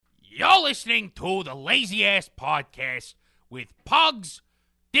You're listening to the Lazy Ass Podcast with Pugs,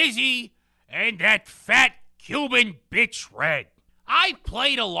 Dizzy, and that fat Cuban bitch Red. I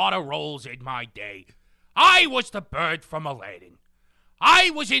played a lot of roles in my day. I was the bird from Aladdin. I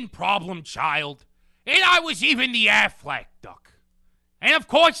was in Problem Child. And I was even the Aflac Duck. And of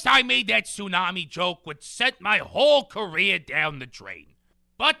course I made that tsunami joke which sent my whole career down the drain.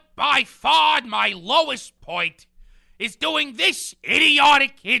 But by far my lowest point is doing this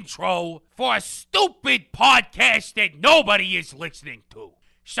idiotic intro for a stupid podcast that nobody is listening to.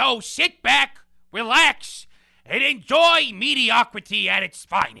 So sit back, relax, and enjoy mediocrity at its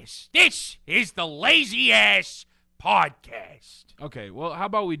finest. This is the Lazy Ass Podcast. Okay, well, how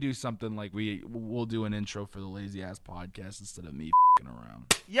about we do something like we'll do an intro for the Lazy Ass Podcast instead of me f***ing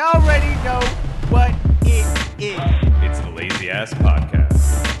around. Y'all already know what it is. It's the Lazy Ass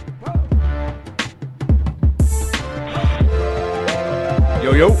Podcast.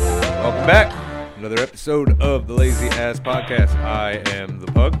 Yo, welcome back. Another episode of the Lazy Ass Podcast. I am the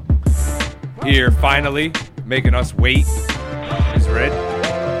Pug. Here, finally, making us wait, is Red.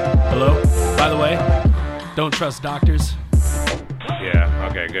 Hello. By the way, don't trust doctors. Yeah,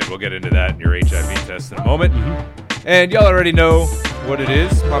 okay, good. We'll get into that in your HIV test in a moment. And y'all already know what it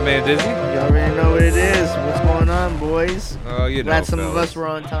is, my man Dizzy. You already know what it is. What's going on, boys? Glad some of us were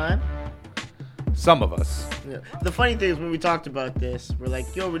on time. Some of us. Yeah. The funny thing is when we talked about this, we're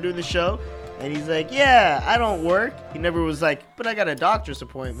like, yo, we're doing the show. And he's like, yeah, I don't work. He never was like, but I got a doctor's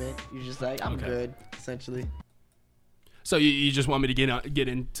appointment. He's just like, I'm good, essentially. So you just want me to get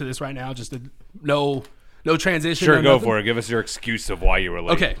into this right now? Just no transition? Sure, no go nothing? for it. Give us your excuse of why you were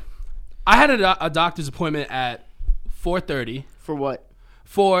late. Okay. I had a doctor's appointment at 4:30. For what?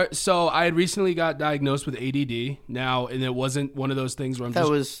 So I had recently got diagnosed with ADD. Now, and it wasn't one of those things where That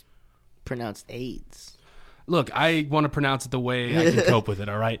was pronounced AIDS. Look, I want to pronounce it the way I can cope with it,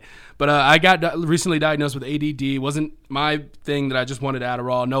 all right? But I got recently diagnosed with ADD. It wasn't my thing that I just wanted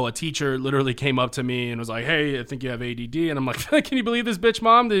Adderall. No, a teacher literally came up to me and was like, hey, I think you have ADD. And I'm like, can you believe this bitch,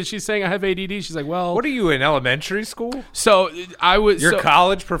 Mom? She's saying I have ADD. She's like, well. What are you, in elementary school? So I was. Your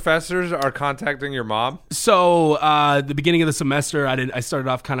college professors are contacting your mom? So the beginning of the semester, I started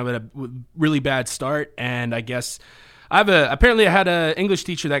off kind of at a really bad start. And I guess apparently I had an English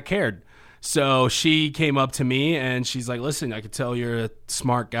teacher that cared. So she came up to me and she's like, listen, I could tell you're a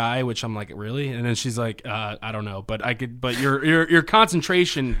smart guy, which I'm like, really? And then she's like, I don't know, but your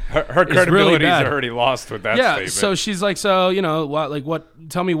concentration Her is really credibility's bad. already lost with that Yeah, statement. so she's like,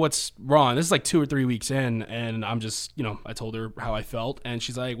 tell me what's wrong. This is like 2 or 3 weeks in, and I'm just, I told her how I felt, and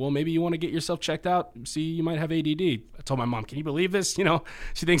she's like, well, maybe you want to get yourself checked out, see, you might have ADD. I told my mom, can you believe this?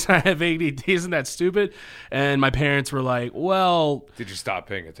 She thinks I have ADD, isn't that stupid? And my parents were like, well... Did you stop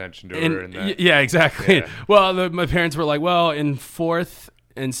paying attention to her in that? Yeah, exactly. Yeah. Well, my parents were like, well, in 4th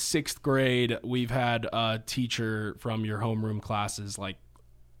and 6th grade, we've had a teacher from your homeroom classes, like,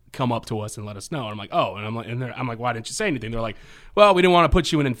 come up to us and let us know. And I'm like, oh, and I'm like, why didn't you say anything? They're like, well, we didn't want to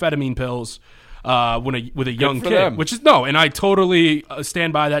put you in amphetamine pills with a young kid, them. which is no. And I totally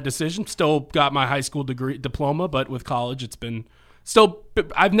stand by that decision. Still got my high school diploma, but with college, it's been still.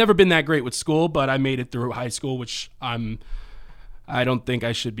 I've never been that great with school, but I made it through high school, which I don't think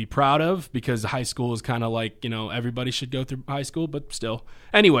I should be proud of because high school is kind of like, everybody should go through high school, but still.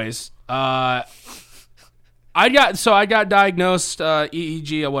 Anyways, I got diagnosed,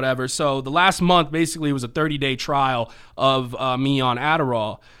 EEG or whatever. So the last month basically was a 30-day trial of me on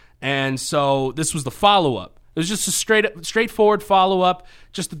Adderall. And so this was the follow-up. It was just a straightforward follow-up.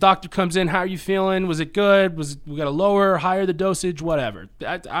 Just the doctor comes in, how are you feeling? Was it good? We got to lower, higher the dosage, whatever.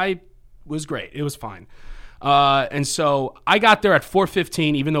 I was great. It was fine. And so I got there at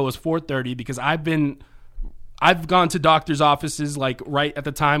 4:15, even though it was 4:30, because I've gone to doctor's offices like right at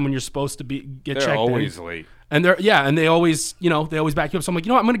the time when you're supposed to get checked in. They're always late. And they always, they always back you up. So I'm like,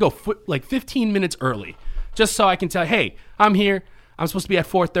 I'm going to go like 15 minutes early just so I can tell, hey, I'm here. I'm supposed to be at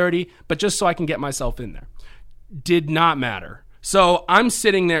 4:30, but just so I can get myself in there. Did not matter. So I'm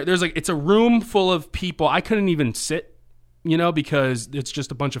sitting there. It's a room full of people. I couldn't even sit. Because it's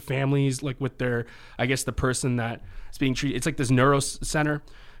just a bunch of families, like with I guess the person that is being treated. It's like this neuro center.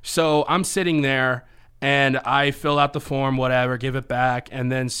 So I'm sitting there and I fill out the form, whatever, give it back.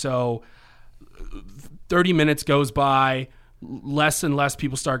 And then 30 minutes goes by, less and less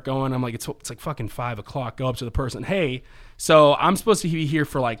people start going. I'm like, it's like fucking 5 o'clock. Go up to the person. Hey, so I'm supposed to be here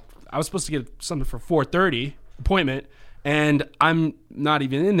for I was supposed to get something for 4:30 appointment. And I'm not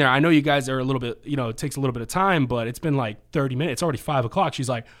even in there. I know you guys are a little bit, it takes a little bit of time, but it's been like 30 minutes. It's already 5 o'clock. She's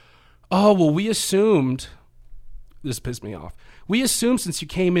like, oh, well, we assumed, this pissed me off. We assumed since you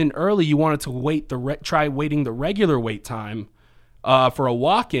came in early, you wanted to try waiting the regular wait time for a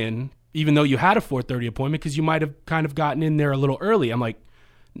walk-in, even though you had a 4:30 appointment, because you might have kind of gotten in there a little early. I'm like,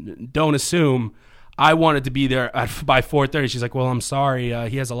 don't assume. I wanted to be there by 4:30. She's like, well, I'm sorry.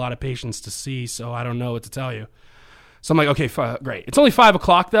 He has a lot of patients to see, so I don't know what to tell you. So I'm like, okay, great. It's only 5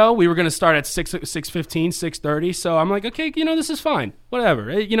 o'clock, though. We were going to start at 6:15, 6:30. So I'm like, okay, this is fine.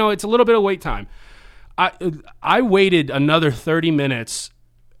 Whatever. It's a little bit of wait time. I waited another 30 minutes.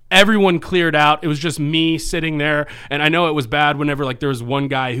 Everyone cleared out. It was just me sitting there. And I know it was bad whenever, like, there was one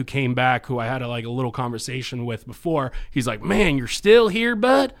guy who came back who I had a little conversation with before. He's like, man, you're still here,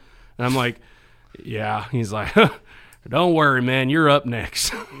 bud? And I'm like, yeah. He's like, don't worry, man. You're up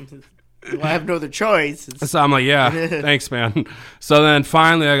next. Well, I have no other choice. So I'm like, yeah, thanks, man. So then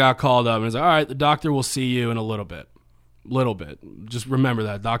finally I got called up and he's like, all right, the doctor will see you in a little bit. Just remember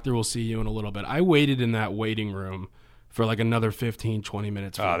that. Doctor will see you in a little bit. I waited in that waiting room for like another 15, 20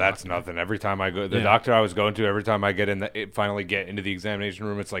 minutes. Oh, that's nothing. Every time I go, the doctor I was going to, every time I finally get into the examination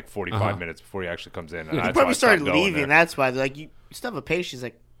room, it's like 45 minutes before he actually comes in. And You probably started leaving. That's why. They're like, you still have a patient. He's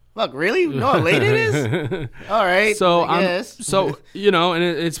like, fuck, really? You know how late it is? All right. So I guess. And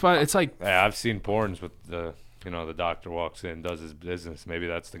it's fine. It's like, yeah, I've seen porns with the doctor walks in, does his business. Maybe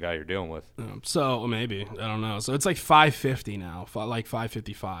that's the guy you're dealing with. So maybe, I don't know. So it's like 5:50 now, like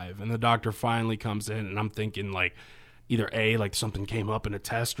 5:55, and the doctor finally comes in, and I'm thinking like, either A, like something came up in a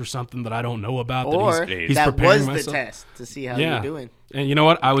test or something that I don't know about. Or he's that preparing was myself. the test to see how you're doing. And you know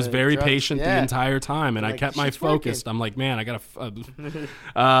what? I was very drugs, patient the entire time, and I kept my focus. Working. I'm like, man, I got to.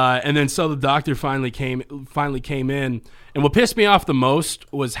 And then so the doctor finally came in, and what pissed me off the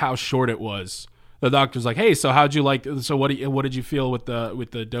most was how short it was. The doctor's like, hey, so how'd you like? So what did you feel with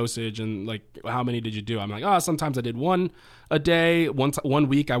the dosage, and like how many did you do? I'm like, sometimes I did one a day. One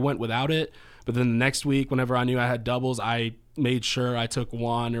week I went without it, but then the next week, whenever I knew I had doubles, I made sure I took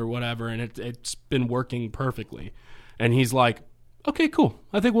one or whatever, and it's been working perfectly. And he's like, okay, cool.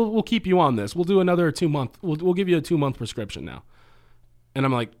 I think we'll keep you on this. We'll do another 2 month. We'll give you a 2 month prescription now. And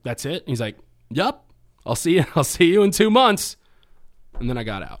I'm like, that's it? And he's like, yup. I'll see you in 2 months. And then I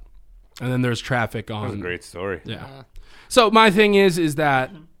got out. And then there's traffic on. That was a great story. Yeah. So my thing is that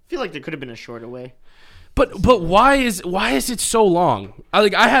I feel like there could have been a shorter way. But why is it so long?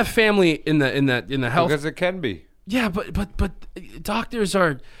 I have family in the health, Because it can be. Yeah, but doctors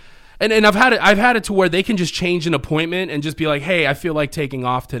are, and I've had it to where they can just change an appointment and just be like, hey, I feel like taking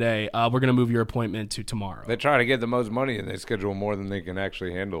off today. We're gonna move your appointment to tomorrow. They try to get the most money and they schedule more than they can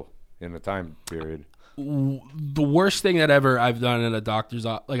actually handle in a time period. The worst thing that ever I've done in a doctor's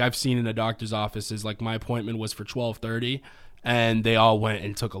I've seen in a doctor's office is like my appointment was for 12:30, and they all went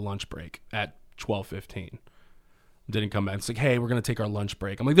and took a lunch break at 12:15. Didn't come back. It's like, hey, we're gonna take our lunch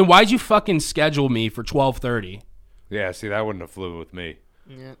break. I'm like, then why'd you fucking schedule me for 12:30? Yeah, see, that wouldn't have flew with me.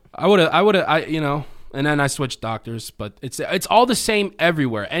 Yeah. I would have, and then I switched doctors, but it's all the same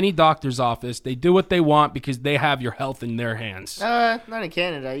everywhere. Any doctor's office, they do what they want because they have your health in their hands. Not in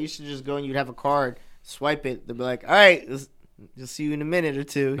Canada. I used to just go and you'd have a card, swipe it. They'd be like, all right, you'll see you in a minute or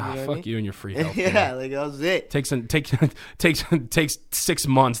two. Fuck you and your free health. Yeah, like that was it. Takes 6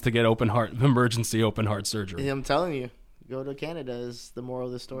 months to get emergency open heart surgery. I'm telling you. Go to Canada is the moral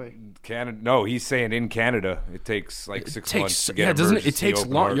of the story. Canada? No, he's saying in Canada it takes like 6 months to get doesn't it? It takes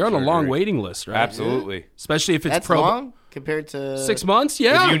long. You're on a long waiting list, right? Absolutely. Yeah. Especially if it's That's long compared to 6 months.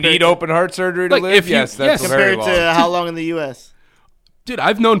 Yeah. If you need open heart surgery to live, yes, that's very compared to how long in the U.S. Dude,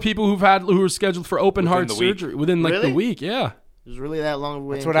 I've known people who were scheduled for open heart surgery within like the week. Yeah. There's really that long of a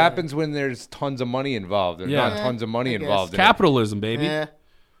wait. That's what happens when there's tons of money involved. There's not tons of money involved. Capitalism, baby. Yeah.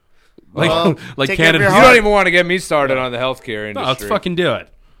 Like Canada. You don't even want to get me started on the healthcare industry. No, let's fucking do it.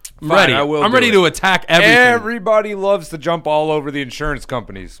 I'm Fine, ready. I will I'm do ready it. to attack everything. Everybody loves to jump all over the insurance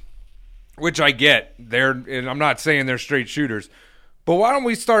companies, which I get. And I'm not saying they're straight shooters, but why don't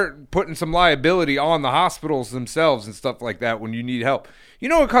we start putting some liability on the hospitals themselves and stuff like that when you need help? You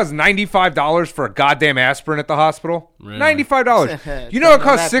know it costs $95 for a goddamn aspirin at the hospital? Really? $95. You know it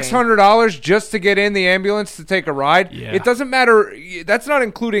costs $600 just to get in the ambulance to take a ride? Yeah. It doesn't matter. That's not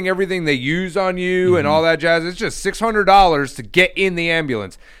including everything they use on you and all that jazz. It's just $600 to get in the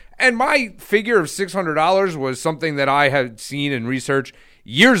ambulance. And my figure of $600 was something that I had seen and researched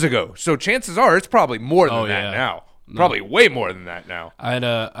years ago. So chances are it's probably more than that now. Probably way more than that now. I had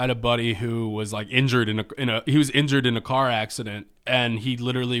a buddy who was like injured in a car accident, and he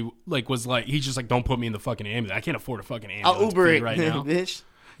literally he's just like, don't put me in the fucking ambulance. I can't afford a fucking ambulance. I'll Uber it right now, bitch.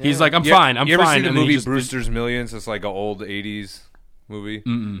 He's like, I'm fine. I'm fine. You ever seen the And then movie he Brewster's Millions? It's like an old 80s movie.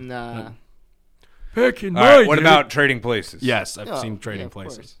 Nah. Back in All right, what about Trading Places? Yes, I've seen Trading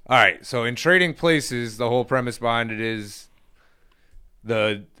Places. All right, so in Trading Places, the whole premise behind it is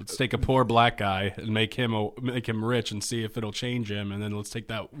Let's take a poor black guy and make him rich and see if it'll change him, and then let's take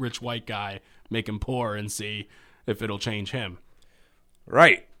that rich white guy, make him poor, and see if it'll change him.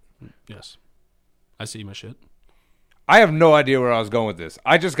 Right. Yes, I see my shit. I have no idea where I was going with this.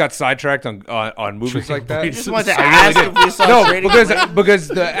 I just got sidetracked on movies like that. I just wanted to ask if we saw No, Trading because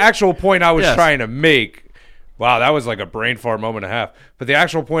the actual point I was Yes. trying to make, wow, that was like a brain fart moment and a half. But the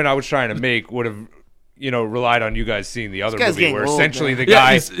actual point I was trying to make would have, relied on you guys seeing the other guy's movie getting where old, essentially man.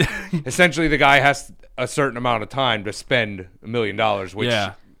 the guy has a certain amount of time to spend $1 million, which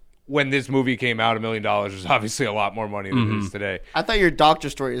Yeah. when this movie came out, $1 million was obviously a lot more money than it is today. I thought your doctor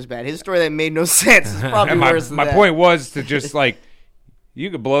story was bad. His story that made no sense is probably And worse than my that. point was to just like, you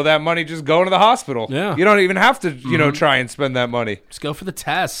could blow that money just going to the hospital. Yeah. You don't even have to, try and spend that money. Just go for the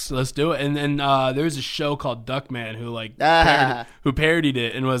tests. Let's do it. And then there's a show called Duckman who parodied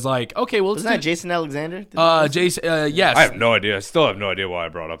it and was like, okay, well, let's Wasn't that do Jason Alexander? Jason. Yes, I have no idea. I still have no idea why I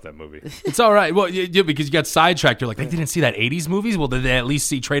brought up that movie. it's all right. Well, yeah, because you got sidetracked. You're like, they didn't see that '80s movies. Well, did they at least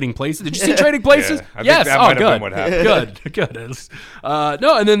see Trading Places? Did you see Trading Places? Yeah, I think Yes. that Oh, might have good. been what happened. Good.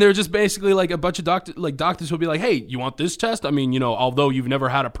 No, and then they're just basically like a bunch of doctors will be like, hey, you want this test? I mean, although you've never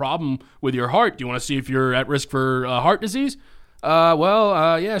had a problem with your heart, do you want to see if you're at risk for heart disease?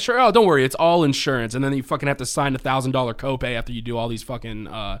 Yeah, sure. Oh, don't worry, it's all insurance. And then you fucking have to sign $1,000 copay after you do all these fucking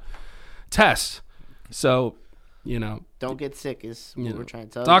tests. So, Don't get sick is what we're trying to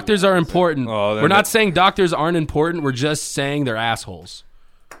tell doctors you. are important. Oh, We're not saying doctors aren't important. We're just saying they're assholes.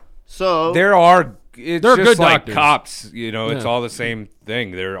 So There are. It's There are just good like doctors. cops. It's Yeah. all the same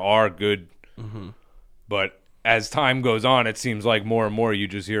thing. There are good, but as time goes on, it seems like more and more you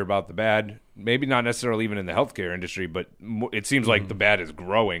just hear about the bad. Maybe not necessarily even in the healthcare industry, but it seems like the bad is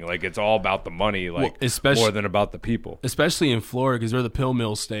growing. Like it's all about the money, like especially- more than about the people. Especially in Florida because they're the pill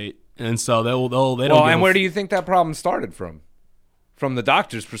mill state. And so they don't Well, give and a where do you think that problem started from? From the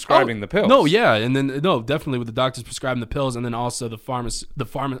doctors prescribing the pills. No, yeah, and then definitely with the doctors prescribing the pills, and then also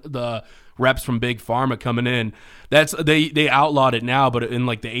the reps from big pharma coming in. That's they outlawed it now, but in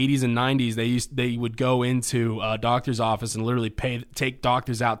like the 80s and 90s, they would go into a doctor's office and literally take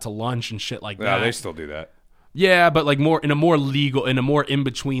doctors out to lunch and shit like Yeah, that. they still do that. Yeah, but like more in a more in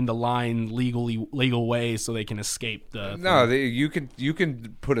between the line legal way, so they can escape the. No, you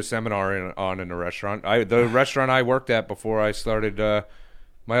can put a seminar on in a restaurant. The restaurant I worked at before I started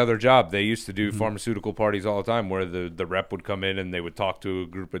my other job, they used to do pharmaceutical parties all the time, where the rep would come in and they would talk to a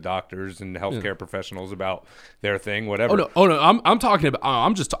group of doctors and healthcare professionals about their thing, whatever. Oh no! I'm talking about.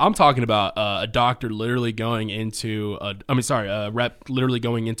 I'm talking about a doctor literally going into a rep literally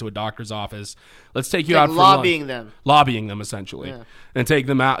going into a doctor's office. Let's take you like out for lobbying them. Essentially, Yeah. and taking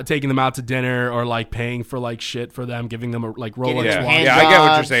them out to dinner or like paying for like shit for them, giving them a like Rolex Getting Yeah, watch. hand I get what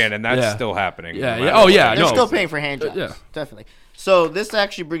you're jobs. saying, and that's Yeah. still happening. Yeah, no yeah. matter Oh, what. yeah, They're no. still paying for hand jobs. yeah. Definitely. So this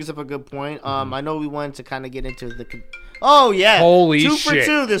actually brings up a good point. I know we wanted to kind of get into the. Oh yeah! Holy 2 shit. for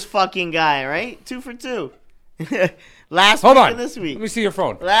 2. This fucking guy, right? 2 for 2. Last Hold week on. and this week. Let me see your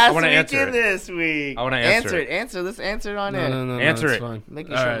phone. I Last want to week answer and it. this week. I wanna answer it. Answer. Let's answer it on air. No, Answer that's it. Fine.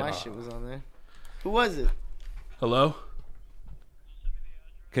 Making All sure right. my shit was on there. Who was it? Hello.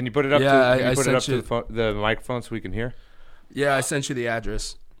 Can you put it up? Yeah, to, I put it up sent to the microphone so we can hear? Yeah, I sent you the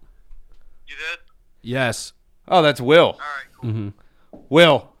address. You did? Yes. Oh, that's Will. All right, cool.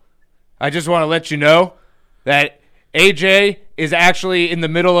 Will, I just want to let you know that AJ is actually in the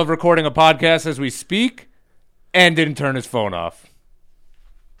middle of recording a podcast as we speak and didn't turn his phone off.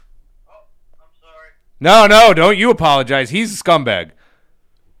 Oh, I'm sorry. No, don't you apologize. He's a scumbag.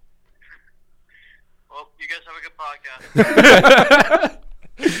 Well, you guys have a good podcast.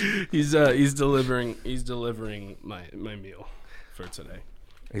 He's delivering my meal for today.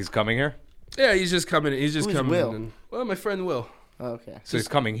 He's coming here? Yeah, he's just coming. He's just Who's coming. Will? In. Well, my friend Will. Okay. So he's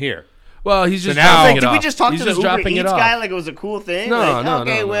coming here. Well, he's just now- dropping Did it we off. just talk He's to the just Uber dropping Eats it off. guy like it was a cool thing? No, like, no,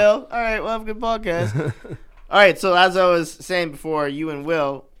 okay, no. Will. All right, we'll have a good podcast. All right, so as I was saying before, you and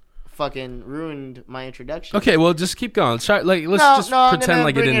Will fucking ruined my introduction. Okay, well, just keep going. Let's No, just I'm pretend gonna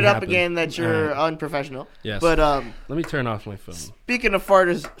like it bring didn't it up happen. again that you're All right. unprofessional. Yes. But Let me turn off my phone. speaking of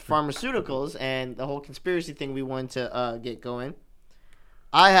pharmaceuticals and the whole conspiracy thing we wanted to get going,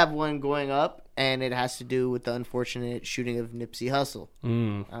 I have one going up, and it has to do with the unfortunate shooting of Nipsey Hussle.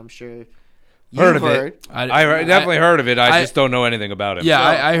 I'm sure you've Heard of heard. it. I definitely heard of it. I just don't know anything about it. Yeah,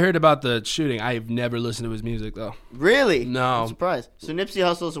 So- I heard about the shooting. I've never listened to his music though. Really? No. I'm surprised. So Nipsey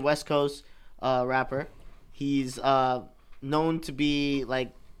Hussle is a West Coast rapper. He's known to be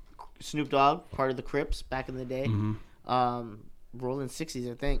like Snoop Dogg, part of the Crips back in the day. Rolling 60s,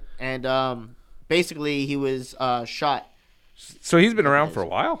 I think. And basically, he was shot. So he's been around for a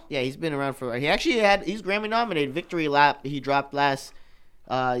while? Yeah, he's been around for. He's Grammy nominated. Victory Lap. He dropped last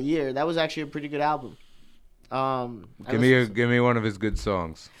year. That was actually a pretty good album. Give me one of his good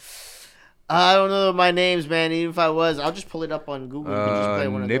songs. I don't know my names, man. Even if I was, I'll just pull it up on Google. And just play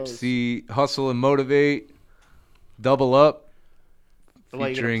one of those. Nipsey, Hustle and Motivate, Double Up, What, you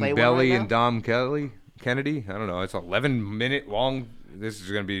gonna featuring play one Belly right and Dom Kennedy. I don't know. It's 11-minute long. This is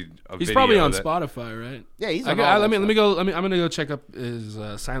gonna be a He's video probably on that- Spotify, right? Yeah, he's I on got- all let that me stuff. go. I'm gonna go check up his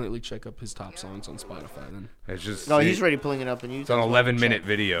silently check up his top songs on Spotify. Then It's just No, he's already pulling it up on YouTube. It's an 11-minute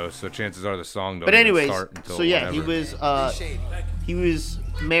video, so chances are the song don't But even anyways, start until so yeah, whenever. he was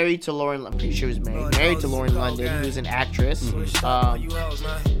married to Lauren. I'm pretty sure he was married to Lauren London, who's an actress.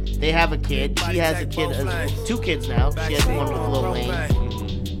 They have a kid. She has a kid, two kids now. She has one with Lil Wayne.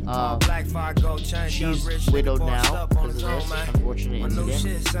 She's widowed now because of this unfortunate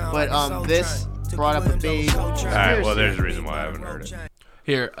incident. But this brought up a big conspiracy. All right, well, there's a reason why I haven't heard it.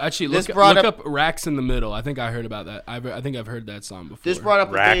 here, actually, This look brought up "Racks in the Middle." I think I heard about that. I think I've heard that song before. This brought up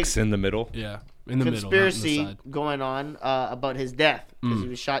a big Racks in the middle. yeah, in the conspiracy middle, not in the side. going on about his death because he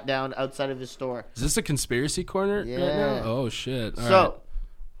was shot down outside of his store. Is this a conspiracy corner right Yeah. now? Oh shit! All So,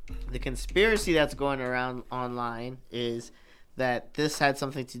 the conspiracy that's going around online is that this had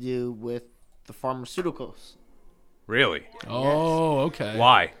something to do with the pharmaceuticals. Really? right. Oh, okay.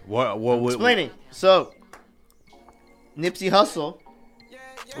 Why? What Explaining. So, Nipsey Hussle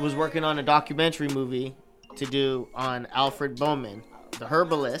was working on a documentary movie to do on Alfred Bowman, the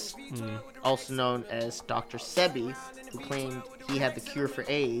herbalist, also known as Dr. Sebi, who claimed he had the cure for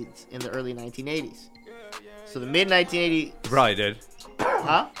AIDS in the early 1980s. So the mid-1980s... Probably did.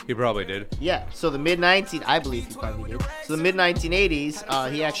 Huh? He probably did. Yeah, so the I believe he probably did. So the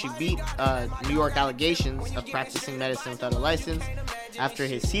mid-1980s, he actually beat New York allegations of practicing medicine without a license after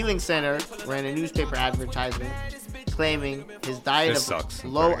his healing center ran a newspaper advertisement claiming his diet This of sucks.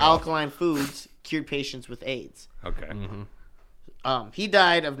 low alkaline foods cured patients with AIDS. Okay. He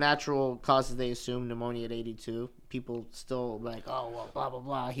died of natural causes, they assume, pneumonia at 82. People still like, oh, well, blah, blah,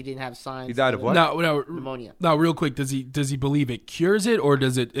 blah. He didn't have signs. He died of what? No, Pneumonia. no. Real quick, does he believe it cures it, or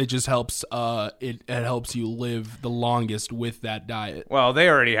does it just helps? It helps you live the longest with that diet. Well, they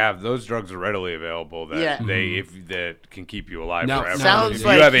already have those drugs are readily available that Yeah. that can keep you alive Now- forever. Sounds if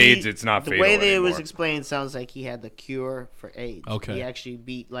like you have he- AIDS, it's not the fatal way that it was anymore. explained sounds like he had the cure for AIDS. Okay. He actually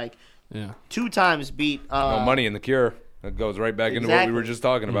beat, like, Yeah. 2 times beat... No money in the cure. That goes right back into what we Exactly. were just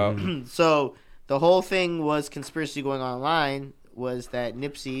talking about. So the whole thing was conspiracy going online was that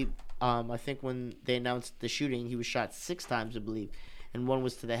Nipsey, I think when they announced the shooting, he was shot 6 times, I believe, and one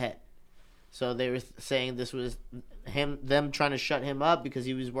was to the head. So they were saying this was them trying to shut him up because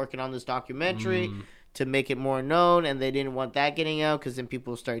he was working on this documentary to make it more known, and they didn't want that getting out because then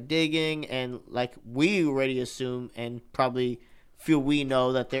people start digging, and like we already assume and probably feel we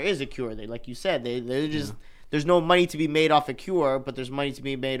know that there is a cure. They, like you said, they're just. There's no money to be made off a cure, but there's money to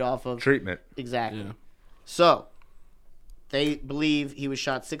be made off of Treatment. Exactly. Yeah. So, they believe he was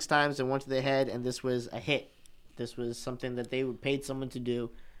shot 6 times and 1 to the head, and this was a hit. This was something that they paid someone to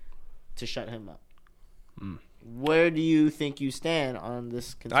do to shut him up. Where do you think you stand on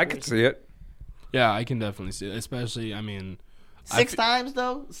this conspiracy? I could see it. Yeah, I can definitely see it. Especially, I mean, 6 times,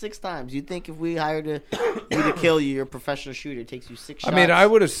 though? 6 times. You think if we hired you to kill you, you're a professional shooter, it takes you 6 shots? I mean, I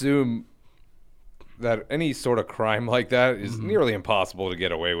would assume that any sort of crime like that is nearly impossible to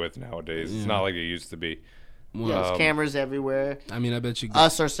get away with nowadays. It's not like it used to be. Yeah, there's cameras everywhere. I mean, I bet you.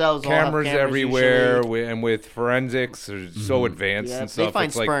 Us ourselves all have Cameras cameras everywhere, usually. and with forensics, are so advanced Yeah, and they stuff. find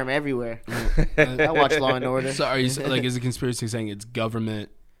It's like sperm everywhere. I watch Law and Order. So are you like? Is a conspiracy saying it's government?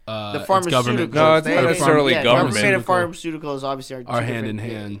 The it's pharmaceuticals. government. No, it's not necessarily government government. and pharmaceuticals obviously are two hand in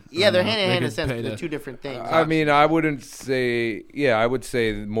different- hand. Yeah, they're They hand in hand in a could sense, pay but they're to- 2 different things. I mean, I wouldn't say. Yeah, I would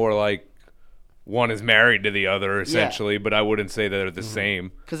say more like one is married to the other, essentially. But I wouldn't say that they're the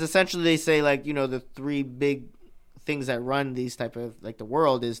same. Because essentially they say, like, you know, the 3 big things that run these type of, like, the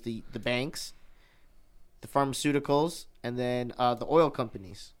world is the banks, the pharmaceuticals, and then the oil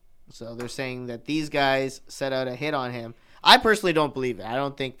companies. So they're saying that these guys set out a hit on him. I personally don't believe it. I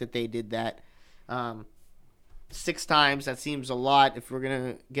don't think that they did that 6 times. That seems a lot. If we're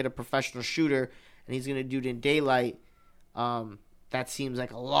going to get a professional shooter and he's going to do it in daylight, that seems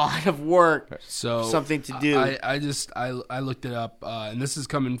like a lot of work. So Something to do. I looked it up, and this is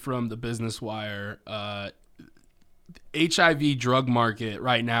coming from the Business Wire. HIV drug market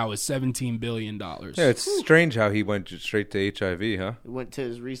right now is $17 billion. Yeah, it's strange how he went straight to HIV, huh? Went to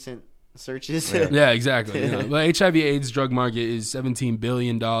his recent searches. Yeah, exactly. Yeah. But HIV/AIDS drug market is $17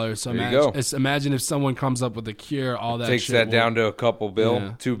 billion. So There you go. imagine if someone comes up with a cure, all that Takes shit that will- down to a couple bill,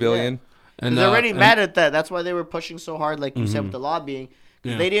 Yeah. $2 billion. And They're already and- mad at that. That's why they were pushing so hard, like you said, with the lobbying,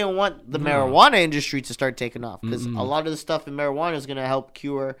 Yeah. They didn't want the marijuana industry to start taking off because a lot of the stuff in marijuana is going to help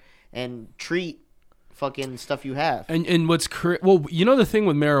cure and treat fucking stuff you have. And what's well, you know the thing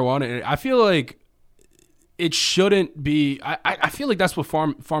with marijuana, I feel like it shouldn't be. I feel like that's what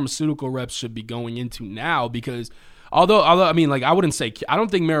pharmaceutical reps should be going into now because although I mean like I wouldn't say I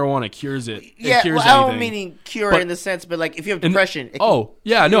don't think marijuana cures it. Yeah, it cures well, I don't anything. mean cure But- in the sense, but like if you have depression. It can Oh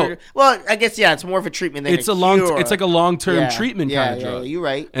yeah, no, cure- Well, I guess it's more of a treatment than it's a a long. cure. It's like a long-term Yeah, treatment yeah, kind of yeah, drug. you're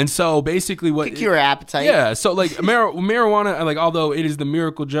right. And so basically, what It can cure appetite. Yeah, so like marijuana, like although it is the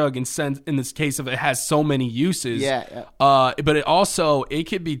miracle drug in this case of it has so many uses. Yeah. But it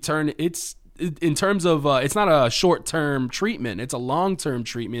could be turned. It's in terms of it's not a short-term treatment. It's a long-term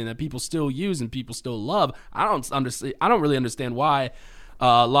treatment that people still use and people still love. I don't really understand why.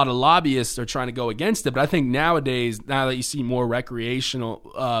 A lot of lobbyists are trying to go against it, but I think nowadays, now that you see more recreational,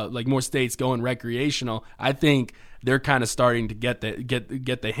 like more states going recreational, I think they're kind of starting to get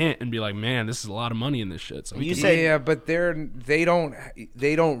the hint and be like, man, this is a lot of money in this shit. So You said Yeah, but they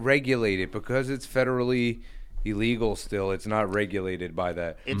don't regulate it because it's federally illegal still. It's not regulated by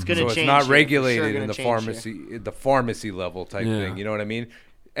that. It's gonna so change it's not here, for regulated sure in gonna the change here. pharmacy level type Yeah. thing. You know what I mean?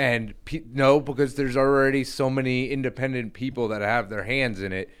 And no, because there's already so many independent people that have their hands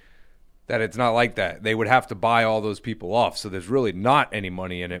in it that it's not like that. They would have to buy all those people off. So there's really not any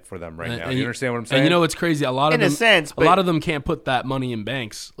money in it for them right now. And You understand what I'm saying? And you know what's crazy? A lot of In a them, sense, a but- lot of them can't put that money in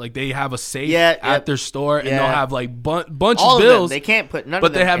banks. Like they have a safe Yeah, at yep. their store, and Yeah. they'll have like bunch all of of bills. them. They can't put none but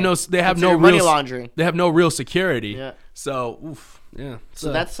of them. they have can. no. They have no Considered real money laundering. They have no real security. Yeah. So, oof, yeah.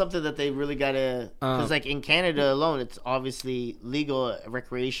 So that's something that they really got to, because like in Canada alone, it's obviously legal,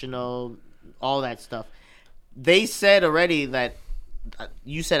 recreational, all that stuff. They said already that,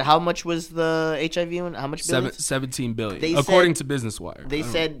 you said how much was the HIV one? How much billions? 17 billion, They according said- to Business Wire. They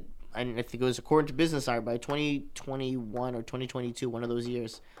said, and I think it was according to Business Hour, by 2021 or 2022, one of those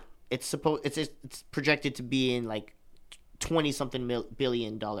years, it's projected to be in like $20-something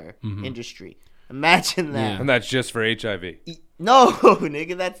billion industry. Imagine that. Yeah. and that's just for HIV. No,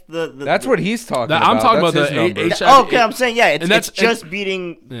 nigga, that's the That's what he's talking about. I'm talking That's about his the number. HIV. Oh, okay, I'm saying, yeah, it's, And that's- it's just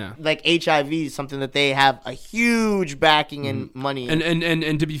beating Yeah. like HIV, something that they have a huge backing and money in.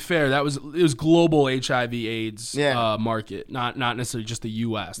 And to be fair, it was global HIV/AIDS Yeah. market, not necessarily just the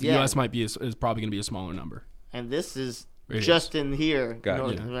U.S. The Yeah. U.S. might be is probably going to be a smaller number. And this is It just in here. Gotcha.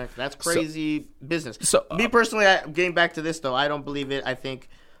 North America. That's crazy business. So, Me personally, getting back to this though, I don't believe it. I think,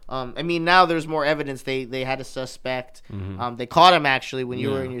 I mean, now there's more evidence. They had a suspect. They caught him actually when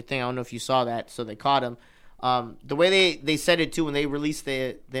you were in your thing. I don't know if you saw that. So they caught him. The way they said it too when they released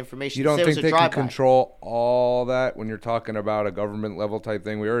the information. You don't they said it think was a they can drive-by. control all that when you're talking about a government level type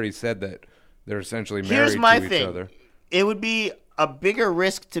thing? We already said that they're essentially married Here's my to thing. each other. It would be a bigger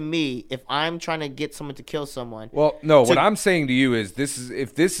risk to me if I'm trying to get someone to kill someone. Well, no, To- what I'm saying to you is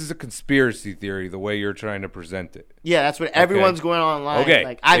if this is a conspiracy theory, the way you're trying to present it. Yeah, that's what everyone's going on online. Okay,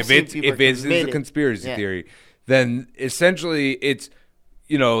 Like, I've if seen it's people if this is a committed. conspiracy Yeah. theory, then essentially it's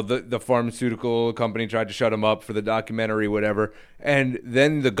the pharmaceutical company tried to shut him up for the documentary, whatever, and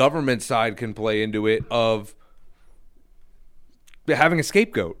then the government side can play into it of having a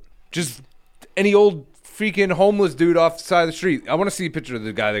scapegoat, just any old freaking homeless dude off the side of the street. I want to see a picture of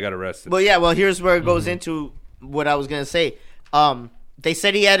the guy that got arrested. Well, yeah. Well, here's where it goes into what I was gonna say. They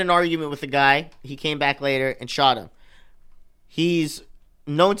said he had an argument with a guy. He came back later and shot him. He's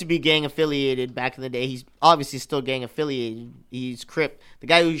known to be gang affiliated back in the day. He's obviously still gang affiliated. He's Crip. The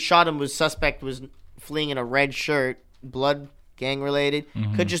guy who shot him was fleeing in a red shirt, blood gang related.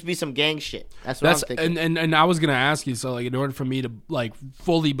 Could just be some gang shit. That's what I'm thinking. And I was gonna ask you. So like, in order for me to like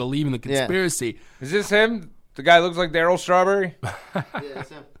fully believe in the conspiracy, Is this him? The guy looks like Daryl Strawberry. Yeah, that's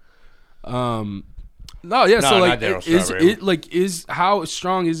him. no, yeah. so No, like, not Daryl is Strawberry. it like is how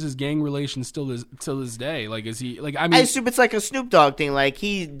strong is his gang relation still till this day? Like, is he like? I I mean, assume it's like a Snoop Dogg thing. Like,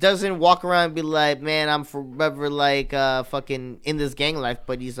 he doesn't walk around and be like, man, I'm forever like fucking in this gang life.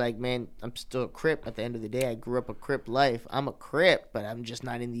 But he's like, man, I'm still a Crip. At the end of the day, I grew up a Crip life. I'm a Crip, but I'm just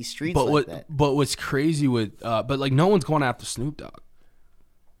not in these streets like that. But what's crazy with but like no one's going after Snoop Dogg.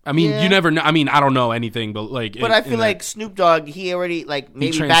 I mean, Yeah. you never know. I mean, I don't know anything, but like, But I feel like Snoop Dogg, he already, like,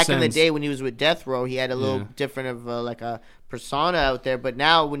 maybe back in the transcends. day when he was with Death Row, he had a little Yeah. different of like a persona out there. But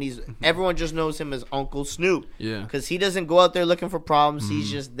now when everyone just knows him as Uncle Snoop. Yeah. Because he doesn't go out there looking for problems.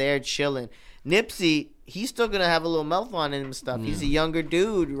 He's just there chilling. Nipsey, he's still going to have a little mouth on him and stuff. He's a younger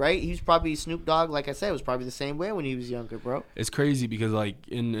dude, right? He's probably Snoop Dogg, like I said, was probably the same way when he was younger, bro. it's crazy because like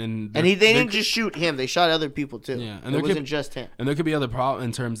And they didn't just shoot him. They shot other people, too. Yeah, and it there wasn't could- just him. and there could be other problems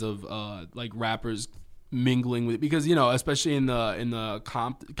in terms of like rappers mingling with, because especially in the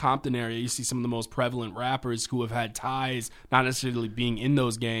Compton area, you see some of the most prevalent rappers who have had ties, not necessarily being in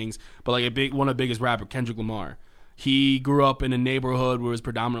those gangs, but like one of the biggest rapper, Kendrick Lamar. He grew up in a neighborhood where it was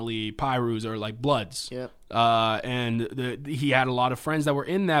predominantly Pyrus or like Bloods. Yep. And he had a lot of friends that were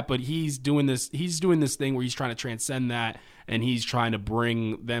in that, but he's doing this thing where he's trying to transcend that, and he's trying to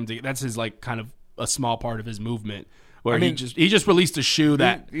bring them to. That's his like kind of a small part of his movement. Where he just released a shoe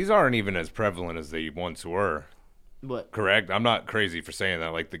that these aren't even as prevalent as they once were. What? Correct? I'm not crazy for saying that.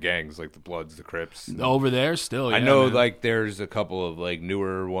 Like the gangs, like the Bloods, the Crips. over there still. I yeah, know, man. like there's a couple of like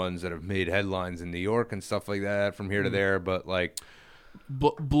newer ones that have made headlines in New York and stuff like that from here to there. But like,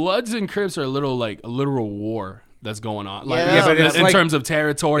 Bloods and Crips are a literal war that's going on. Like, Yeah, but it's in like- terms of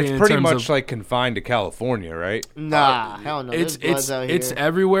territory, it's and in pretty terms much of, like confined to California, right? Nah, hell no. There's Bloods out here. it's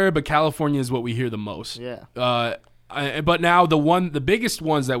everywhere, but California is what we hear the most. Yeah. But now the biggest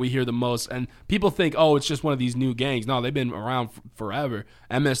ones that we hear the most, and people think, oh, it's just one of these new gangs. No, they've been around forever.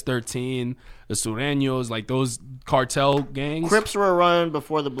 MS-13, the Sureños, like those cartel gangs. Crips were run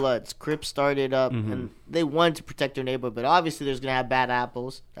before the Bloods. Crips started up, and they wanted to protect their neighborhood, but obviously there's going to have bad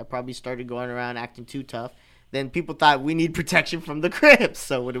apples that probably started going around acting too tough. Then people thought we need protection from the Crips,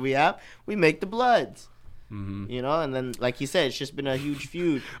 so what do we have? We make the Bloods. And then, like you said, it's just been a huge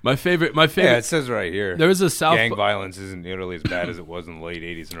feud. My favorite. Yeah, it says right here. There was a South gang violence isn't nearly as bad as it was in the late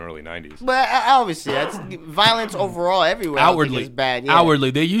 80s and early 90s. But obviously, that's violence overall everywhere. I think is bad. Yeah.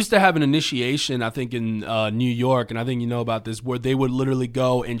 Outwardly, they used to have an initiation, I think, in New York, and I think you know about this, where they would literally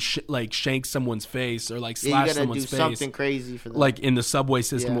go and shank someone's face or like slash you gotta someone's do face, something crazy for them. like in the subway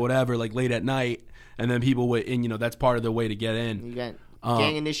system Yeah. or whatever, like late at night, and then people would, and that's part of their way to get in. You got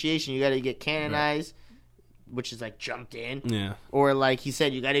gang initiation. You got to get canonized, which is like jumped in. Yeah. Or like he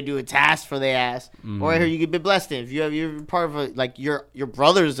said, you got to do a task for their ass. Or I heard you could be blessed in. If you're part of a, like your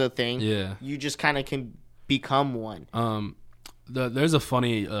brother's a thing. Yeah. You just kind of can become one. There's a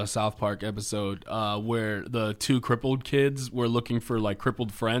funny South Park episode where the two crippled kids were looking for like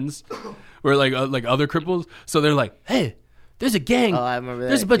crippled friends, where like other cripples. So they're like, "Hey, there's a gang. Oh, I remember that.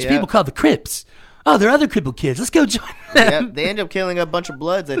 There's a bunch of Yeah. people called the Crips. Oh, they're other crippled kids. Let's go join them." Yep, they end up killing a bunch of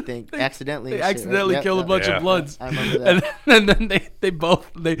Bloods, I think, accidentally. They and shit, right? accidentally Yep, killed a yep. bunch Yeah. of Bloods. I remember that. And then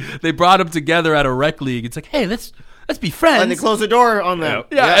they brought them together at a rec league. It's like, hey, let's be friends. And they closed the door on them.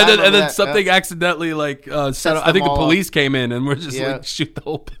 Yeah, I and then remember that. something Yep. accidentally like set up, Sets I think them the all police came in and we're just Yeah. like shoot the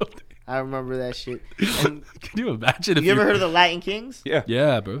whole building. I remember that shit. And Can you imagine if you ever heard of the Latin Kings? Yeah.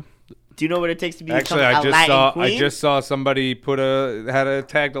 Yeah, bro. Do you know what it takes to become Actually, a Latin queen? I just saw somebody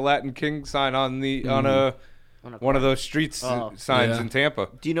tagged a Latin King sign on the one of those streets Oh. signs Yeah. in Tampa.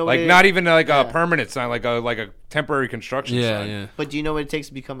 Do you know what like it- not even like Yeah. a permanent sign, like a temporary construction Yeah, sign. yeah. But do you know what it takes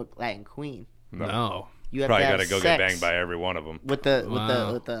to become a Latin queen? No. You have Probably to got have to go sex get banged by every one of them. with the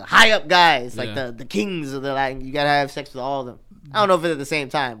Wow. with the high up guys, like Yeah. the kings of the Latin. You gotta have sex with all of them. I don't know if it's at the same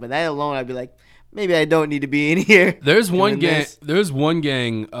time, but that alone, I'd be like, maybe I don't need to be in here. There's one doing gang. this. There's one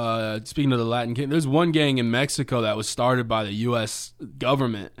gang. Speaking of the Latin King, there's one gang in Mexico that was started by the U.S.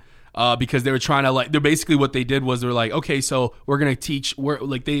 government because they were trying to they're basically what they did was they're like, okay, so we're gonna teach.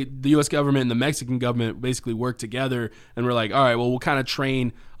 The U.S. government and the Mexican government basically work together, and we're like, all right, well, we'll kind of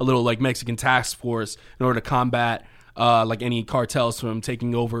train a little like Mexican task force in order to combat. Like any cartels from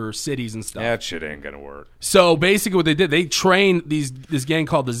taking over cities and stuff. That shit ain't gonna work. So basically, what they did, they trained this gang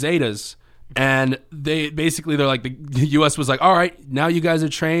called the Zetas, and they're like the U.S. was like, all right, now you guys are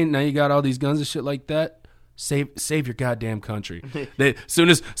trained, now you got all these guns and shit like that. Save your goddamn country. Soon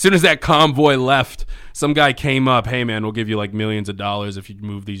as that convoy left, some guy came up. Hey man, we'll give you like millions of dollars if you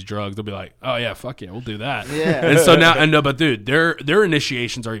move these drugs. They'll be like, oh yeah, fuck yeah, we'll do that. Yeah. And so now, but dude, their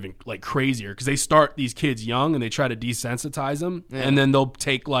initiations are even like crazier because they start these kids young and they try to desensitize them, and then they'll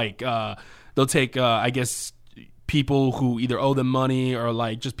take I guess people who either owe them money or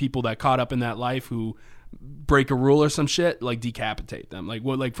like just people that caught up in that life who break a rule or some shit, like decapitate them,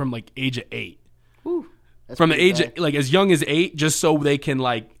 like from like age of 8. That's From the pretty age bad. of, like as young as 8, just so they can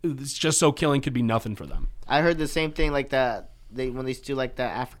just so killing could be nothing for them. I heard the same thing like that. When they steal like the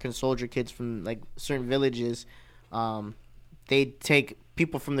African soldier kids from like certain villages, they take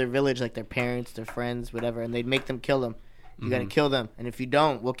people from their village, like their parents, their friends, whatever, and they'd make them kill them. You gotta kill them, and if you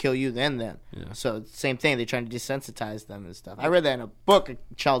don't, we'll kill you then. Yeah. So it's the same thing. They're trying to desensitize them and stuff. I read that in a book. A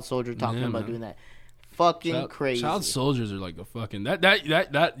child soldier talking Yeah, about man. doing that. Fucking crazy. Child soldiers are like a fucking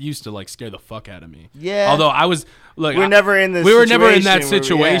that used to like scare the fuck out of me. Yeah. Although I was like, We're never in this We were never in that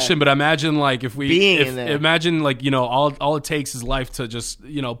situation where situation, yeah. but imagine like if Being in there. imagine like all it takes is life to just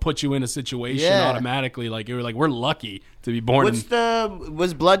put you in a situation Yeah. automatically. Like you're like we're lucky to be born.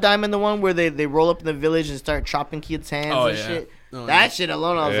 Was Blood Diamond the one where they roll up in the village and start chopping kids' hands Oh, and yeah. shit? That shit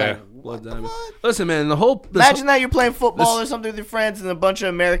alone, I was Yeah. like, what the fuck? Listen, man, Imagine that you're playing football or something with your friends, and a bunch of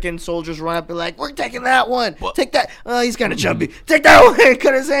American soldiers run up and like, "We're taking that one. Take that. Oh, he's kind of chubby. Take that one.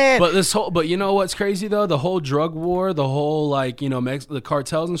 Cut his hand." But you know what's crazy though? The whole drug war, the whole the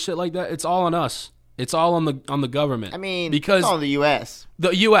cartels and shit like that. It's all on us. It's all on the government. I mean, because it's all in the U.S.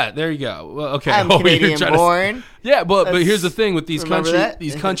 the U.S. There you go. Well, okay, I'm you're Canadian trying to- born. Yeah, but That's- here's the thing with these remember countries, that?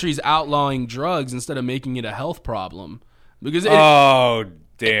 these countries outlawing drugs instead of making it a health problem, because Oh,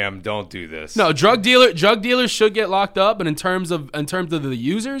 damn! Don't do this. no drug dealers should get locked up, but in terms of the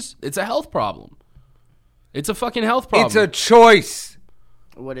users, it's a health problem. It's a fucking health problem. It's a choice.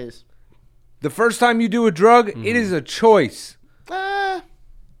 What is? The first time you do a drug, it is a choice.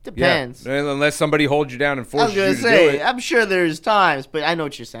 Depends. Yeah. Unless somebody holds you down and I forces was you gonna to do say, it. I'm sure there's times, but I know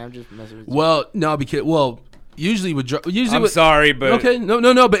what you're saying. I'm just messing with you. well, no, because usually with I'm sorry, but okay,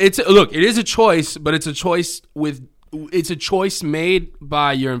 no, but it is a choice, but it's a choice it's a choice made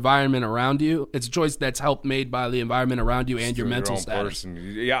by your environment around you. It's a choice that's made by the environment around you and your You're mental own status. person.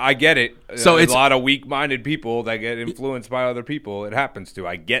 Yeah, I get it. So There's it's- a lot of weak-minded people that get influenced by other people. It happens to.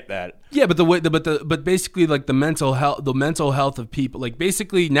 I get that. Yeah, but basically like the mental health of people, like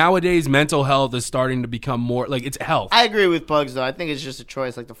basically nowadays mental health is starting to become more like it's health. I agree with Pugs though. I think it's just a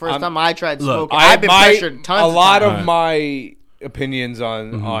choice. Like the first time I tried look, smoking, I've been pressured tons. A lot of of my opinions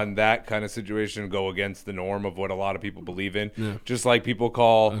on that kind of situation go against the norm of what a lot of people believe in. Yeah. Just like people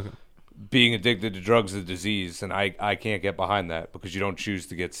call being addicted to drugs a disease, and I can't get behind that because you don't choose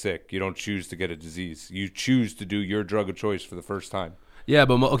to get sick. You don't choose to get a disease. You choose to do your drug of choice for the first time. Yeah,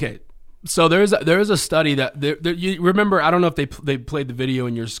 but okay. So there is a study that you remember. I don't know if they played the video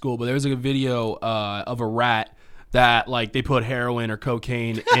in your school, but there's a video of a rat that like they put heroin or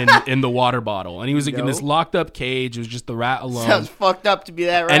cocaine in the water bottle, and he was like in this locked up cage. It was just the rat alone. Sounds fucked up to be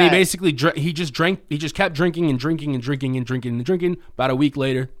that rat. And he basically he just kept drinking and drinking and drinking and drinking and drinking. About a week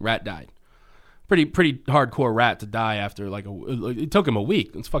later, rat died. Pretty hardcore rat to die after it took him a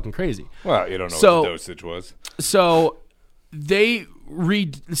week. It's fucking crazy. Well, you don't know So- what the dosage was. So they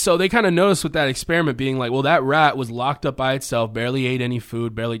kind of noticed with that experiment being like, well, that rat was locked up by itself, barely ate any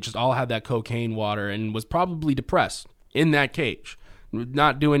food, barely just all had that cocaine water, and was probably depressed in that cage,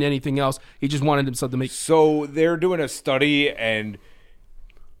 not doing anything else. He just wanted himself to make. So they're doing a study and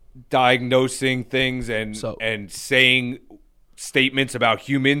diagnosing things and saying statements about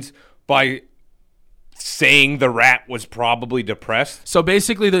humans by saying the rat was probably depressed. So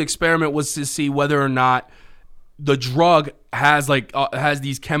basically, the experiment was to see whether or not the drug has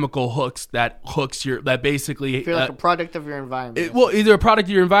these chemical hooks that basically If you're like a product of your environment. either a product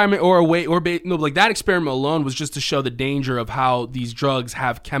of your environment or a way like that experiment alone was just to show the danger of how these drugs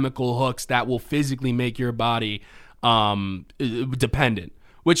have chemical hooks that will physically make your body dependent,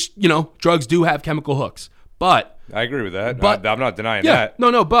 which drugs do have chemical hooks, but I agree with that. But- I'm not denying yeah, that.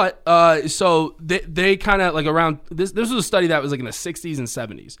 no, but so they kind of like around this was a study that was like in the 60s and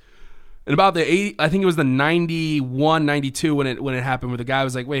 70s. And about the 80, I think it was the 91, 92 when it happened, where the guy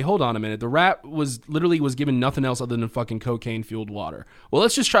was like, "Wait, hold on a minute. The rat was given nothing else other than fucking cocaine fueled water. Well,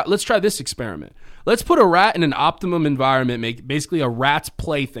 let's try this experiment. Let's put a rat in an optimum environment, make basically a rat's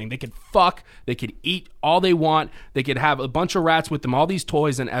plaything. They could fuck, they could eat all they want, they could have a bunch of rats with them, all these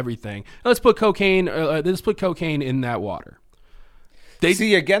toys and everything. Let's put cocaine in that water." They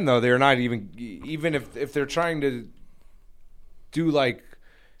See, again, though, they're not even if they're trying to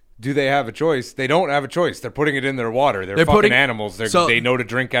do they have a choice? They don't have a choice. They're putting it in their water. They're fucking putting- animals. so They know to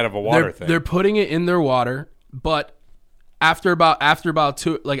drink out of a water thing. They're putting it in their water, but after about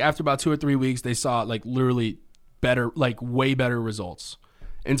 2 or 3 weeks, they saw literally better, way better results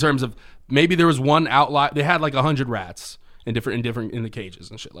in terms of maybe there was one outlier. They had 100 rats in the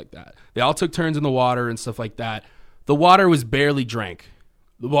cages and shit like that. They all took turns in the water and stuff like that. The water was barely drank.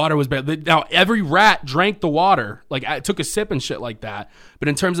 Now every rat drank the water, took a sip and shit like that. But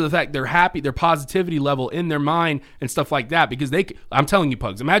in terms of the fact they're happy, their positivity level in their mind and stuff like that, because I'm telling you,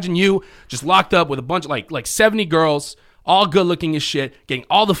 Pugs, imagine you just locked up with a bunch of like 70 girls, all good looking as shit, getting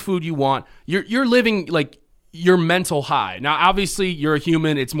all the food you want. You're living your mental high. Now, obviously, you're a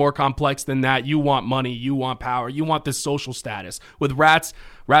human. It's more complex than that. You want money. You want power. You want this social status. With rats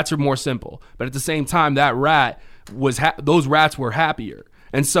are more simple. But at the same time, that rat those rats were happier.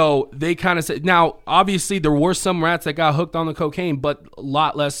 And so they kind of said, now, obviously, there were some rats that got hooked on the cocaine, but a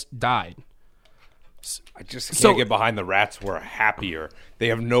lot less died. I just can't get behind the rats were happier. They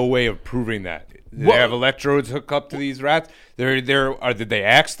have no way of proving that. They have electrodes hooked up to these rats. Did they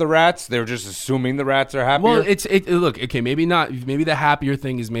ask the rats? They're just assuming the rats are happier. Well, look, okay, maybe not. Maybe the happier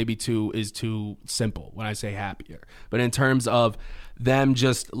thing is too simple when I say happier. But in terms of them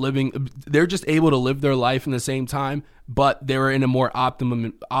just living, they're just able to live their life in the same time, but they're in a more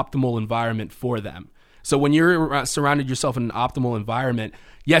optimal environment for them. So when you're surrounded yourself in an optimal environment,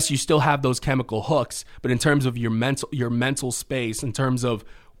 yes, you still have those chemical hooks, but in terms of your mental space, in terms of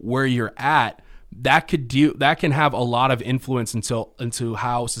where you're at, that can have a lot of influence into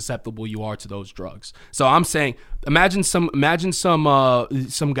how susceptible you are to those drugs. So I'm saying, imagine some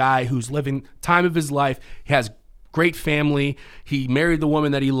guy who's living time of his life. He has great family. He married the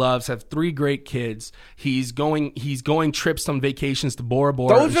woman that he loves. Have 3 great kids. He's going trips on vacations to Bora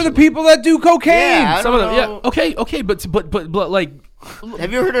Bora. Those are the people that do cocaine. Yeah, Some of them, yeah. Okay, but like.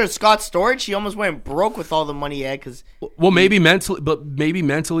 Have you heard of Scott Storch? He almost went broke with all the money he had because. Well, maybe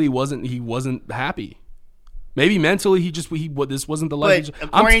mentally he wasn't happy. Maybe mentally this wasn't the life. But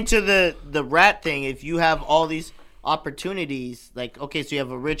according to the rat thing, if you have all these opportunities, like okay, so you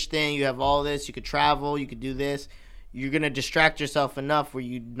have a rich thing, you have all this, you could travel, you could do this, you're gonna distract yourself enough where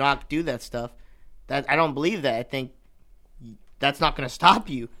you not do that stuff. That I don't believe that. I think that's not gonna stop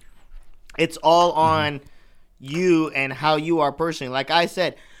you. It's all on you and how you are personally. Like I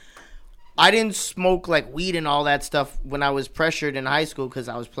said, I didn't smoke like weed and all that stuff when I was pressured in high school because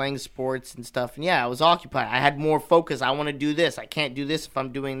I was playing sports and stuff. And yeah, I was occupied. I had more focus. I want to do this. I can't do this if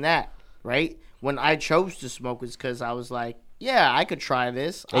I'm doing that. Right? When I chose to smoke was because I was like, yeah, I could try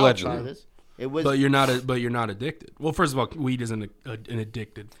this. I'll try this. It was. But you're not addicted. Well, first of all, weed isn't an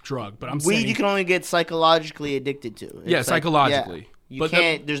addicted drug. But I'm saying weed you can only get psychologically addicted to. It's psychologically. Yeah. You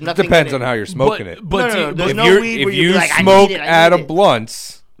can't. There's nothing. Depends on how you're smoking it. But there's no weed where if you like, smoke I out need of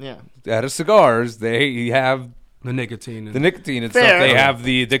blunts, out of cigars, they have the nicotine and stuff. They have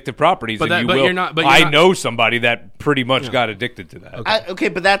the addictive properties. I know somebody that pretty much got addicted to that. Okay,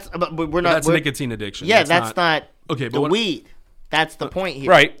 but we're not. That's nicotine addiction. Yeah, that's not okay. But weed. That's the point here,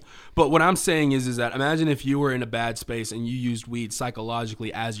 right? But what I'm saying is that imagine if you were in a bad space and you used weed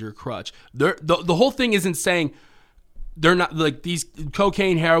psychologically as your crutch. The whole thing isn't saying. They're not like these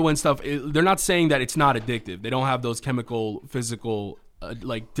cocaine, heroin stuff. They're not saying that it's not addictive. They don't have those chemical, physical,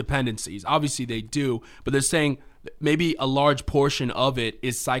 like dependencies. Obviously, they do, but they're saying maybe a large portion of it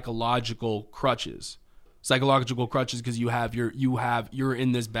is psychological crutches. Psychological crutches because you're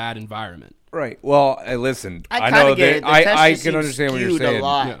in this bad environment. Right. Well, listen. I know that I can understand what you're saying.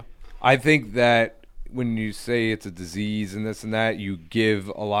 Yeah. I think that when you say it's a disease and this and that, you give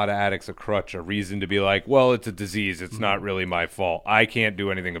a lot of addicts a crutch, a reason to be like, well, it's a disease. It's not really my fault. I can't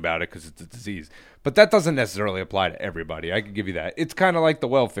do anything about it because it's a disease. But that doesn't necessarily apply to everybody. I can give you that. It's kind of like the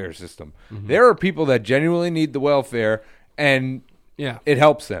welfare system. Mm-hmm. There are people that genuinely need the welfare, and it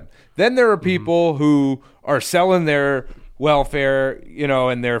helps them. Then there are people who are selling their welfare,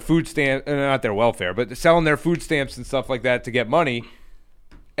 and their food stamps, not their welfare, but selling their food stamps and stuff like that to get money.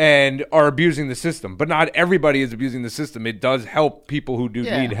 And are abusing the system. But not everybody is abusing the system. It does help people who do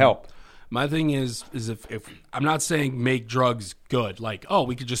need help. My thing is if I'm not saying make drugs good, like, oh,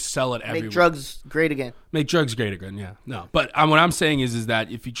 we could just sell it everywhere. Make drugs great again. Make drugs great again, yeah. No. But what I'm saying is that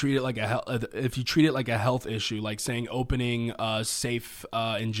if you treat it like a health issue, like saying opening safe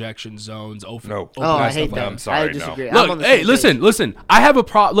injection zones, I hate that. I'm sorry, I disagree. no. Look, hey, listen. I have a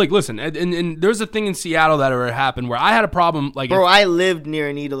problem. Like, listen, and there's a thing in Seattle that happened where I had a problem. Like, bro, I lived near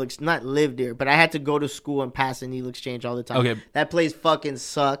a needle. Not lived near, but I had to go to school and pass a needle exchange all the time. Okay, that place fucking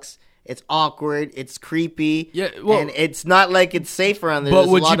sucks. It's awkward. It's creepy. Yeah, well, and it's not like it's safe around there. There's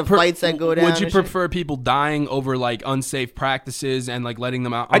a lot of fights that go down. Would you prefer people dying over like unsafe practices and like letting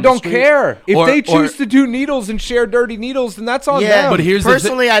them out? I don't care if they choose to do needles and share dirty needles. Then that's on them. But here's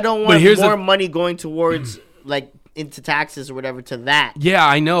personally, I don't want more money going towards like into taxes or whatever to that. Yeah,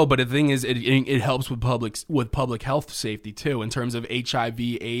 I know, but the thing is, it helps with public health safety too, in terms of HIV,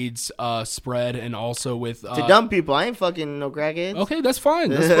 AIDS spread, and also with to dumb people. I ain't fucking no crackheads. Okay, that's fine.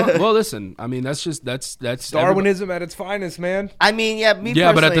 That's fine. Well, listen, I mean, that's Darwinism at its finest, man. I mean,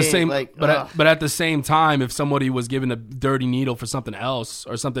 but at the same but at the same time, if somebody was given a dirty needle for something else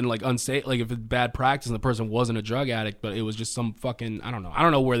or something like unsafe, like if it's bad practice and the person wasn't a drug addict, but it was just some fucking I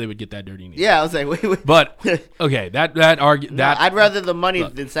don't know where they would get that dirty needle. Yeah, I was like, wait. But okay. I'd rather the money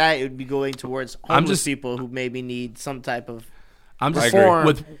than that it would be going towards homeless people who maybe need some type of. I'm just reform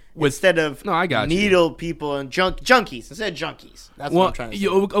with instead of No, I got you. needle people and junkies instead of junkies. That's what I'm trying to say.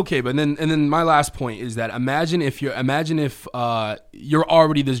 Okay, but then my last point is that imagine if you're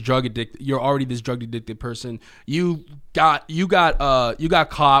already this drug addicted person. You got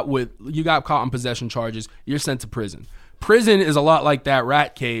caught on possession charges. You're sent to prison. Prison is a lot like that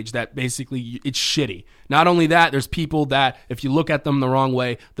rat cage that basically it's shitty. Not only that, there's people that if you look at them the wrong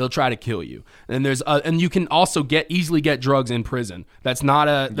way, they'll try to kill you. And and you can also easily get drugs in prison. That's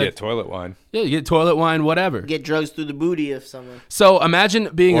not Get toilet wine. Yeah, you get toilet wine, whatever. Get drugs through the booty of someone. So imagine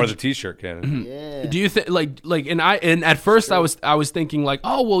being Or the t-shirt cannon. Yeah. Do you think and at first I was thinking like,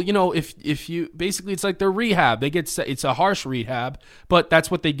 oh well, if you basically it's like their rehab. It's a harsh rehab, but that's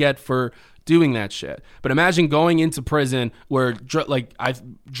what they get for doing that shit. But imagine going into prison where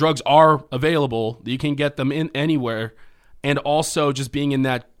drugs are available. You can get them in anywhere, and also just being in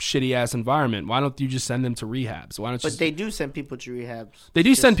that shitty ass environment. Why don't you just send them to rehabs? Why don't? But they do send people to rehabs. They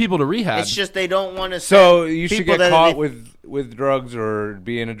do send people to rehab. It's just they don't want to. So you should get caught with drugs or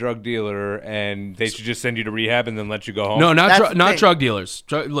being a drug dealer, and they should just send you to rehab and then let you go home. No, That's the not thing. drug dealers.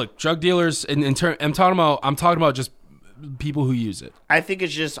 Drug dealers. I'm talking about just people who use it. I think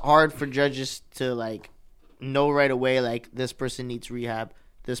it's just hard for judges to know right away this person needs rehab.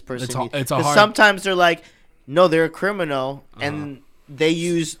 This person it's a 'cause hard. sometimes they're like, no, they're a criminal, and they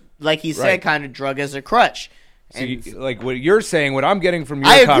use he said Right. kind of drug as a crutch. So And what you're saying, what I'm getting from your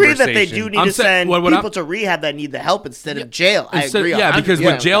I agree conversation, that they do need I'm to saying- send what people I'm- to rehab that need the help instead of jail. I agree. Yeah, because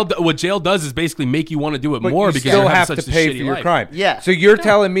 100% what jail does is basically make you want to do it but more you because still you have such to a pay shitty for your life. crime. Yeah. So you're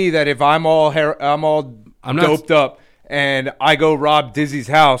telling me that if I'm all I'm not- doped up and I go rob Dizzy's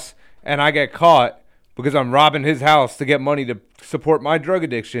house and I get caught because I'm robbing his house to get money to support my drug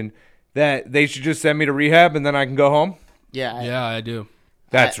addiction, that they should just send me to rehab and then I can go home? Yeah, Yeah, I do.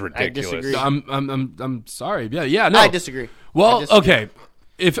 That's I ridiculous. disagree. I'm sorry. Yeah, no. I disagree. Well, I disagree. okay.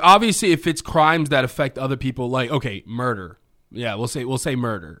 If it's crimes that affect other people, murder. Yeah, we'll say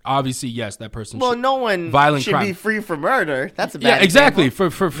murder. Obviously, yes, that person. Well, should, no one violent should crime. be free from murder. That's a bad Yeah, exactly.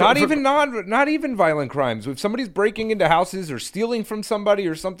 example. For Not even violent crimes. If somebody's breaking into houses or stealing from somebody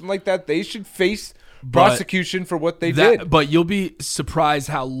or something like that, they should face prosecution for what they did. But you'll be surprised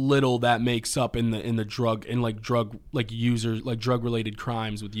how little that makes up in the drug users drug related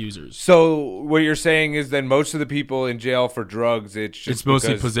crimes with users. So what you're saying is then most of the people in jail for drugs, it's just It's mostly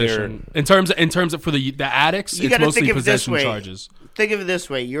because possession. In terms of for the addicts, You it's gotta mostly think of it this possession way. charges. Think of it this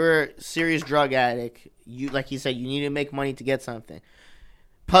way: you're a serious drug addict. You, like you said, you need to make money to get something.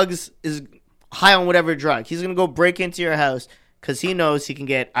 Pugs is high on whatever drug. He's gonna go break into your house because he knows he can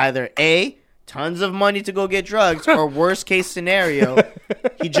get either A, tons of money to go get drugs, or worst case scenario,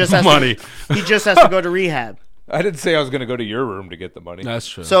 he just has Money. he just has to go to rehab. I didn't say I was going to go to your room to get the money. That's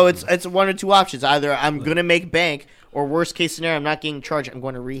true. So it's one or two options: either I'm gonna make bank, or worst case scenario, I'm not getting charged. I'm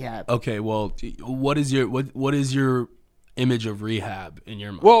going to rehab. Okay, well, what is your image of rehab in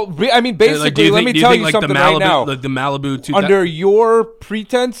your mind? Well, basically, let me tell you something right now. Like the Malibu 2000 Under your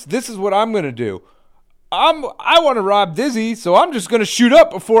pretense, this is what I'm going to do. I want to rob Dizzy, so I'm just going to shoot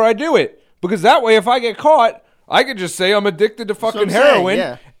up before I do it. Because that way, if I get caught, I can just say I'm addicted to what fucking I'm saying, heroin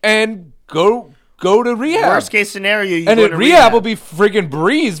yeah. and go to rehab. Worst case scenario, you and go at to rehab will be friggin'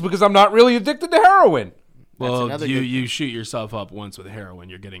 breeze because I'm not really addicted to heroin. Well, another you good you shoot yourself up once with heroin,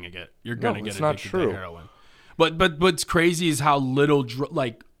 you're gonna get addicted not true. to heroin. But what's crazy is how little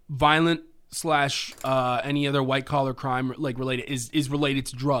violent / any other white collar crime related is related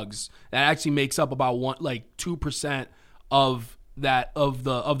to drugs. That actually makes up about 2% of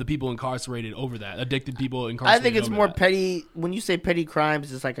the people incarcerated over that. Addicted people incarcerated. I think it's over more that. petty. When you say petty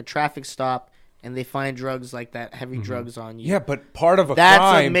crimes, it's like a traffic stop and they find drugs like that, heavy Mm-hmm. drugs on you. Yeah, but part of a That's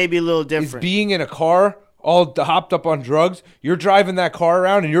crime maybe a little is different. being in a car all hopped up on drugs. You're driving that car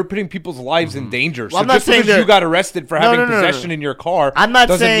around and you're putting people's lives in danger. Well, I'm so not just saying because they're- you got arrested for having no, no, possession no. in your car I'm not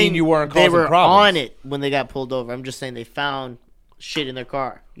doesn't saying mean you weren't they causing were problems. on it when they got pulled over. I'm just saying they found shit in their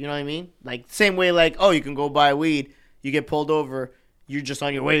car. You know what I mean? Like same way, you can go buy weed, you get pulled over, you're just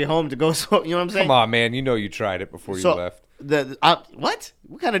on your way home to go. So you know what I'm saying? Come on, man. You know you tried it before you So left. what?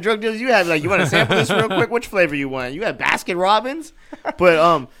 What kind of drug deals you have? Like you want to sample this real quick? Which flavor you want? You got Baskin Robbins?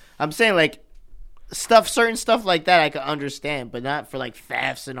 But I'm saying certain stuff like that I can understand, but not for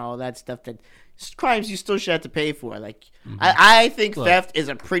thefts and all that stuff that crimes you still should have to pay for. Like, I think Look. theft is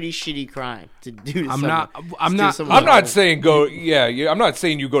a pretty shitty crime to do to I'm someone. not- I'm To not- steal someone's I'm not wallet. saying I'm not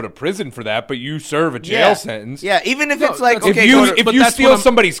saying you go to prison for that, but you serve a jail Yeah. sentence. Yeah, even if it's like, that's- okay, If go you to- but if you that's steal what I'm-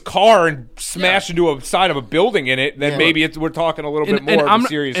 somebody's car and smash into a side of a building in it, then Yeah. maybe we're talking a little bit more of a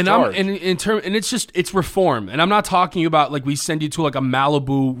serious charge. and it's reform. And I'm not talking about like we send you to like a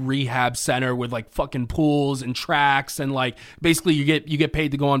Malibu rehab center with like fucking pools and tracks and like basically you get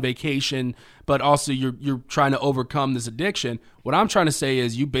paid to go on vacation, but also you're trying to overcome this addiction. What I'm trying to say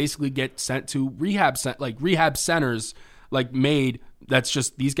is you basically get sent to rehab centers like made. That's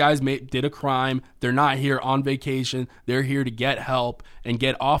just these guys did a crime. They're not here on vacation. They're here to get help and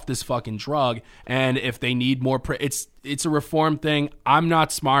get off this fucking drug. And if they need more, it's a reform thing. I'm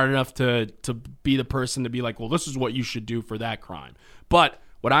not smart enough to be the person to be like, well, this is what you should do for that crime. But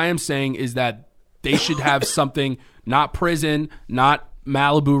what I am saying is that they should have something, not prison, not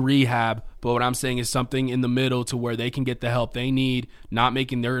Malibu rehab, but what I'm saying is something in the middle to where they can get the help they need, not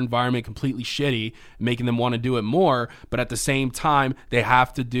making their environment completely shitty, making them want to do it more, but at the same time, they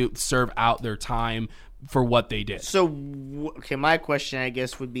have to serve out their time for what they did. So, okay, my question, I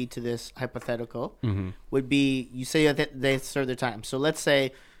guess, would be to this hypothetical, would be, you say that they serve their time. So let's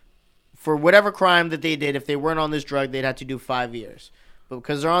say for whatever crime that they did, if they weren't on this drug, they'd have to do 5 years. But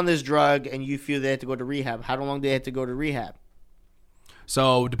because they're on this drug and you feel they have to go to rehab, how long do they have to go to rehab?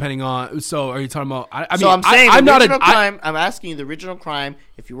 So depending on, so are you talking about? I So mean, I'm saying I'm the not original a, I, crime. I'm asking you the original crime.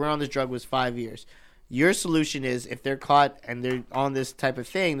 If you were on this drug, was 5 years. Your solution is if they're caught and they're on this type of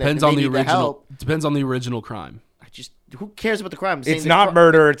thing, that depends they on the need the original. help. Depends on the original crime. Who cares about the crime? I'm saying It's the not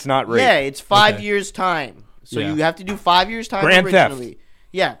murder. It's not rape. Yeah, it's 5 Okay. years time. So Yeah. you have to do 5 years time Grand theft. originally.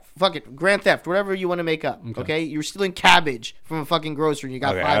 Yeah, fuck it. Grand theft, whatever you want to make up. Okay, you're stealing cabbage from a fucking grocery and you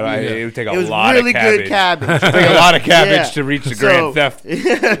got Okay, 5 years. it would take a It was lot really of cabbage. good cabbage. Take a lot of cabbage Yeah. to reach the So- grand theft We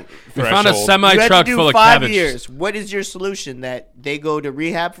found a threshold. semi You had to truck do full of 5 cabbage. years. What is your solution? That they go to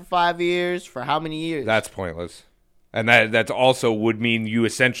rehab for 5 years? For how many years? That's pointless. And that's also would mean you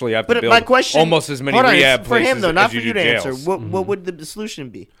essentially have to but build my question, almost as many hold on, rehab it's for places him though, not as for you you do to jails. answer. What would the solution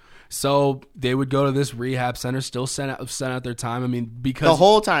be? So they would go to this rehab center, still send out their time. I mean, because The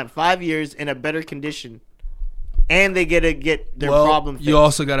whole time, 5 years in a better condition, and they get their problem fixed. You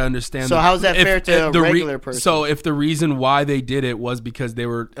also got to understand. So how's that fair to a regular person? So if the reason why they did it was because they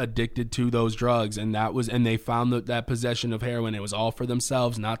were addicted to those drugs, and they found that possession of heroin, it was all for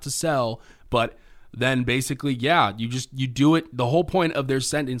themselves, not to sell, but. Then basically, yeah, you do it. The whole point of their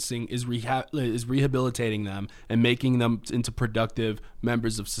sentencing is rehabilitating them and making them into productive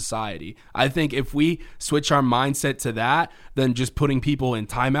members of society. I think if we switch our mindset to that, then just putting people in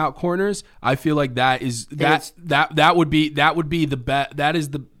timeout corners, I feel like that would be the best. That is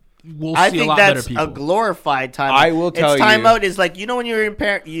the. We'll I see think a lot better that's people. a glorified timeout. I will tell you- timeout is like, you know, when you're in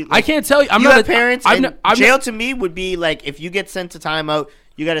parent. I can't tell you. I'm you not have a, parents. I'm and not, jail to me would be like if you get sent to timeout,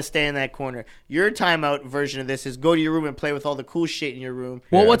 you got to stay in that corner. Your timeout version of this is go to your room and play with all the cool shit in your room.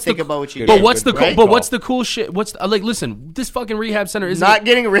 Well, and what's think the about what you but did. what's the right? but what's the cool shit? What's like? Listen, this fucking rehab center is Not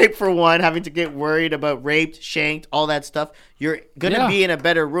getting raped for one, having to get worried about raped, shanked, all that stuff. You're gonna Yeah. be in a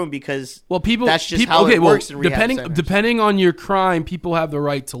better room because Well, people. That's just people, how okay, it works in rehab depending centers. depending on your crime, people have the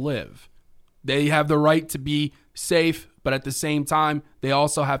right to live. They have the right to be safe, but at the same time, they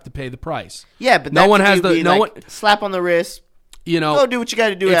also have to pay the price. Yeah, but no that one to has me would the be no like, one. slap on the wrist. You know, Go do what you got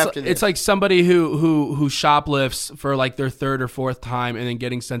to do after this. it's like somebody who shoplifts for like their third or fourth time and then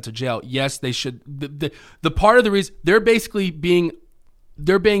getting sent to jail. Yes, they should. The part of the reason they're basically being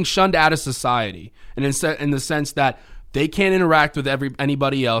shunned out of society, and in the sense that they can't interact with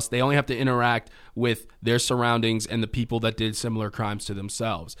anybody else. They only have to interact with their surroundings and the people that did similar crimes to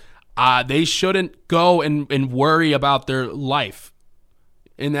themselves. They shouldn't go and worry about their life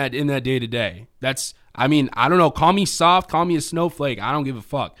in that day to day. That's, I mean, I don't know. Call me soft, call me a snowflake. I don't give a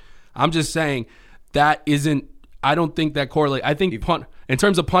fuck. I'm just saying that isn't. I don't think that correlate. I think in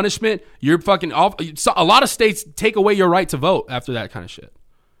terms of punishment, you're fucking off. A lot of states take away your right to vote after that kind of shit.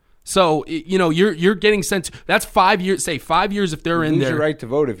 So you know you're getting sent. That's 5 years. Say 5 years if they're in Lose there. your right to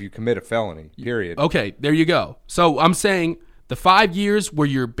vote if you commit a felony. Period. Okay, there you go. So I'm saying the 5 years where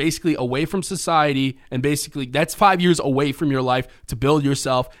you're basically away from society, and basically that's 5 years away from your life to build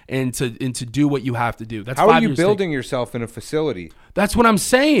yourself and to do what you have to do. That's How 5 are you years building yourself in a facility? That's what I'm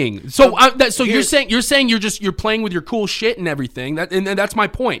saying. So you're here's- saying you're playing with your cool shit and everything. And that's my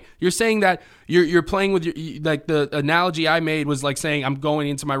point. You're saying that you're playing with your, like the analogy I made was like saying I'm going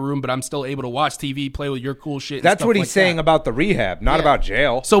into my room, but I'm still able to watch TV, play with your cool shit. And That's stuff what he's like saying that. about the rehab, not about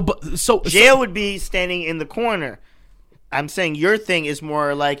jail. So Jail would be standing in the corner. I'm saying your thing is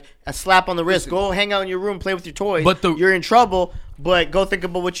more like a slap on the wrist. Go hang out in your room, play with your toys. But you're in trouble. but go think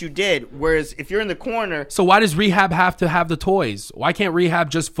about what you did. Whereas if you're in the corner, So why does rehab have to have the toys? Why can't rehab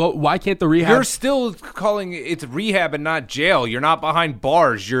just why can't the rehab You're still calling it's rehab and not jail. You're not behind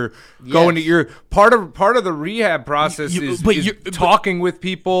bars. You're going to your part of the rehab process is talking with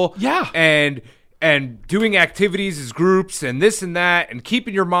people. Yeah. And doing activities as groups and this and that and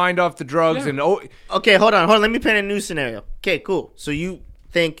keeping your mind off the drugs and okay, hold on. Let me paint a new scenario. Okay, cool. So you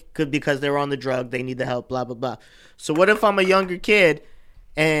think because they were on the drug, they need the help, blah, blah, blah. So what if I'm a younger kid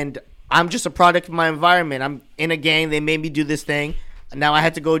and I'm just a product of my environment? I'm in a gang. They made me do this thing. Now I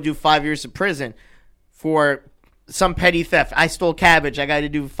had to go do 5 years of prison for some petty theft. I stole cabbage. I got to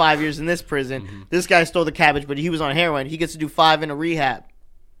do 5 years in this prison. Mm-hmm. This guy stole the cabbage, but he was on heroin. He gets to do 5 in a rehab.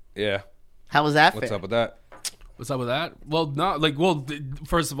 yeah. How was that fair? What's up with that? What's up with that?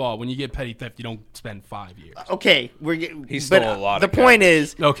 First of all, when you get petty theft, you don't spend 5 years. Okay, He stole a lot The of point cabbage.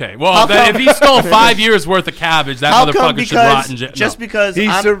 is, Okay, well, if he stole 5 years worth of cabbage, that how come motherfucker should rot in jail. just No. because He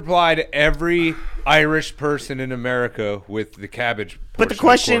I'm, supplied every Irish person in America with the cabbage. but the portion of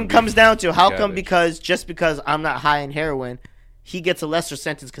question corned comes beef down to how come cabbage. just because I'm not high in heroin, he gets a lesser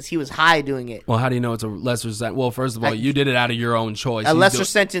sentence because he was high doing it. Well, how do you know it's a lesser sentence? Well, first of all, I- you did it out of your own choice. A He's lesser do-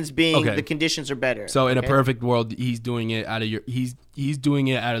 sentence being Okay. the conditions are better. So in a okay? perfect world, he's doing it out of he's doing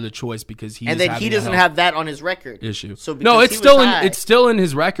it out of the choice because he's and then he doesn't have that on his record issue. So No, because it's he still was in high- it's still in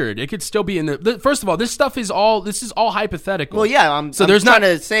his record. It could still be in the first of all, this is all hypothetical. Well, yeah, I'm there's trying not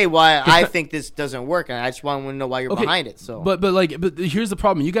to say why I think this doesn't work, and I just want to know why you're Okay, behind it. So, but here's the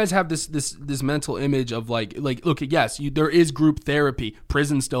problem. You guys have this mental image of like look, yes, there is group therapy.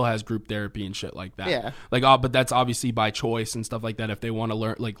 Prison still has group therapy and shit like that. Yeah. But that's obviously by choice and stuff like that. If they want to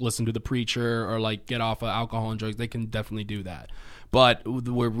learn, like listen to the preacher or like get off of alcohol and drugs, they can definitely do that. But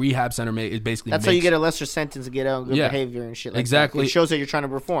where rehab center is basically that's how you get a lesser sentence and get out on good behavior and shit like exactly. that. It shows that you're trying to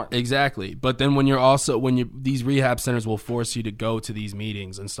reform. Exactly. But then these rehab centers will force you to go to these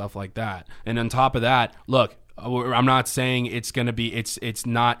meetings and stuff like that. And on top of that, look, I'm not saying it's going to be it's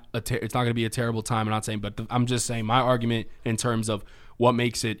not going to be a terrible time. I'm not saying, but I'm just saying my argument in terms of what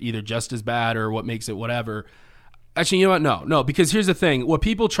makes it either just as bad or what makes it whatever. Actually, you know what? No, because here's the thing. What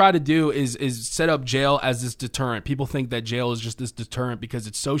people try to do is set up jail as this deterrent. People think that jail is just this deterrent because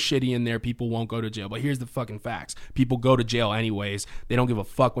it's so shitty in there, people won't go to jail. But here's the fucking facts. People go to jail anyways. They don't give a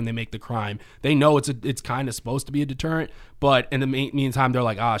fuck when they make the crime. They know it's kind of supposed to be a deterrent, but in the meantime, they're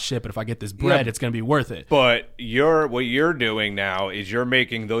like, shit, but if I get this bread, it's going to be worth it. But what you're doing now is you're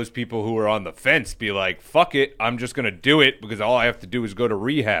making those people who are on the fence be like, fuck it, I'm just going to do it because all I have to do is go to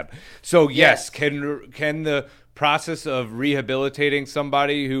rehab. So yes. Can the process of rehabilitating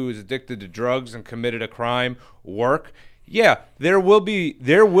somebody who is addicted to drugs and committed a crime work? Yeah, there will be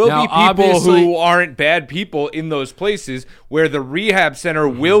people obviously, who aren't bad people in those places where the rehab center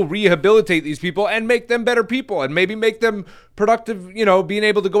will rehabilitate these people and make them better people and maybe make them productive, being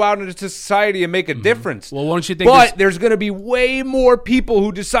able to go out into society and make a difference. Well, wouldn't you think But there's going to be way more people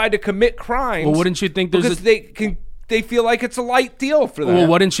who decide to commit crimes. Well, wouldn't you think there's because they feel like it's a light deal for them. Well,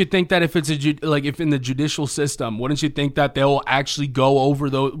 wouldn't you think that if in the judicial system, wouldn't you think that they'll actually go over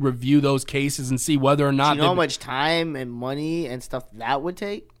review those cases and see whether or not Do you know how much time and money and stuff that would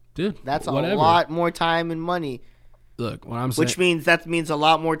take? Dude, That's a whatever. lot more time and money. Look, what I'm saying, Which means a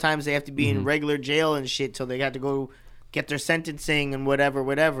lot more times they have to be in regular jail and shit till they got to go get their sentencing and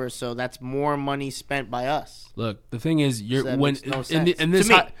whatever. So that's more money spent by us. Look, the thing is, that makes no sense. in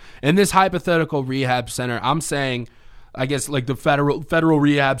To this hypothetical rehab center, I'm saying, I guess like the federal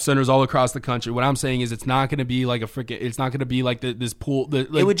rehab centers all across the country. What I'm saying is, it's not going to be like it's not going to be like this pool.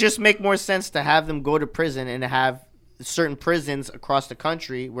 It would just make more sense to have them go to prison and have certain prisons across the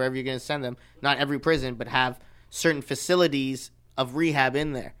country, wherever you're going to send them. Not every prison, but have certain facilities of rehab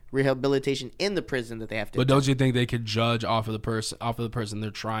in there, rehabilitation in the prison that they have to. But don't you think they could judge off of the person they're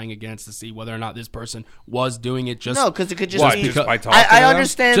trying against to see whether or not this person was doing it just? No, because it could just What, be. just by talking to I them?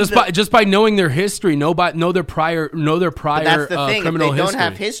 understand just by knowing their history, know their prior But that's the thing. If criminal they don't history.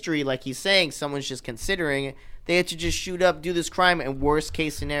 have history, like he's saying, someone's just considering it. They have to just shoot up, do this crime, and worst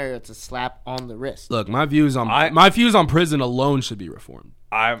case scenario, it's a slap on the wrist. Look, my views on prison alone should be reformed.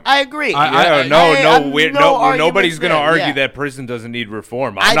 I agree. Nobody's going to argue yeah. that prison doesn't need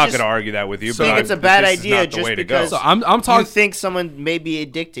reform. I I'm not just going to argue that with you. I But think it's a bad this is idea not the just way to because go. So I'm you talking. think someone may be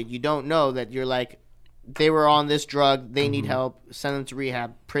addicted. You don't know that you're like, they were on this drug, they need help, send them to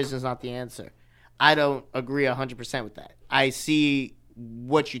rehab. Prison's not the answer. I don't agree 100% with that. I see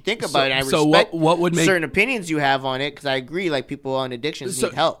what you think about it. I so respect what would make certain opinions you have on it because I agree. Like people on addictions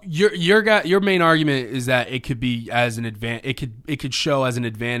need help. Your main argument is that it could be as an advantage. It could show as an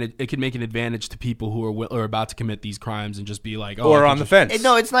advantage. It could make an advantage to people who are about to commit these crimes and just be like, oh, or on the fence.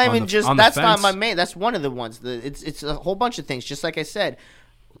 No, it's not On even the- just. on the That's not fence. my main. That's one of the ones. It's a whole bunch of things. Just like I said,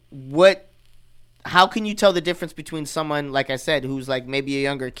 how can you tell the difference between someone, like I said, who's like maybe a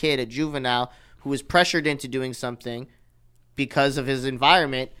younger kid, a juvenile, who is pressured into doing something because of his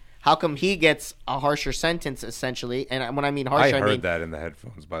environment? How come he gets a harsher sentence, essentially? And when I mean harsher, I I heard mean that in the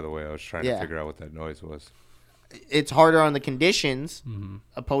headphones, by the way. I was trying to figure out what that noise was. it's harder on the conditions,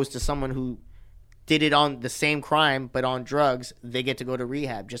 opposed to someone who did it on the same crime but on drugs. They get to go to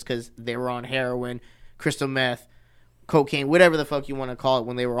rehab just because they were on heroin, crystal meth, cocaine, whatever the fuck you want to call it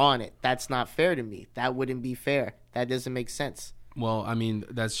when they were on it. That's not fair to me. That wouldn't be fair. That doesn't make sense. Well, I mean,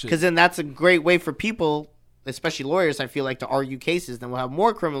 that's just Because then that's a great way for people, especially lawyers, I feel like, to argue cases. Then we'll have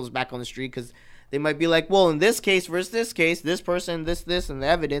more criminals back on the street because they might be like, well, in this case versus this case, this person, this, and the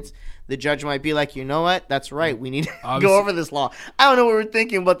evidence, the judge might be like, you know what? That's right. We need to go over this law. I don't know what we're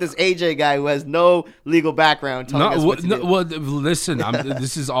thinking about this AJ guy who has no legal background telling us what to do. well, listen,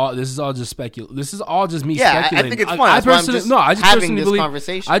 this is all just speculation. This is all just me Yeah, speculating. I think it's fun. That's why I'm just I just having personally this believe,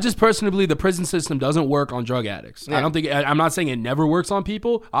 conversation. I just personally believe the prison system doesn't work on drug addicts. Yeah. I don't think. I'm not saying it never works on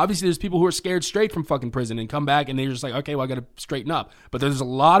people. Obviously, there's people who are scared straight from fucking prison and come back and they're just like, okay, well, I got to straighten up. But there's a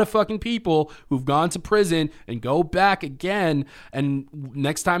lot of fucking people who've gone to prison and go back again, and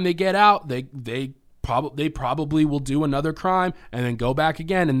next time they get out, they probably will do another crime and then go back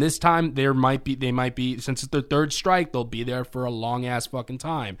again, and this time they might be since it's their third strike, they'll be there for a long ass fucking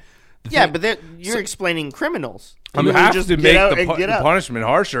time. Yeah, but you're explaining criminals. You People who have just to get make out the and get out. punishment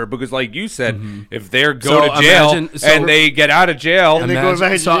harsher because, like you said, if they go So to jail imagine- and they get out of jail, And they go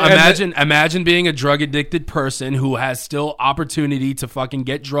back to jail. Imagine being a drug addicted person who has still opportunity to fucking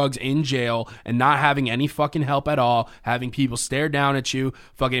get drugs in jail and not having any fucking help at all, having people stare down at you.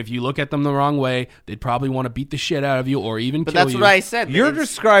 Fucking, if you look at them the wrong way, they'd probably want to beat the shit out of you or even But kill that's you. what I said. you're It's-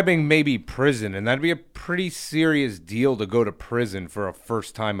 describing maybe prison, and that'd be a pretty serious deal to go to prison for a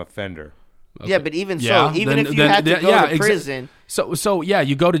first-time offender. Yeah, but even Yeah, so, even then- if you then- had to then- go yeah, to prison, So yeah,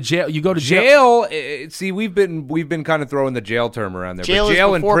 you go to jail. You go to jail. Jail, see, we've been kind of throwing the jail term around there, Jail but is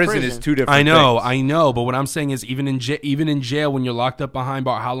jail and before prison prison. is two different I know, things. I know, but what I'm saying is, even in jail, when you're locked up behind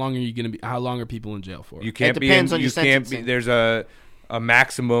bar, how long are you gonna be? How long are people in jail for? You can't be. depends on You your can't be. sentencing. There's a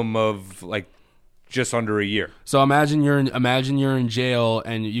maximum of like just under a year, So imagine you're in jail,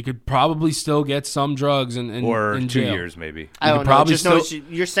 and you could probably still get some drugs or in 2 jail. years maybe. I You don't could know. probably Just know still-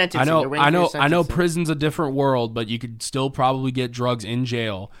 you're sentencing. I know, the range I of your know, I know. sentencing. Prison's a different world, but you could still probably get drugs in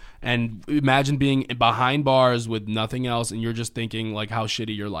jail. And imagine being behind bars with nothing else, and you're just thinking like how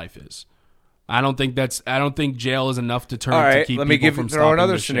shitty your life is. I don't think jail is enough deterrent All to right, keep let me people from throw stopping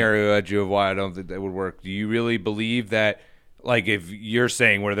another this shit. scenario at you of why I don't think that would work. Do you really believe that, like, if you're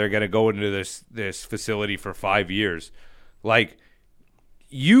saying where they're going to go into this facility for 5 years, like,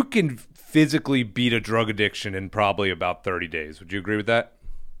 you can physically beat a drug addiction in probably about 30 days? Would you agree with that?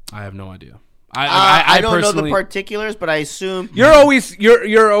 I have no idea. I don't know the personally- particulars, but I assume You're always say an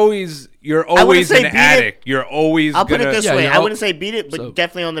beat it. addict. You're always I'll put gonna. it this Yeah, way. you're I all- wouldn't say beat it, but so-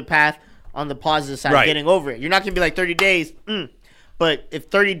 definitely on the path, on the positive side, Right. getting over it. You're not going to be like 30 days. But if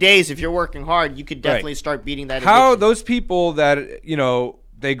 30 days, if you're working hard, you could definitely start beating that How addiction. those people that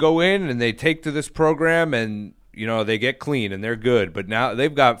they go in and they take to this program and they get clean and they're good, but now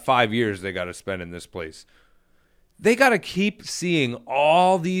they've got 5 years they got to spend in this place. They got to keep seeing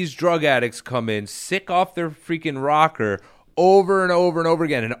all these drug addicts come in sick off their freaking rocker over and over and over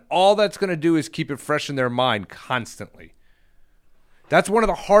again, and all that's going to do is keep it fresh in their mind constantly. That's one of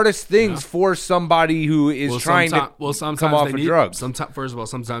the hardest things for somebody who is trying to sometimes come off they of need, drugs. First of all,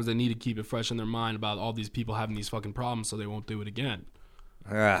 sometimes they need to keep it fresh in their mind about all these people having these fucking problems, so they won't do it again.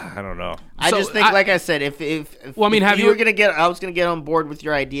 I don't know. I So, just think, like I said, if Well, I mean, if have you you- were gonna get, I was gonna get on board with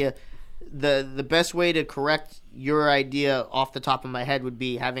your idea. The best way to correct your idea off the top of my head would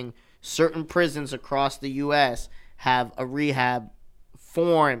be having certain prisons across the U.S. have a rehab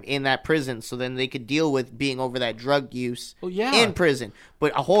form in that prison, so then they could deal with being over that drug use in prison.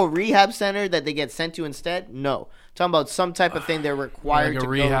 But a whole rehab center that they get sent to instead, no. Talking about some type of thing they're required Like to a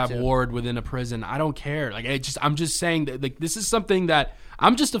rehab go to. ward within a prison. I don't care. Like I'm just saying that like this is something that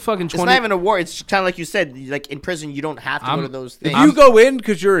I'm just a fucking 20. It's not even a war. It's kind of like you said. Like in prison, you don't have to go to those things. If you go in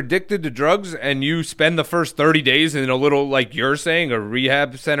because you're addicted to drugs and you spend the first 30 days in a little, like you're saying, a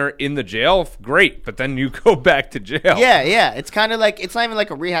rehab center in the jail, great. But then you go back to jail. Yeah. It's kind of like, it's not even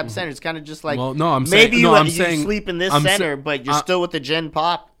like a rehab center. It's kind of just like, Well, no, I'm maybe saying- you, no, I'm you saying- sleep in this I'm center, but you're still with the Gen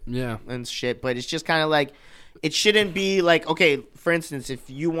Pop Yeah. and shit. But it's just kind of like, it shouldn't be like, okay, for instance, if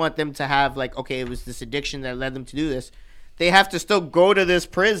you want them to have like, okay, it was this addiction that led them to do this, they have to still go to this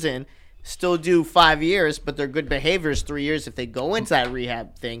prison, still do 5 years, but their good behavior is 3 years if they go into that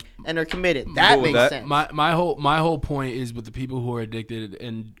rehab thing and are committed. That Cool with makes that. sense. My whole point is with the people who are addicted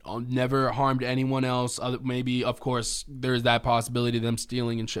and never harmed anyone else. Maybe, of course, there's that possibility of them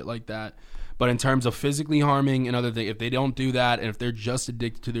stealing and shit like that. But in terms of physically harming and other things, if they don't do that, and if they're just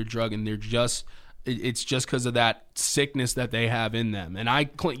addicted to their drug and it's just because of that sickness that they have in them. And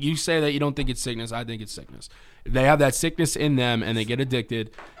you say that you don't think it's sickness. I think it's sickness. If they have that sickness in them and they get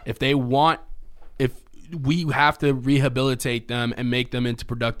addicted, if we have to rehabilitate them and make them into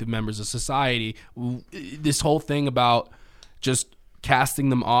productive members of society, this whole thing about just casting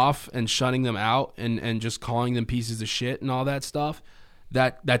them off and shutting them out and just calling them pieces of shit and all that stuff,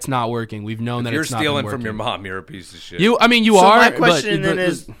 that's not working. We've known that You're it's not stealing been from your working. mom. You're a piece of shit. You So are. my question but, then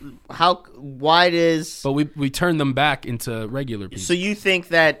is, why does? But we turn them back into regular people. So you think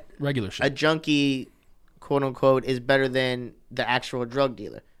that regular a shit. junkie, quote unquote, is better than the actual drug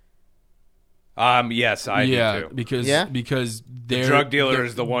dealer? Yes, I do too. because The drug dealer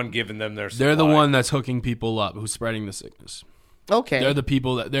is the one giving them their supply. they're the one that's hooking people up, who's spreading the sickness. Okay. They're the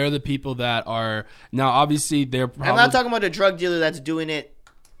people that are now. Obviously, they're. Probably, I'm not talking about a drug dealer that's doing it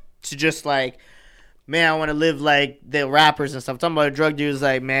to just like, man, I want to live like the rappers and stuff. I'm talking about a drug dealer who's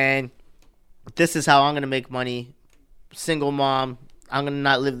like, man, this is how I'm going to make money. Single mom. I'm going to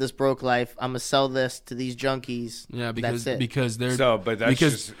not live this broke life. I'm going to sell this to these junkies. Yeah, that's it. because they're But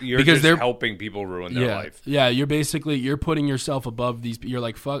that's you're because just they're helping people ruin their yeah, life. Yeah, you're putting yourself above these. You're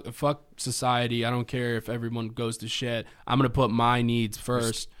like fuck society. I don't care if everyone goes to shit. I'm gonna put my needs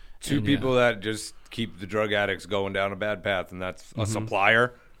first. Two And, people that just keep the drug addicts going down a bad path, and that's a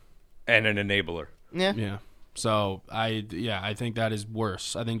supplier and an enabler. Yeah. Yeah. So I think that is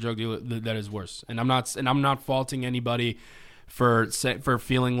worse. I think drug dealer that is worse. And I'm not faulting anybody for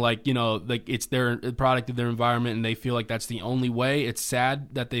feeling like, like it's their product of their environment and they feel like that's the only way. It's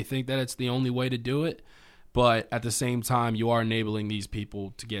sad that they think that it's the only way to do it, but at the same time, you are enabling these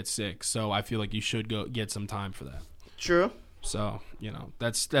people to get sick. So I feel like you should go get some time for that. True. So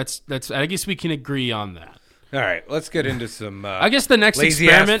that's. I guess we can agree on that. All right, let's get into some. I guess the next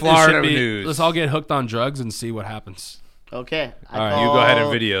lazy-ass experiment Florida should be news. let's all get hooked on drugs and see what happens. Okay. All right, you go ahead and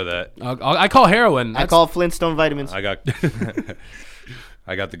video that. I call heroin. I call Flintstone vitamins. I got the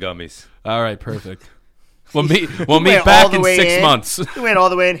gummies. All right, perfect. We'll meet went back all the in way 6 in. months. We went all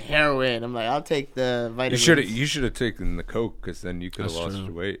the way in heroin. I'm like, I'll take the vitamins. You should have taken the coke because then you could have That's lost true.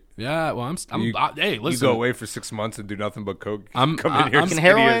 your weight. Yeah, well, hey, You listen. go away for 6 months and do nothing but coke. I'm- come I'm- in here I'm-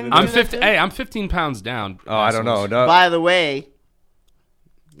 skinnier heroin- than I'm Do this. that 50. Hey, I'm 15 pounds down. Oh, I don't know. No, By the way,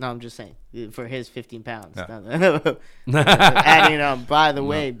 no, I'm just saying for his 15 pounds. Adding on. By the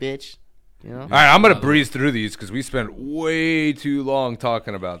way, bitch. You know. All right, I'm gonna breeze through these because we spent way too long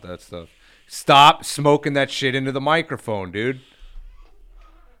talking about that stuff. Stop smoking that shit into the microphone, dude.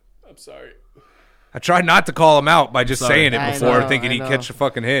 I'm sorry. I tried not to call him out by just Sorry. saying it I before, know, thinking I he'd know. catch a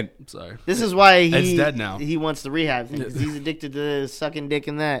fucking hint. I'm sorry. This is why It's dead now. He wants the rehab thing because he's addicted to sucking dick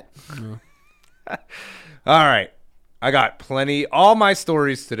and that. All right, I got plenty. All my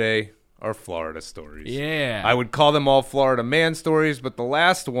stories today are Florida stories. Yeah. I would call them all Florida man stories, but the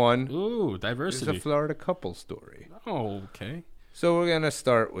last one Ooh, is a diversity. Florida couple story. Oh, okay. So we're going to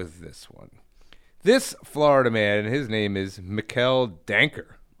start with this one. This Florida man, his name is Mikkel Danker.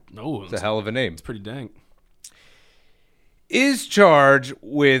 No, It's a hell of a name. pretty dank. Is charged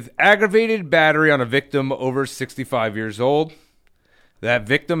with aggravated battery on a victim over 65 years old. That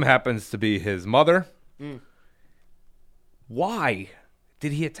victim happens to be his mother. Why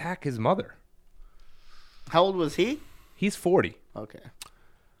did he attack his mother? How old was he? He's 40. Okay.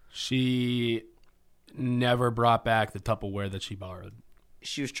 She never brought back the Tupperware that she borrowed.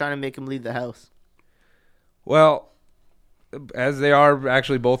 She was trying to make him leave the house. Well, as they are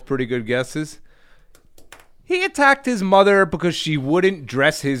actually both pretty good guesses, he attacked his mother because she wouldn't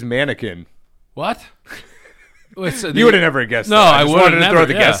dress his mannequin. What? Wait, so You would have never guessed No, that. I just would've wanted to never, throw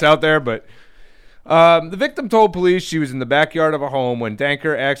the yeah. guess out there, but the victim told police she was in the backyard of a home when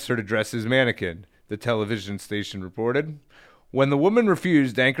Danker asked her to dress his mannequin, the television station reported. When the woman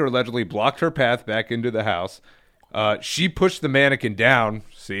refused, Danker allegedly blocked her path back into the house. She pushed the mannequin down.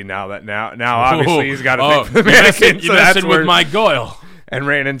 See, now obviously he's got to take the mannequin. You're messing with my Goyle. And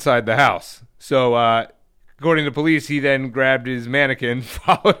ran inside the house. So, according to police, he then grabbed his mannequin,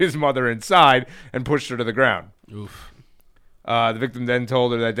 followed his mother inside, and pushed her to the ground. Oof. The victim then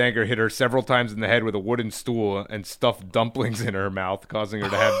told her that Danker hit her several times in the head with a wooden stool and stuffed dumplings in her mouth, causing her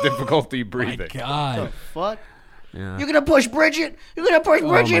to have difficulty breathing. God. Fuck. Yeah. You're gonna push Bridget. You're gonna push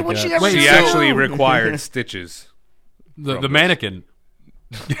Bridget. my What's she God. ever Wait, do? She actually required stitches. The mannequin.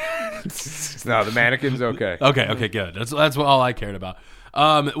 No, the mannequin's okay. Okay, good. That's what all I cared about.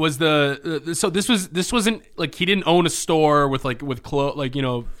 Was so this wasn't like he didn't own a store with clothes, like, you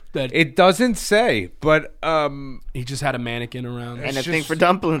know, that It doesn't say, but he just had a mannequin around. And a it's thing just for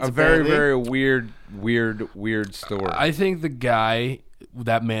dumplings. a very, apparently. very weird story. I think the guy,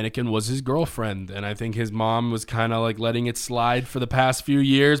 that mannequin, was his girlfriend, and I think his mom was kind of like letting it slide for the past few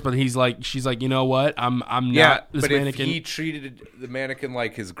years. But she's like, you know what? I'm not this but mannequin. if he treated the mannequin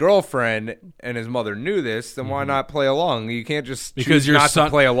like his girlfriend and his mother knew this, then why not play along? You can't just Because choose your not son- to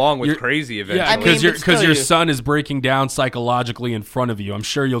play along with your- crazy eventually. Yeah, I mean, because but still, your you- son is breaking down psychologically in front of you. I'm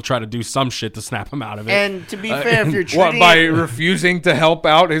sure you'll try to do some shit to snap him out of it. And to be fair, if you're treating What, by it, refusing to help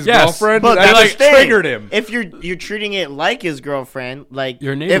out his Yes, girlfriend? but That that's the like thing. triggered him. If you're treating it like his girlfriend, like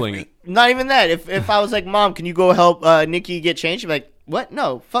You're enabling it. Not even that. If I was like, Mom, can you go help Nikki get changed? She'd be like, what?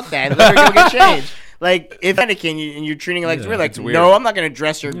 No, fuck that. Let her go get changed. Like, if mannequin and you're treating it like it's weird, like, weird. no, I'm not gonna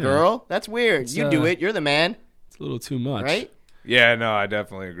dress your girl. That's weird. You do uh, it. You're the man, it's a little too much, right? Yeah, no, I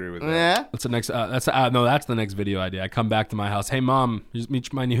definitely agree with that. Yeah. That's the next. That's the next video idea. I come back to my house. Hey, Mom, here's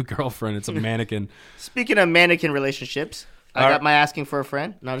meet my new girlfriend. It's a mannequin. Speaking of mannequin relationships, I got my asking for a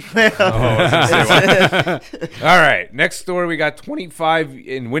friend. Not All right, next story. We got 25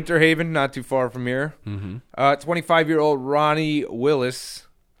 in Winter Haven, not too far from here. 25-year-old Ronnie Willis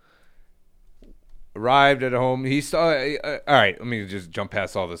arrived at home. He saw. All right, let me just jump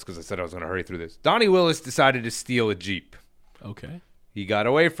past all this because I said I was going to hurry through this. Donnie Willis decided to steal a Jeep. Okay. He got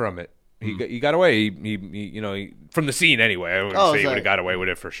away from it. He got away. He from the scene anyway. I wouldn't say he would sorry. have got away with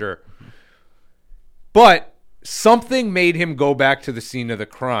it for sure. But something made him go back to the scene of the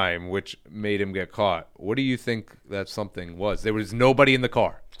crime, which made him get caught. What do you think that something was? There was nobody in the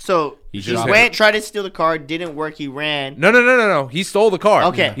car. So he just went, tried to steal the car, didn't work. He ran. No. He stole the car.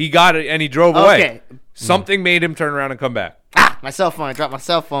 Okay. He got it and he drove away. Okay. Something made him turn around and come back. My cell phone. I dropped my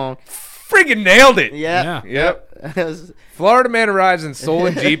cell phone. Friggin' nailed it. Yeah. Yep. It was- Florida man arrives in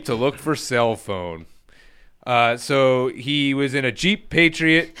stolen Jeep to look for cell phone. So he was in a Jeep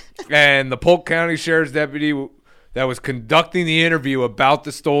Patriot, and the Polk County Sheriff's deputy that was conducting the interview about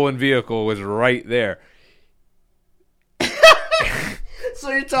the stolen vehicle was right there. So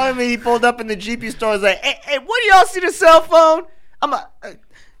you're telling me he pulled up in the Jeep store and was like, hey, what do y'all see the cell phone?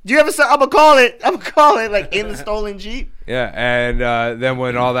 Do you have a cell? I'm gonna call it like in the stolen Jeep. Yeah, and then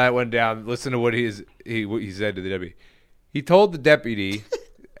when all that went down, listen to what he said to the deputy. He told the deputy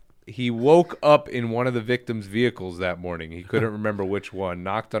he woke up in one of the victim's vehicles that morning. He couldn't remember which one,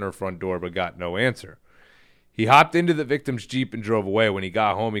 knocked on her front door, but got no answer. He hopped into the victim's Jeep and drove away. When he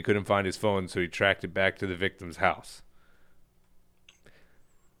got home, he couldn't find his phone, so he tracked it back to the victim's house.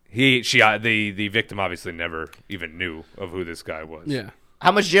 The victim obviously never even knew of who this guy was. Yeah.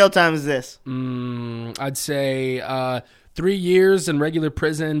 How much jail time is this? I'd say 3 years in regular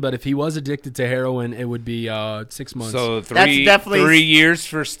prison, but if he was addicted to heroin, it would be 6 months. So That's definitely- 3 years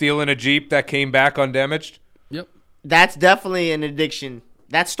for stealing a Jeep that came back undamaged? Yep. That's definitely an addiction.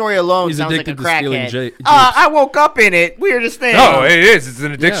 That story alone He's sounds like a addicted to stealing crackhead. Jeeps. I woke up in it. Weirdest thing. No, it is. It's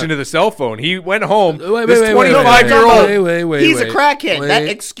an addiction Yeah. to the cell phone. He went home. Wait, This wait, wait, 25-year-old. wait, He's a wait. crackhead. Wait. That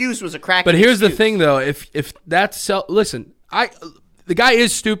excuse was a crackhead. But here's the excuse. thing, though. If that's listen, the guy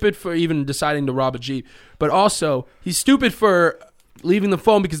is stupid for even deciding to rob a Jeep, but also he's stupid for leaving the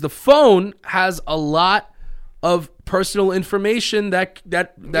phone because the phone has a lot of personal information that's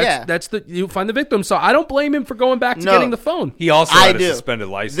you find the victim. So I don't blame him for going back to No. getting the phone. He also I had a do. suspended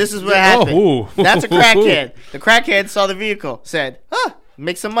license. This is what happened. ooh. That's a crackhead. The crackhead saw the vehicle, said,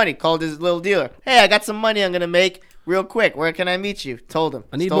 make some money. Called his little dealer. Hey, I got some money I'm going to make real quick. Where can I meet you? Told him.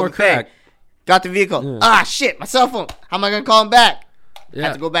 I need Stole more the thing. crack. Got the vehicle. Shit, my cell phone. How am I going to call him back? Yeah.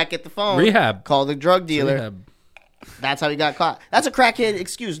 Had to go back get the phone. Rehab. Call the drug dealer. Rehab. That's how he got caught. That's a crackhead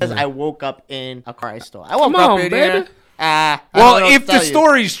excuse. Because I woke up in a car I stole. I woke Come up on, in baby. here. I don't Well, know what if to the tell you.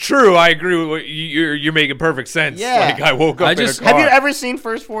 story's true, I agree with what you're making perfect sense. Yeah. Like I woke up I in just- a car. Have you ever seen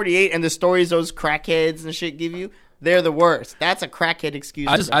First 48 and the stories those crackheads and shit give you? They're the worst. That's a crackhead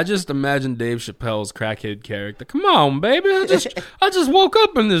excuse. I just imagine Dave Chappelle's crackhead character. Come on, baby. I just woke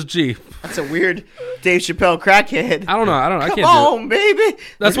up in this Jeep. That's a weird Dave Chappelle crackhead. I don't know. I Come can't do it. on, baby.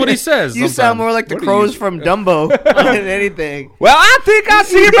 That's what he says You sometimes. sound more like the What are crows you- from Dumbo than anything. Well, I think I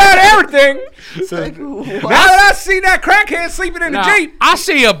see about everything. It's like, Now what? that I see that crackhead sleeping in the Now, Jeep. I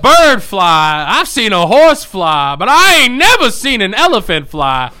see a bird fly. I've seen a horse fly, but I ain't never seen an elephant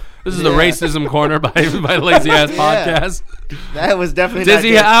fly. This is the racism corner by Lazy Ass Podcast. That was definitely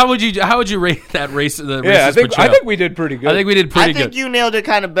Dizzy, not how would you rate that racist? The Yeah, racist I portrayal? think we did pretty good. I think we did good. pretty I think good. you nailed it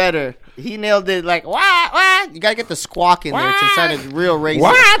kind of better. He nailed it like, what? You gotta get the squawk in there to sound real racist.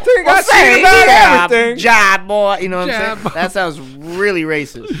 What? I think I Say, see about yeah, everything. job, boy. You know what I'm Job. saying? That sounds really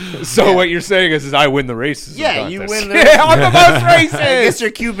racist. So what you're saying is I win the racism Yeah, you contest. win the Yeah, I'm the most I guess racist.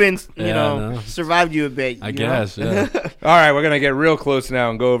 your Cubans, Yeah, no. survived you a bit. I you know? guess, yeah. All right, we're going to get real close now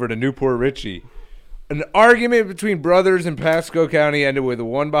and go over to Newport Richie. An argument between brothers in Pasco County ended with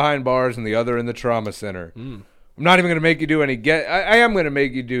one behind bars and the other in the trauma center. I'm not even going to make you do any I am going to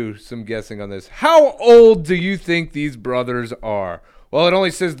make you do some guessing on this. How old do you think these brothers are? Well, it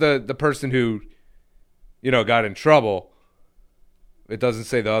only says the person who, got in trouble. It doesn't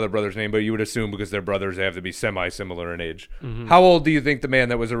say the other brother's name, but you would assume because they're brothers, they have to be semi-similar in age. How old do you think the man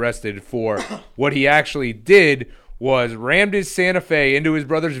that was arrested for what he actually did was rammed his Santa Fe into his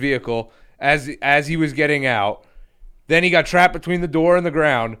brother's vehicle as he was getting out. Then he got trapped between the door and the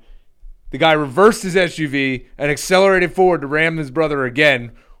ground. The guy reversed his SUV and accelerated forward to ram his brother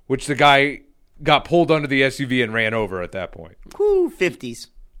again, which the guy got pulled under the SUV and ran over at that point. Whew, 50s.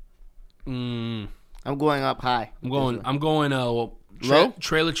 Mm, I'm going up high. I'm going Low?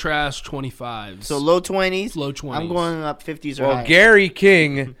 trailer trash 25s. So low 20s. Low 20s. I'm going up 50s or Well, higher. Gary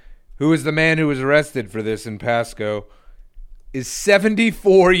King, who is the man who was arrested for this in Pasco, is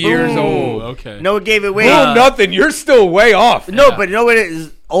 74 years Ooh. old. Okay. No, it gave it away. No, nothing. You're still way off. No, but you know what it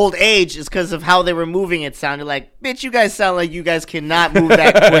is? Old age is because of how they were moving. It sounded like, bitch, you guys sound like you guys cannot move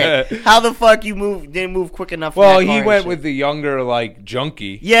that quick. How the fuck didn't move quick enough? Well, in that car he and went shit? with the younger,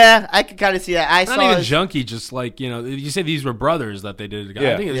 junkie. Yeah, I could kind of see that. I Not saw even his- junkie, just you say these were brothers that they did.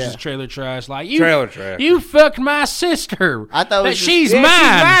 Yeah. I think it was Yeah. just trailer trash. Trailer trash. You fucked my sister. I thought it was just- she's Yeah, mine.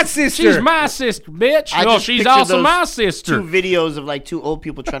 she's my sister. She's my sister, bitch. I Well, just she's pictured also those my sister. Two videos of two old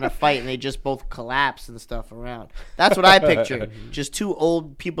people trying to fight and they just both collapse and stuff around. That's what I pictured. Just two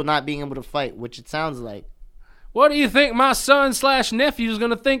old people not being able to fight, which it sounds like. What do you think my son/nephew is going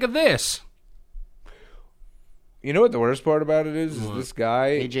to think of this? You know what the worst part about it is this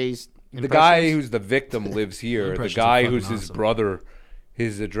guy, AJ's the guy impressions? who's the victim lives here. The Impressions guy are who's fucking his awesome. brother,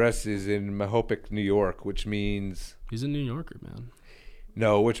 his address is in Mahopac, New York, which means... He's a New Yorker, man.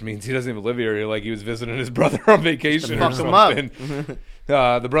 No, which means he doesn't even live here. Like he was visiting his brother on vacation or fuck him up. something.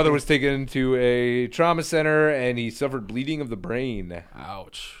 The brother was taken to a trauma center and he suffered bleeding of the brain.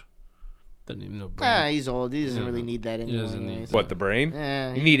 Ouch. Doesn't even know. He's old. He doesn't really need that anymore. doesn't need anyways. What, the brain?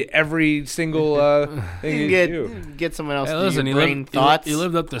 Yeah, You need every single thing You you can do. get someone else Hey, to listen, do your brain thoughts. He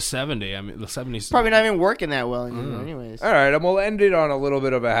lived up to 70. I mean, the 70s. Probably not even working that well anymore. Anyways, All right, and we'll end it on a little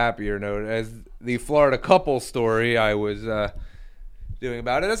bit of a happier note. As the Florida couple story I was doing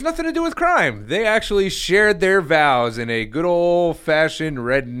about it has nothing to do with crime. They actually shared their vows in a good old-fashioned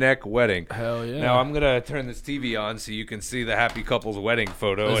redneck wedding. Hell yeah. Now, I'm going to turn this TV on so you can see the happy couple's wedding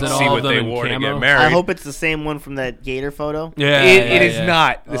photo Is and it see all what of them they in wore to camo? get married. I hope it's the same one from that Gator photo. Yeah, It is yeah.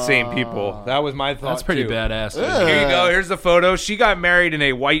 not the same people. That was my thought, That's pretty too. badass. dude. Here you go. Here's the photo. She got married in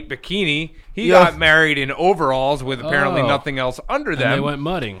a white bikini. He Yeah. got married in overalls with apparently Oh. nothing else under And them. they went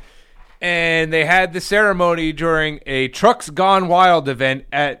mudding. And they had the ceremony during a Trucks Gone Wild event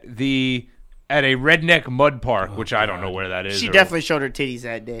at a redneck mud park, which I don't know where that is. She or- definitely showed her titties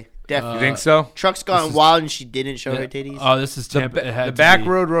that day. Definitely. You think so? Truck's gone wild and she didn't show her titties. Oh, this is The, Tampa. It had the to back be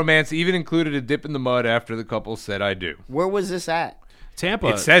road romance even included a dip in the mud after the couple said "I do." Where was this at? Tampa.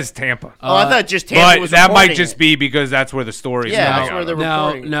 It says Tampa, Oh, I thought just Tampa but was that might reporting just it. be because that's where the story is. Yeah, coming that's where out they're of.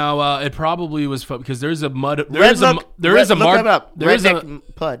 reporting. No, it probably was because there's a mud. There Red is a Look- there is a Red- look mud. that up. There is a Redneck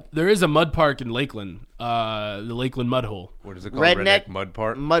Pud. there is a mud park in Lakeland. The Lakeland Mud Hole. What is it called? Redneck Mud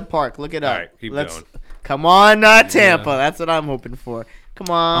Park. Mud Park. Look it up. All right, keep going. Come on, not Tampa. That's what I'm hoping for. Come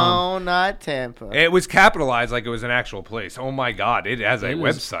on, not Tampa. It was capitalized like it was an actual place. Oh my God! It has a It is.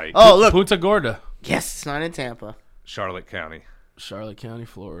 website. Oh, look. Punta Gorda, Yes, it's not in Tampa. Charlotte County. Charlotte County,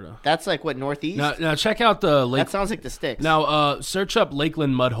 Florida. That's like what, northeast? Now check out the lake. That sounds like the sticks. Now search up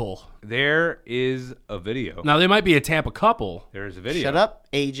Lakeland Mud Hole. There is a video. Now they might be a Tampa couple. There is a video. Shut up,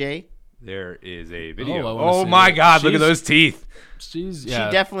 AJ. There is a video. I wanna Oh see my that. God! Look at She's- those teeth. She's She yeah.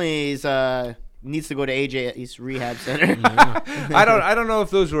 definitely is. Needs to go to AJ Rehab Center. I don't know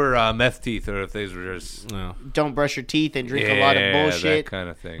if those were meth teeth or if those were just No. Don't brush your teeth and drink a lot of that bullshit. kind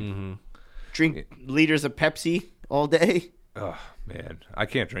of thing. Mm-hmm. Drink liters of Pepsi all day. Oh man, I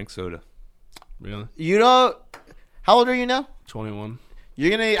can't drink soda. Really? You know, how old are you now? 21. You're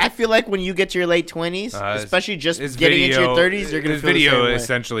gonna. I feel like when you get to your late 20s, especially just This getting into your video- 30s, you're gonna This feel video the same way.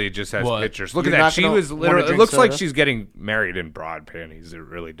 essentially just has What? pictures. Look You're at that. not She gonna was wanna literally. It drink looks like soda? she's getting married in broad panties. It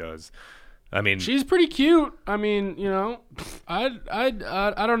really does. I mean, She's pretty cute. I mean, I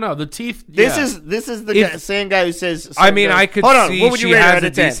don't know. The teeth. This yeah. is the If- guy, same guy who says. I mean, I could Hold on, see what would you she rate her has out a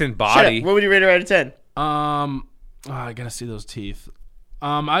of 10? decent Shut up. body. What would you rate her out of 10? I gotta see those teeth.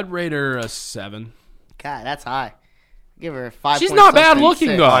 I'd rate her a 7. God, that's high. Give her 5. She's not bad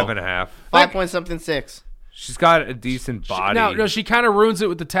looking, though. 5.5. 5.6. She's got a decent body. No, she kind of ruins it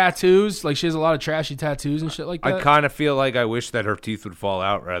with the tattoos. Like, she has a lot of trashy tattoos and shit like that. I kind of feel like I wish that her teeth would fall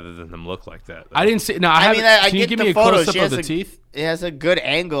out rather than them look like that. I didn't see. No, I mean, I can you get give the me a photo. close up She of has the teeth? It has a good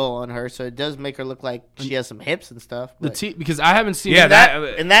angle on her, so it does make her look like she has some hips and stuff. The but teeth, because I haven't seen.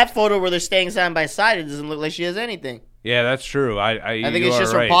 Yeah, in that photo where they're staying side by side, it doesn't look like she has anything. Yeah, that's true. I think it's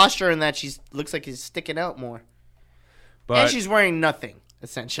just her posture and that she looks like she's sticking out more. But And she's wearing nothing,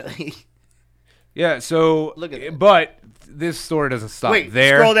 essentially. yeah, so Look at that. but this story doesn't stop Wait,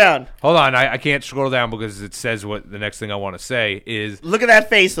 there. scroll down. Hold on, I can't scroll down because it says what the next thing I want to say is. Look at that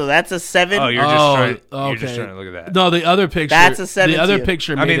face, though. That's a 7. Oh, you're just trying to look at that. No, the other picture. That's a 7 The to other you.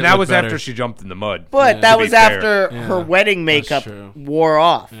 picture. I made mean, it that look was better. after she jumped in the mud. But to that be was fair. after her wedding makeup true. wore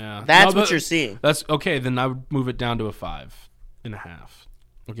off. Yeah. That's No, what but you're seeing. That's okay. Then I would move it down to a 5.5.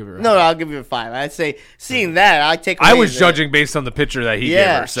 I'll give her. No, I'll give you a 5. I'd say, seeing that, I'd take away I was the- judging based on the picture that he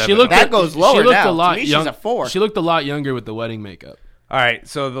Yeah. gave her. 7. She looked. That goes lower She looked now. a lot To me, she's young- a 4. She looked a lot younger with the wedding makeup. All right,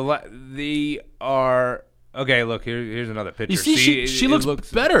 so the are okay. Look, here's another picture. You see, she looks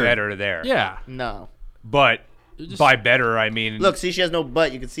better. Better there. Yeah. No. But by better, I mean Look, see, she has no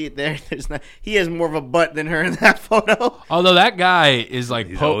butt. You can see it there. There's not. He has more of a butt than her in that photo. Although that guy is like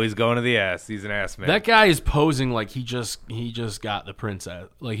he's always going to the ass. He's an ass man. that guy is posing like he just got the princess.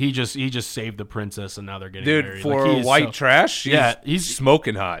 Like he just saved the princess and now they're getting Dude, married. for Like, he is white so- trash, he's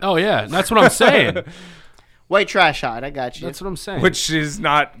smoking hot. Oh yeah, that's what I'm saying. White trash hot. I got you. That's what I'm saying. Which is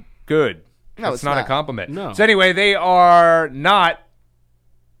not good. No, it's it's not a not. compliment. No. So anyway, they are not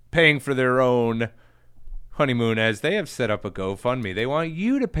paying for their own honeymoon as they have set up a GoFundMe. They want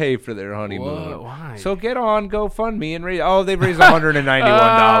you to pay for their honeymoon. What? Why? So get on GoFundMe and raise. Oh, they've raised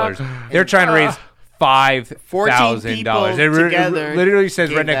 $191. They're trying to raise $5,000. It together literally says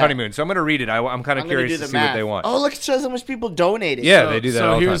gave Redneck that. Honeymoon. So I'm going to read it. I'm kind of I'm gonna curious do to the see what math. they want. Oh, look, it shows how much people donated. Yeah, they do that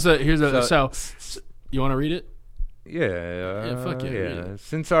all the time. So you want to read it? Yeah, fuck yeah, read it.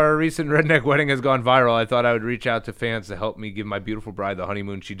 Since our recent redneck wedding has gone viral, I thought I would reach out to fans to help me give my beautiful bride the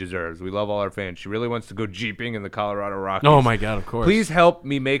honeymoon she deserves. We love all our fans. She really wants to go jeeping in the Colorado Rockies. Oh my god, of course. Please help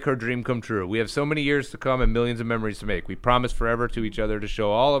me make her dream come true. We have so many years to come and millions of memories to make. We promise forever to each other to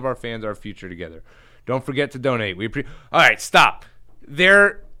show all of our fans our future together. Don't forget to donate. All right, stop.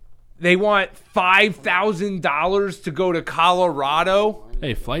 They want $5,000 to go to Colorado.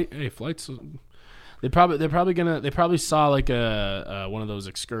 Hey, flights. They probably saw like a one of those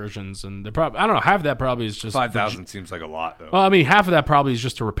excursions, and they're probably, I don't know, half of that probably is just 5,000 seems like a lot though. Well, I mean, half of that probably is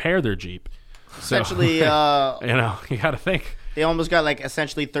just to repair their Jeep. So, Essentially, you know, you got to think. they almost got like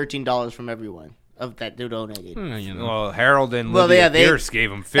essentially $13 from everyone of that they donated. You know, Well, Harold and Well, Lydia yeah, they- Pierce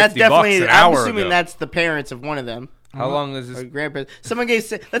gave him $50 That's definitely. an I'm hour assuming ago. that's the parents of one of them. How long is Or this? grandparents. Someone gave.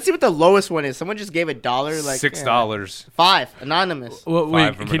 Let's see what the lowest one is. Someone just gave $1. Like $6. 5 anonymous. well,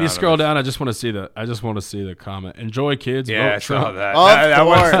 wait, from can you scroll Anonymous. down? I just want to see the comment. Enjoy, kids. Yeah, Vote I saw Trump. that. Of That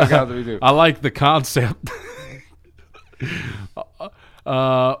one course. stuck out to me too. I like the concept.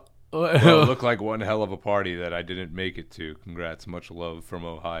 Well, it looked like one hell of a party that I didn't make it to. Congrats. Much love from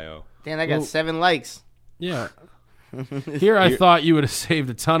Ohio. Damn, I got 7 likes. Yeah. Here I thought you would have saved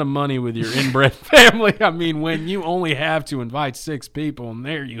a ton of money with your inbred family. I mean, when you only have to invite 6 people, and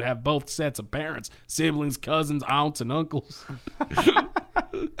there you have both sets of parents, siblings, cousins, aunts, and uncles.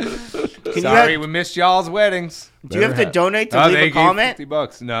 Sorry, we missed y'all's weddings. Do you have to donate to Oh, leave they a gave comment?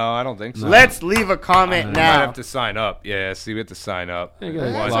 $50. No, I don't think so. Let's leave a comment We might now. have to sign up. Yeah, see, we have to sign up. You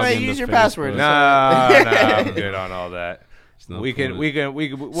gotta That's log right. into Use your Facebook. password. Nah, I'm good on all that. no We can.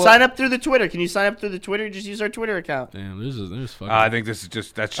 Well, Sign up through the Twitter. Can you sign up through the Twitter? Just use our Twitter account. Damn, there's fucking I think this is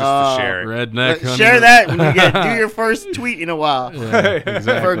that's just to share it. redneck. Share honeymoon. that when you do your first tweet in a while. Yeah,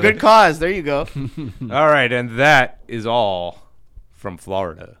 exactly. For a good cause. There you go. All right, and that is all from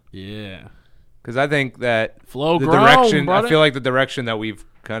Florida. Yeah. Because I think that Flow the grown, direction, brother. I feel like the direction that we've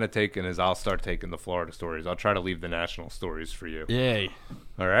kind of taken is I'll start taking the Florida stories. I'll try to leave the national stories for you. Yay.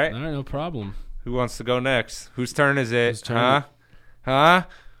 All right? All right, no problem. Who wants to go next? Whose turn is it? Whose turn? Huh?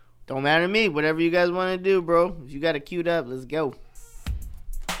 Don't matter to me. Whatever you guys want to do, bro. If you got it queued up, let's go.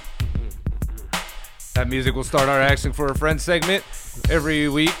 That music will start our Asking for a Friend segment. Every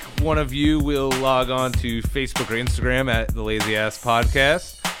week, one of you will log on to Facebook or Instagram at The Lazy Ass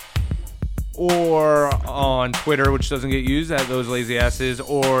Podcast, or on Twitter, which doesn't get used, at Those Lazy Asses,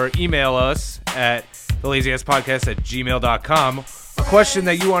 or email us at thelazyasspodcast@gmail.com. A question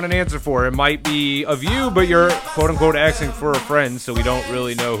that you want an answer for. It might be of you, but you're quote-unquote asking for a friend, so we don't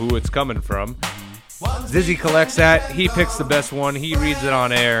really know who it's coming from. Zizzy collects that. He picks the best one. He reads it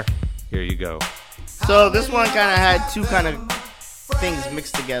on air. Here you go. So this one kind of had two kind of things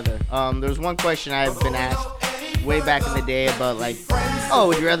mixed together. There's one question I've been asked way back in the day about like, oh,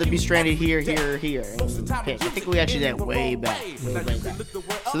 would you rather be stranded here, here, or here? And pick. I think we actually did it way back.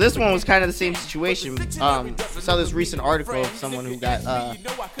 So this one was kind of the same situation. I saw this recent article of someone who got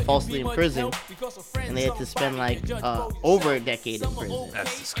falsely imprisoned, and they had to spend like over a decade in prison.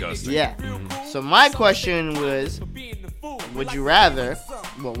 That's disgusting. Yeah. So my question was, would you rather?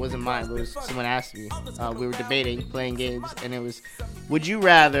 Well, it wasn't mine. It was someone asked me. We were debating, playing games, and it was, would you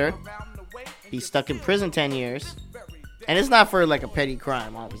rather be stuck in prison 10 years? And it's not for like a petty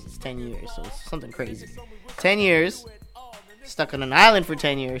crime, obviously. It's 10 years, so it's something crazy. 10 years, stuck on an island for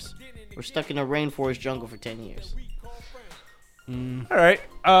 10 years, or stuck in a rainforest jungle for 10 years. All right.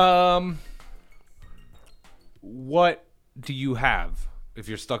 What do you have if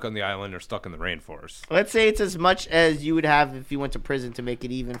you're stuck on the island or stuck in the rainforest? Let's say it's as much as you would have if you went to prison to make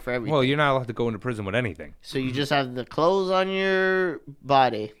it even for everything. Well, you're not allowed to go into prison with anything. So you just have the clothes on your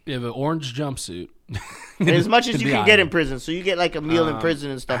body. You have an orange jumpsuit. And as much as you The can get in island. prison. So you get like a meal in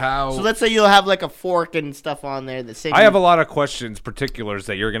prison and stuff. how- So let's say you'll have like a fork and stuff on there that say I have a lot of questions, particulars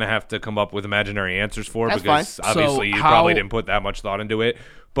that you're going to have to come up with imaginary answers for That's because fine. obviously So you how- probably didn't put that much thought into it.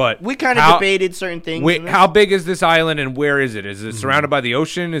 But we kind of debated certain things. Wait, in this. how big is this island and where is it? Is it surrounded by the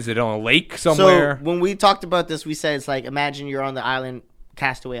ocean? Is it on a lake somewhere? So when we talked about this, we said it's like imagine you're on the island,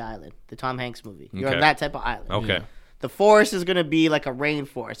 Castaway Island, the Tom Hanks movie. You're Okay. on that type of island. Okay. The forest is going to be like a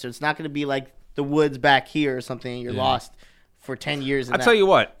rainforest, so it's not going to be like the woods back here or something. And you're lost for 10 years. I'll tell you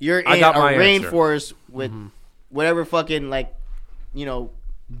what. You're I in got a my answer. rainforest with whatever fucking like, you know,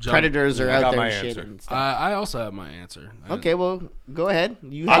 predators are I got out there my and shit. answer. And stuff. I also have my answer. Okay, well, go ahead.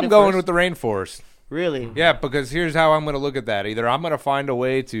 You had I'm it going first. with the rainforest. Really? Yeah, because here's how I'm going to look at that. Either I'm going to find a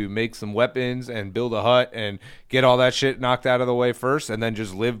way to make some weapons and build a hut and get all that shit knocked out of the way first and then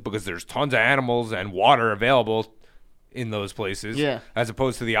just live because there's tons of animals and water available in those places. Yeah. As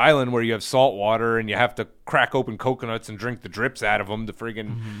opposed to the island where you have salt water and you have to crack open coconuts and drink the drips out of them to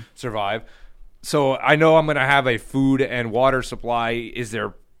friggin' survive. So I know I'm going to have a food and water supply. Is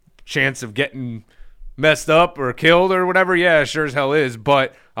there chance of getting messed up or killed or whatever? Yeah, sure as hell is,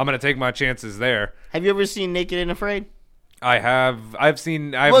 but I'm going to take my chances there. Have you ever seen Naked and Afraid? I haven't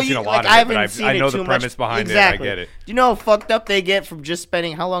seen a lot of it, but I know the premise behind exactly. it. I get it. Do you know how fucked up they get from just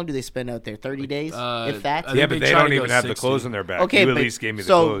spending? How long do they spend out there? 30 days, if that. I think Yeah, but they they try don't to go even have the 60. clothes on their back. Okay, You at but- least gave me the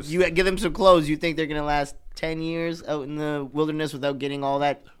so clothes. you give them some clothes. You think they're gonna last 10 years out in the wilderness without getting all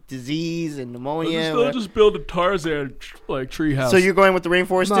that disease and pneumonia? I'll just build a Tarzan like treehouse. So you're going with the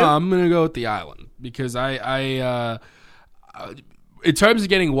rainforest No, too? I'm gonna go with the island because I in terms of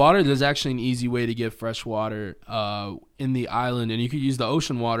getting water, there's actually an easy way to get fresh water in the island, and you could use the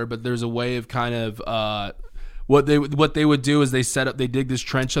ocean water. But there's a way of kind of what they would do is they dig this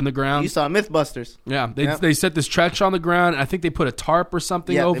trench on the ground. You saw MythBusters. Yeah, Yep. they set this trench on the ground, and I think they put a tarp or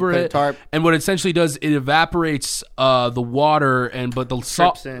something Yeah, they over put a it. tarp. And what it essentially does, it evaporates the water, but the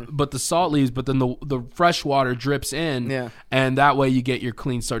salt, in. but the salt leaves, but then the fresh water drips in. Yeah. And that way you get your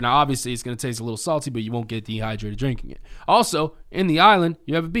clean start. Now, obviously, it's going to taste a little salty, but you won't get dehydrated drinking it. Also, in the island,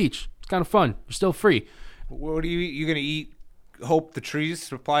 you have a beach. It's kind of fun. You're still free. What are you going to eat? Hope the trees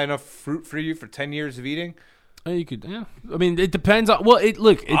supply enough fruit for you for 10 years of eating? You could, yeah. I mean, it depends on. Well,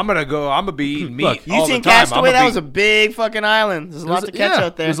 look. I'm going to be eating meat Look, You all seen the time. Castaway? That was a big fucking island. There's a lot to catch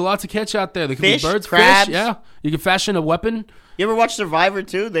out there. There's a lot to catch out there. There could Fish, be birds, crabs. fish. Yeah, you can fashion a weapon. You ever watch Survivor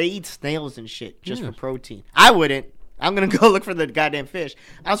too? They eat snails and shit just for protein. I wouldn't. I'm gonna go look for the goddamn fish.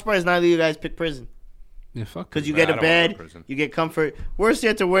 I'm surprised none of you guys pick prison Yeah, fuck. because you I get a don't wanna go bed, to prison. you get comfort. Worst you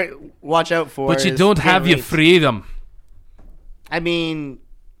have to watch out for. But you is don't getting have your raped. freedom. I mean,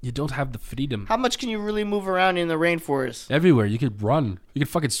 You don't have the freedom. how much can you really move around in the rainforest? Everywhere you could run. You could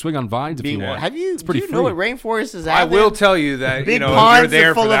fucking swing on vines if you want. Have you? It's pretty do you know free. what rainforest is? I out will there? tell you that Big if you're ponds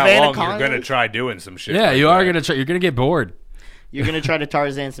there are for full of that long, you're anacondas. going to try doing some shit. Yeah, like you are that. gonna try. You're gonna get bored. You're gonna try to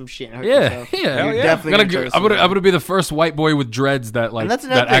Tarzan some shit and hurt Yeah, yourself. yeah. You're yeah. definitely gonna try I'm gonna be the first white boy with dreads that like And that's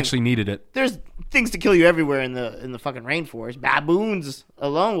another that thing. actually needed it. There's things to kill you everywhere in the fucking rainforest. Baboons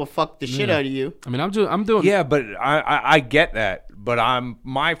alone will fuck the shit out of you. I mean, I'm doing. Yeah, but I get that. But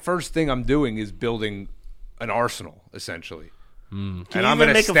my first thing I'm doing is building an arsenal, essentially. Can And you I'm even going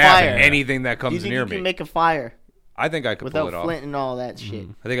to make a stab fire? anything that Do you comes think near you can me. make a fire I think I could without pull it off. flint and all that shit?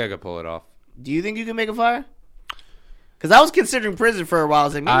 I think I could pull it off. Do you think you can make a fire? Because I was considering prison for a while. I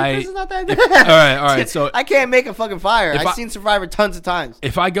was like, maybe prison's not that bad. All right. So I can't make a fucking fire. If I've I- seen Survivor tons of times.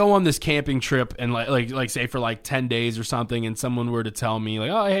 if I go on this camping trip and like say for like 10 days or something, and someone were to tell me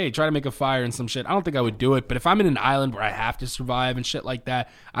like, oh hey, try to make a fire and some shit, I don't think I would do it. But if I'm in an island where I have to survive and shit like that,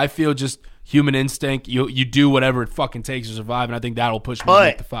 I feel just human instinct. You do whatever it fucking takes to survive, and I think that'll push me to But-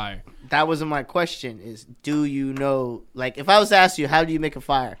 make the fire. that wasn't my question. Is do you know? Like, if I was to ask you, how do you make a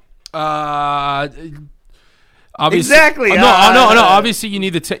fire? Obviously, Exactly. No. Obviously, you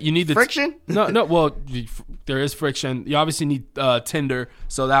need the Friction? No. Well, there is friction. You obviously need tinder,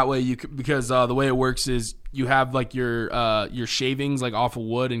 so that way you could, because the way it works is you have like your shavings like off of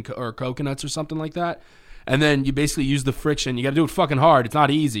wood or coconuts or something like that, and then you basically use the friction. You got to do it fucking hard. It's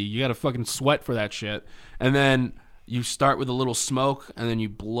not easy. You got to fucking sweat for that shit, and then you start with a little smoke, and then you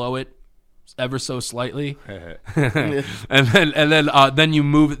blow it ever so slightly, and then you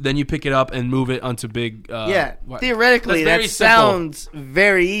move it. Then you pick it up and move it onto big. Theoretically, That's very that sounds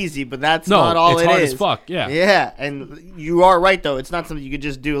very easy, but that's not all it's it hard is. as fuck. Yeah. Yeah, and you are right though. It's not something you could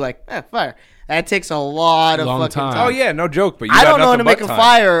just do like fire. That takes a lot of Long fucking time. time. Oh yeah, no joke. But you I got don't know how to nothing make but a time.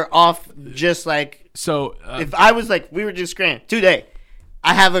 fire off just like So if I was like we were just scrambling today.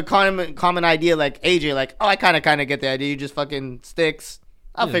 I have a common idea like AJ, like I kind of get the idea. You just fucking sticks.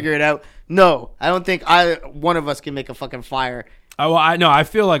 I'll figure it out. No, I don't think one of us can make a fucking fire. I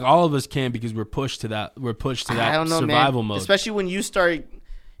feel like all of us can because we're pushed to that. We're pushed to that I don't know, survival man. mode. Especially when you start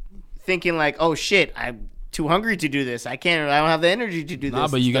thinking like, "Oh shit, I'm too hungry to do this. I don't have the energy to do this." Nah,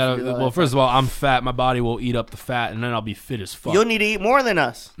 but and you stuff gotta. to do all Well, that first stuff. of all, I'm fat. My body will eat up the fat, and then I'll be fit as fuck. You'll need to eat more than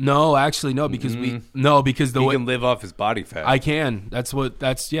us. No, actually, no, because because the He way can live off his body fat. I can.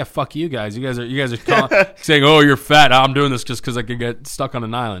 Fuck you guys. You guys are saying, "Oh, you're fat." I'm doing this just because I could get stuck on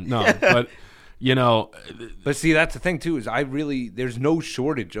an island. No, but you know, But see, that's the thing too. Is there's no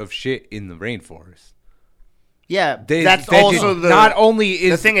shortage of shit in the rainforest. Yeah, that's also the not only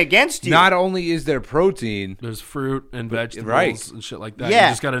is the thing against you. Not only is there protein, there's fruit and vegetables right. and shit like that. Yeah.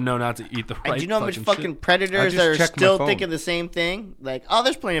 You just got to know not to eat the right. And do you know how much shit. fucking predators I just that are checked my still phone. thinking the same thing? Like, oh,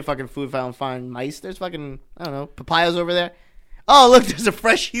 there's plenty of fucking food if I don't find mice. There's fucking, I don't know, papayas over there. Oh, look, there's a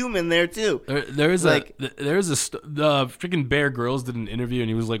fresh human there, too. The freaking Bear Grylls did an interview and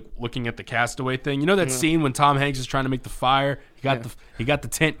he was like looking at the Castaway thing. You know that scene when Tom Hanks is trying to make the fire? He got the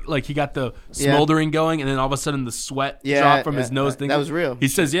tent, like he got the smoldering going, and then all of a sudden the sweat dropped from his nose. that was real. He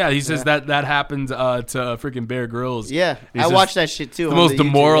says, that happened to freaking Bear Grylls. Yeah, He I says, watched that shit, too. The on most YouTube,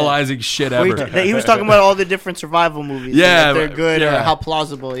 demoralizing shit yeah. ever. He was talking about all the different survival movies. Yeah, and if they're good or yeah. how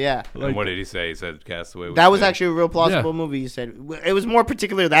plausible, yeah. and what did he say? He said Castaway. That was good. actually a real plausible movie, he said. It was more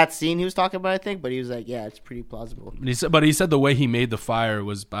particular that scene he was talking about, I think, but he was like, yeah, it's pretty plausible. He said the way he made the fire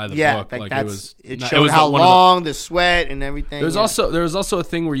was by the book. Like it not- showed was how one of the- long, the sweat and everything. There was also a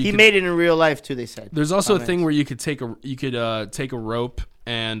thing where you he could, made it in real life, too, they said. There's also a Tom thing Hanks. where you could take a rope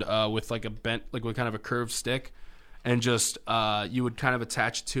and with like a bent, like with kind of a curved stick, and just you would kind of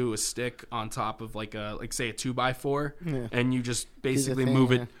attach to a stick on top of like say a 2x4, and you just basically thing,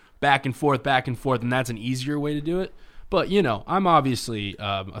 move yeah. it back and forth, and that's an easier way to do it. But you know, I'm obviously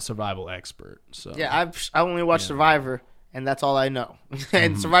a survival expert, so Yeah, I only watched Survivor, and that's all I know.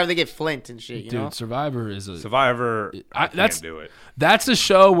 And Survivor, they get flint and shit, you dude, know? Survivor is a Survivor. I that's- can't do it. that's a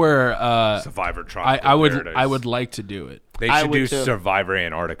show where Survivor Tropical I would Paradise. I would like to do it. They I should would do too. Survivor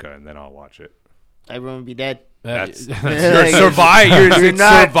Antarctica, and then I'll watch it. Everyone would be dead. That's Like, you're Survivor. You're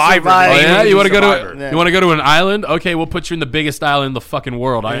not Survivor. surviving. Oh yeah, you want to go Survivor. to you want to go to an island? Okay, we'll put you in the biggest island in the fucking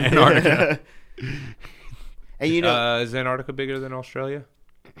world, Antarctica. And you know, Is Antarctica bigger than Australia?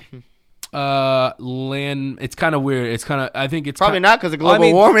 Land. It's kind of weird. It's kind of. I think it's probably kinda, not because of global I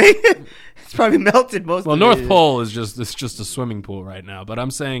mean- warming. It's probably melted most Well, of North it. Pole is just a swimming pool right now. But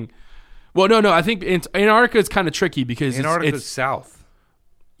I'm saying, well, no. I think Antarctica is kind of tricky because Antarctica's it's south.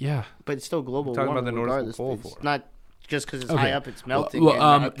 yeah. But it's still global talking warming about the North regardless. Pole It's for? not just because it's Okay. high up, it's melting. Well,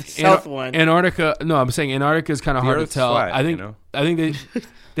 and the south one. Antarctica. No, I'm saying Antarctica is kind of The hard to Earth's tell. flat, I think. you know? I think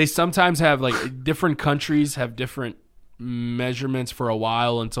they sometimes have like different countries have different measurements for a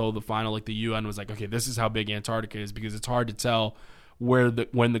while until the final, like the UN was like, okay, this is how big Antarctica is, because it's hard to tell when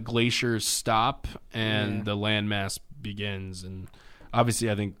the glaciers stop and the landmass begins. And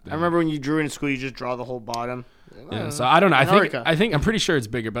obviously, I think I remember when you drew in school, you just draw the whole bottom. Yeah, so I don't know. Antarctica. I'm pretty sure it's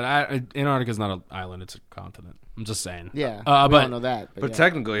bigger, but Antarctica is not an island; it's a continent. I'm just saying. Yeah, we but don't know that. But yeah.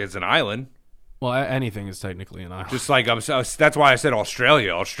 technically, it's an island. well, anything is technically an island. Just like that's why I said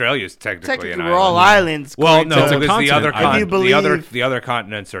Australia. Australia's technically an Technically, island. we're all islands. Well, according no, It's a to- because the other continent. If you believe- the other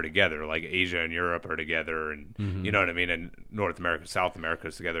continents are together. Like Asia and Europe are together, and you know what I mean. And North America, South America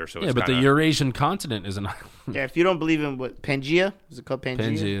is together. So yeah, it's but the kinda, Eurasian continent is an island. Yeah, if you don't believe in what Pangea, is it called Pangea?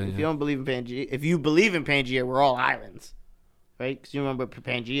 Pangea, If yeah. you don't believe in Pangea, if you believe in Pangea, we're all islands, right? Because you remember what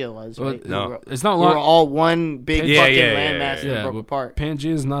Pangea was, Well, right? no. we were, It's not we were long. all one big Yeah, fucking yeah, landmass yeah, that broke well, apart.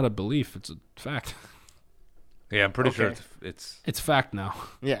 Pangea is not a belief; it's a fact. yeah, I'm pretty sure Okay. it's It's fact now.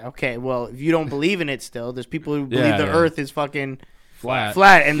 Yeah, okay. Well, if you don't believe in it, still, there's people who believe Yeah, the yeah. Earth is fucking Flat.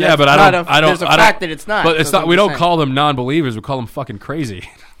 flat, and Yeah, that's but I not don't. a, I don't. There's a I don't- fact that it's not. But it's That's not. what We I'm don't saying. call them non-believers. We call them fucking crazy.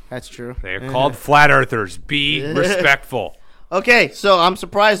 That's true. They're called flat earthers. Be respectful. Okay, so I'm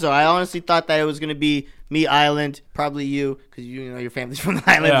surprised though. I honestly thought that it was gonna be me island, probably you, because you know your family's from the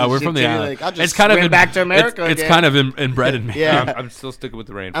island. Yeah, and we're shit, from the too. island. Like, I'll just it's kind of swim back to America. It's again. kind of inbred in me. Yeah. I'm still sticking with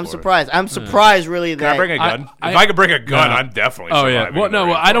the rainforest. I'm surprised. I'm surprised, really. Can I That bring a gun? I- if I could bring a gun, No. I'm definitely Oh surviving. yeah. Well, in the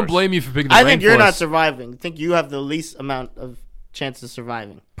no. I don't rainforest. blame you for picking the I think you're not rainforest. surviving. I think you have the least amount of chance of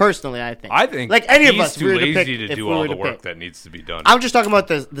surviving. Personally, I think. I think like any of he's us, too we were to lazy pick, to if do we all were the to work pick. that needs to be done. I'm just talking about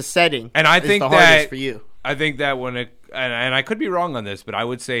the setting, And I is think the hardest that for you. I think that when it and I could be wrong on this, but I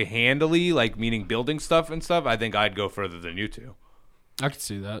would say handily, like meaning building stuff and stuff. I think I'd go further than you two. I could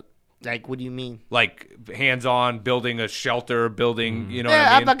see that. Like, what do you mean? Like hands-on, building a shelter, building. You know Yeah, what I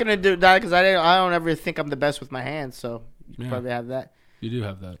mean? I'm not gonna do that because I don't ever think I'm the best with my hands. So you Yeah. probably have that. You do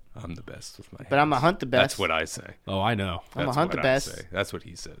have that. I'm the best with my. But I'm a hunt the best. That's what I say. Oh, I know. I'm a That's hunt the what I best. say. That's what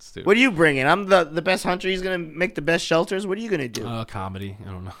he says too. What are you bringing? I'm the best hunter. He's gonna make the best shelters. What are you gonna do? Comedy.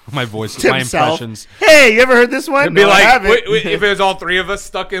 I don't know. My voice, To my himself. impressions. Hey, you ever heard this one? It'd be No, I like haven't. if it was all three of us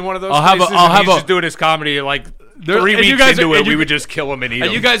stuck in one of those I'll have a- places, I'll and have he's a- just doing his comedy like There- 3 and you weeks guys are- into and it, you- we would just kill him and eat And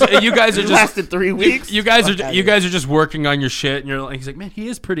him. you guys are It just lasted 3 weeks. You guys Fuck are outta you here. guys are just working on your shit, and you're like, he's like, man, he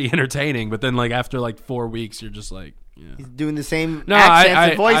is pretty entertaining. But then like after like 4 weeks, you're just like, yeah. He's doing the same No, accents I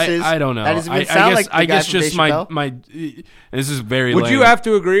and voices. I don't know. That doesn't I even sound guess, like the I guy guess from just Dave my Chappelle. my. This is very. Would lame. you have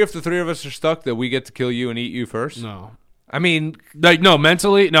to agree if the three of us are stuck that we get to kill you and eat you first? No. I mean, Like no,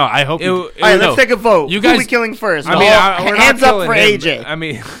 mentally, no. I hope. It- you, All right, no. let's take a vote. You Who guys- we killing first? I mean, we're not hands up killing for him. AJ. I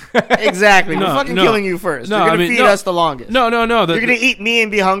mean, Exactly. No, We're fucking no. killing you first. No, You're gonna I mean, feed no. us the longest. No. You're gonna eat me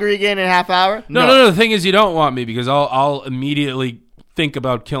and be hungry again in a half hour. No. The thing is, you don't want me because I'll immediately think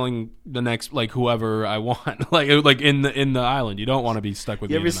about killing the next like whoever I want, like in the island. You don't want to be stuck with.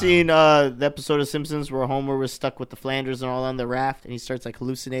 You me ever in an seen the episode of Simpsons where Homer was stuck with the Flanders and all on the raft, and he starts like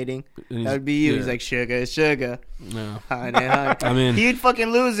hallucinating? And he's- That would be you. yeah. He's like sugar, sugar, No. honey, honey. I mean, He'd fucking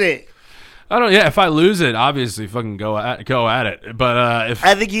lose it. I don't. Yeah, if I lose it, obviously, fucking go at it. But if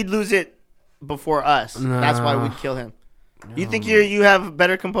I think he'd lose it before us. That's why we'd kill him. You think you have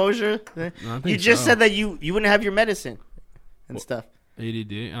better composure? I You think just so. said that you wouldn't have your medicine and stuff.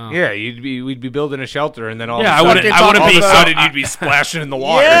 ADD. Oh. yeah, we'd be building a shelter, and then all Yeah, of a I sudden, wouldn't all be. of a sudden you'd be splashing in the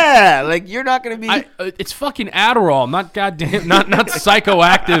water. Yeah, like you're not gonna be. It's fucking Adderall, not goddamn, not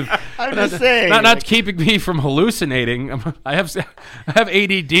psychoactive. I'm just saying. Not like, keeping me from hallucinating. I have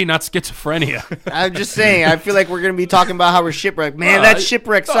ADD, not schizophrenia. I'm just saying. I feel like we're gonna be talking about how we're shipwrecked. Man, No, that I-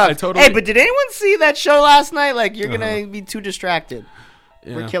 shipwreck no, I sucks. totally- Hey, but did anyone see that show last night? Like, you're gonna be too distracted.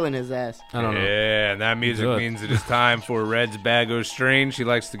 We're Yeah. killing his ass. I don't know. Yeah, and that music Good. means it is time for Red's Bag O' Strange. She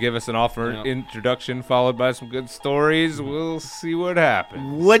likes to give us an offer Yeah. introduction followed by some good stories. We'll see what happens.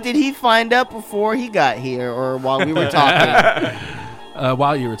 What did he find out before he got here, or while we were talking?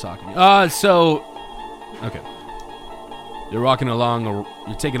 While you were talking. Okay. You're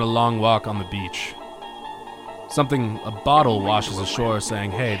taking a long walk on the beach. A bottle washes ashore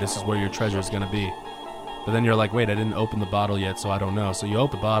saying, hey, this is where your treasure is going to be. But then you're like, wait, I didn't open the bottle yet, so I don't know. So you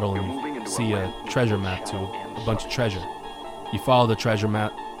open the bottle and you see a treasure map to a bunch of treasure. You follow the treasure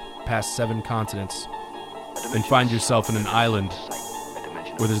map past 7 continents and find yourself in an island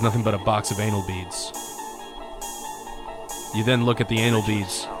where there's nothing but a box of anal beads. You then look at the anal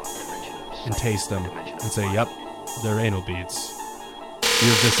beads and taste them and say, yep, they're anal beads.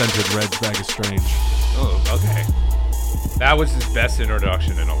 You've just entered Red's Bag of Strange. Oh, okay. That was his best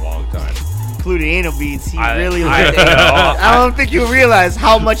introduction in a long time. Including anal beads. He I- really I- liked anal. I don't think you realize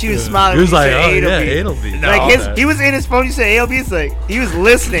how much he was smiling. when said anal beads. beads. Like he was in his phone. You said anal beads. Like he was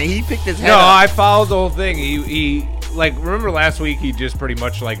listening. He picked his head No, up. I followed the whole thing. He like remember last week he just pretty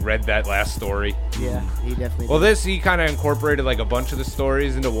much like read that last story. Yeah, he definitely. Well, did. this he kind of incorporated like a bunch of the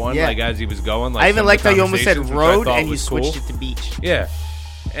stories into one, Yeah. like as he was going. Like I even some of liked the how you almost said conversations, which I road thought and you was switched cool. it to beach. Yeah,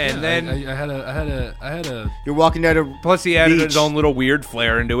 and then I had a You're walking down a. plus he added beach. his own little weird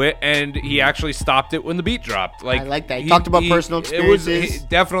flair into it, and he actually stopped it when the beat dropped. Like I like that. He talked about personal It was experiences.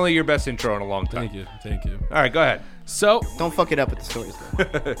 definitely your best intro in a long time. Thank you. All right, go ahead. So, Don't fuck it up with the stories.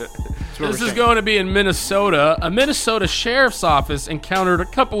 Though. this is going to be in Minnesota. A Minnesota sheriff's office encountered a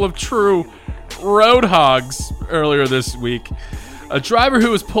couple of true road hogs earlier this week. A driver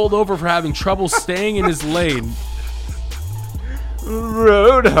who was pulled over for having trouble staying in his lane.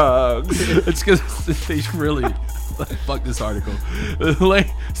 Road hogs. It's because they really fuck this article.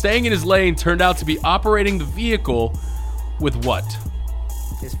 Staying in his lane turned out to be operating the vehicle with what?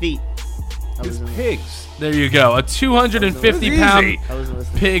 His feet. I wasn't, Pigs. There you go. A 250-pound easy. I wasn't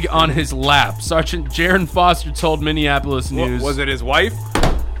listening. pig on his lap. Sergeant Jaron Foster told Minneapolis News. Was it his wife?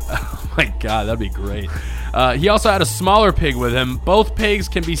 Oh my God, that'd be great. He also had a smaller pig with him. Both pigs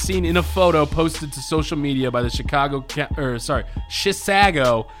can be seen in a photo posted to social media by the Chisago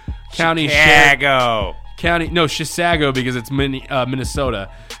County Chicago. Chisago because it's Minnesota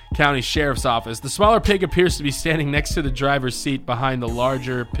County Sheriff's Office. The smaller pig appears to be standing next to the driver's seat behind the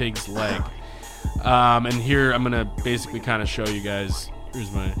larger pig's leg. And here I'm gonna basically kind of show you guys.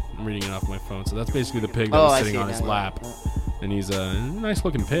 I'm reading it off my phone. So that's basically the pig that was sitting on his lap, and he's a nice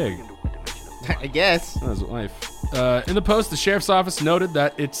looking pig. I guess. That's his wife. In the post, the sheriff's office noted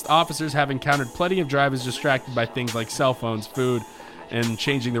that its officers have encountered plenty of drivers distracted by things like cell phones, food, and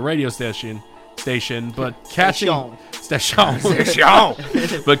changing the radio station. But catching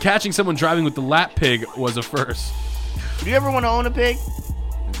but catching someone driving with the lap pig was a first. Do you ever want to own a pig?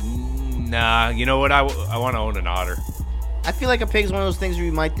 Nah, you know what? I want to own an otter. I feel like a pig's one of those things where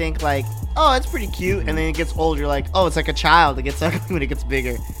you might think like, oh, it's pretty cute, and then it gets old. You're like, oh, it's like a child. It gets ugly when it gets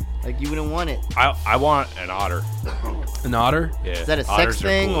bigger. Like you wouldn't want it. I want an otter. An otter? Yeah. Is that a Otters sex are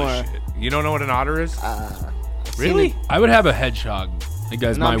thing cool as or? shit. You don't know what an otter is? Really? I would have a hedgehog. That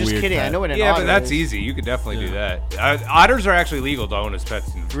guy's No, my I'm just weird kidding. pet. I know what an Yeah, otter but that's is. easy. You could definitely do that. Otters are actually legal to own as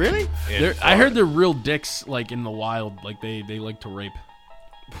pets. Really? I heard they're real dicks, like in the wild. Like they like to rape.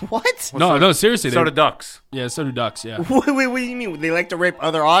 What? No, seriously. So do ducks. Yeah, so do ducks. Yeah. Wait, what do you mean? They like to rape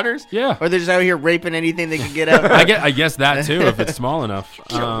other otters? Yeah. Or they're just out here raping anything they can get out? I guess that too, if it's small enough.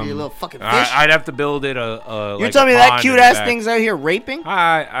 You little fucking fish. I'd have to build it You're like telling me a that pond cute in the ass back. thing's out here raping?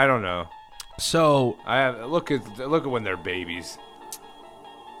 I don't know. So I have look at when they're babies.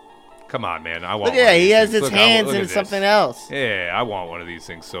 Come on, man. I want. Look one at that. of He these has things. its Look, hands look in at this. something else. Yeah, I want one of these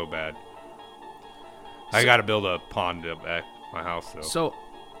things so bad. I got to build a pond up at my house though. So,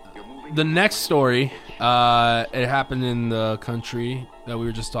 the next story, it happened in the country that we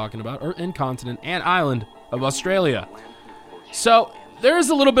were just talking about, or in continent and island of Australia. So, there is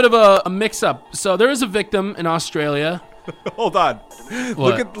a little bit of a mix-up. So, there is a victim in Australia. Hold on.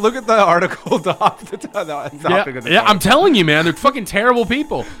 What? Look at the article off the topic of the Yeah, I'm telling you, man, they're fucking terrible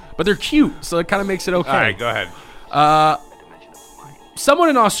people, but they're cute, so it kind of makes it okay. All right, go ahead. Someone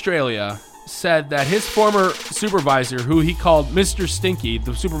in Australia said that his former supervisor, who he called Mr. Stinky,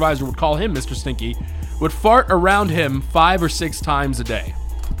 the supervisor would call him Mr. Stinky, would fart around him 5 or 6 times a day.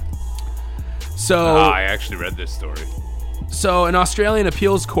 So, I actually read this story. So an Australian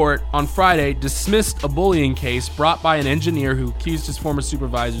appeals court on Friday dismissed a bullying case brought by an engineer who accused his former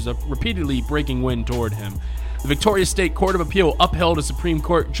supervisors of repeatedly breaking wind toward him. The Victoria State Court of Appeal upheld a Supreme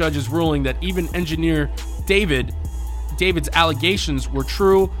Court judge's ruling that even engineer David's allegations were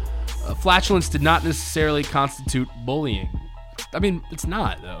true. Flatulence did not necessarily constitute bullying. I mean, it's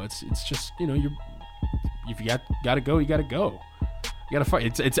not though. It's just, you know, if you gotta go, you gotta go. You gotta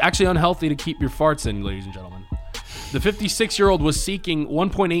fight. It's actually unhealthy to keep your farts in, ladies and gentlemen. The 56-year-old was seeking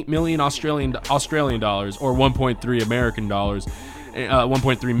 1.8 million Australian dollars, or 1.3 American dollars,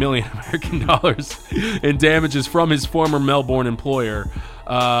 1.3 million American dollars in damages from his former Melbourne employer.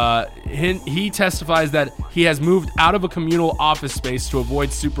 He testifies that he has moved out of a communal office space to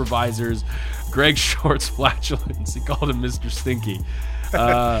avoid supervisors Greg Short's flatulence. He called him Mr. Stinky.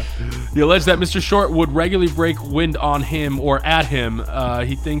 He alleged that Mr. Short would regularly break wind on him or at him.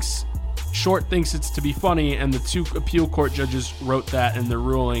 Short thinks it's to be funny, and the 2 appeal court judges wrote that in their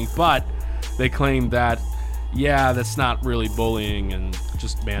ruling, but they claimed that, yeah, that's not really bullying and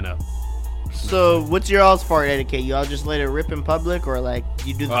just man up. So, what's your all's fart etiquette? You all just let it rip in public, or like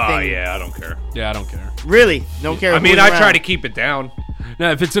you do the Oh thing? yeah, I don't care. Yeah, I don't care. Really? Don't care. I mean, who's I around? try to keep it down.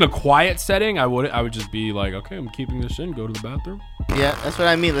 Now, if it's in a quiet setting, I would just be like, okay, I'm keeping this in. Go to the bathroom. Yeah, that's what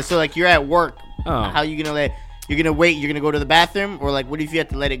I mean. So, like, you're at work. Oh. How you gonna let? You're gonna wait. You're gonna go to the bathroom, or like, what if you have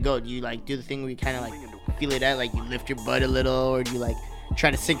to let it go? Do you like do the thing where you kind of like feel it out, like you lift your butt a little, or do you like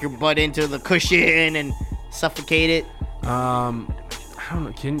try to sink your butt into the cushion and suffocate it? I don't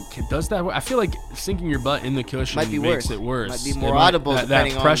know. Can does that work? I feel like sinking your butt in the cushion Might be makes worse. it worse. Might be more audible That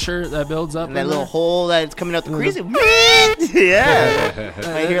depending on- pressure that builds up. And that in little there. hole that's coming out the crease. Yeah,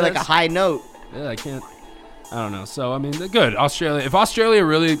 I hear like a high note. Yeah, I can't. I don't know. So I mean, good. Australia. If Australia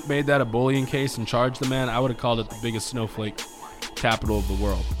really made that a bullying case and charged the man, I would have called it the biggest snowflake capital of the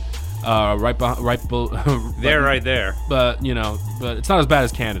world. Right there. But you know, but it's not as bad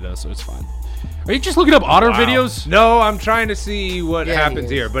as Canada, so it's fine. Are you just looking up otter videos? No, I'm trying to see what Yeah, he happens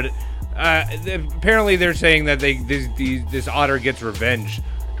is. here. But apparently they're saying that this otter gets revenge,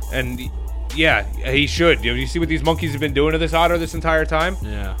 and yeah, he should. You see what these monkeys have been doing to this otter this entire time?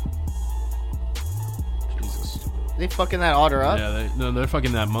 Yeah. Jesus. They fucking that otter up. Yeah, they're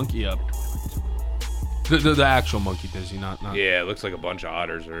fucking that monkey up. The actual monkey, Dizzy, not. Yeah, it looks like a bunch of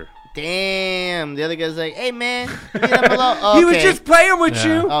otters are Damn. The other guy's like, hey, man. Leave him alone. Oh, He was okay. just playing with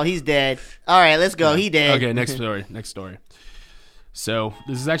Yeah. you. Oh, he's dead. All right, let's go. He dead. Okay, next story. So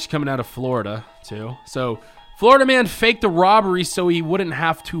this is actually coming out of Florida too. So Florida man faked a robbery so he wouldn't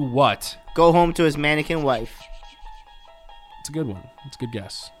have to what? Go home to his mannequin wife. It's a good one. It's a good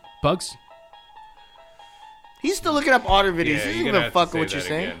guess. Bugs? He's still looking up otter videos. Yeah, he doesn't you're give gonna a have fuck to what say you're that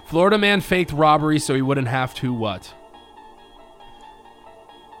saying. again. Florida man faked robbery so he wouldn't have to what?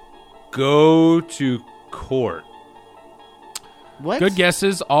 Go to court. What? Good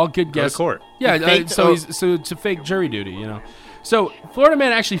guesses. All good Go to guesses. court. Yeah, He faked- so oh. he's to fake jury duty, you know. So Florida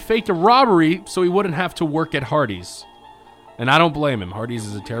man actually faked a robbery so he wouldn't have to work at Hardee's, and I don't blame him. Hardee's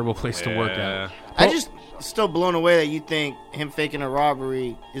is a terrible place to work Yeah. at. I just still blown away that you think him faking a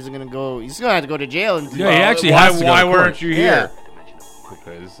robbery isn't gonna go. He's gonna have to go to jail. And Yeah, he actually why, has to go why to court. weren't you Yeah. here?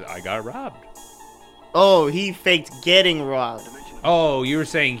 Because I got robbed. Oh, he faked getting robbed. Oh, you were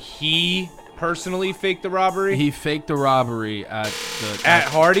saying he personally faked the robbery He faked the robbery at the at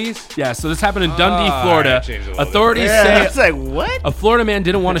Hardee's? Yeah, so this happened in Dundee, Ah, Florida. that changed a little bit. Authorities Yeah, say it's like what? a Florida man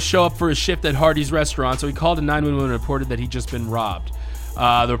didn't want to show up for his shift at Hardee's restaurant, so he called a 911 and reported that he'd just been robbed.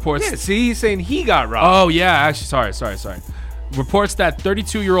 The reports. Yeah, see, he's saying he got robbed. Oh yeah, actually, sorry. Reports that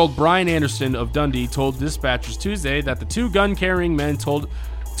 32-year-old Brian Anderson of Dundee told dispatchers Tuesday that the two gun-carrying men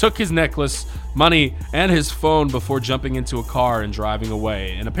took his necklace, money, and his phone before jumping into a car and driving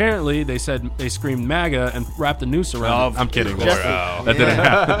away. And apparently, they said they screamed MAGA and wrapped a noose around. I'm kidding. Just- That didn't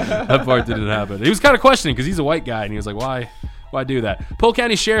happen. That part didn't happen. He was kind of questioning because he's a white guy, and he was like, "Why do that?" Polk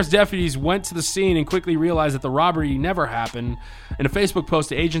County Sheriff's deputies went to the scene and quickly realized that the robbery never happened. In a Facebook post,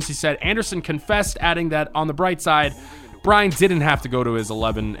 the agency said Anderson confessed, adding that on the bright side, Brian didn't have to go to his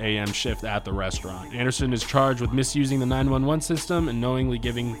 11 a.m. shift at the restaurant. Anderson is charged with misusing the 911 system and knowingly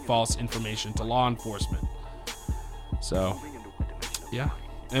giving false information to law enforcement. So, yeah.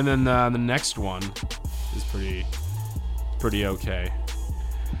 And then the next one is pretty okay.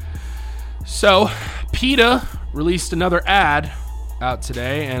 So, PETA released another ad out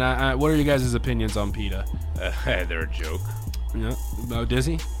today, and what are you guys' opinions on PETA? They're a joke. Yeah, about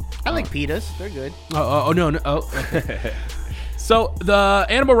Dizzy? I like pitas. They're good. Oh no. Okay. So the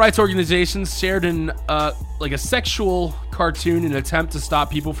animal rights organizations shared a sexual cartoon in an attempt to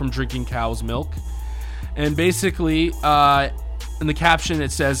stop people from drinking cow's milk, and basically in the caption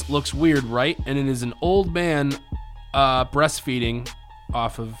it says "looks weird, right?" and it is an old man breastfeeding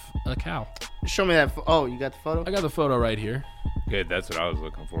off of a cow. Show me that. Oh, you got the photo? I got the photo right here. Good, that's what I was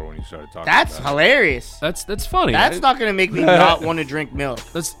looking for when you started talking. That's about hilarious. That's funny. That's not gonna make me not want to drink milk.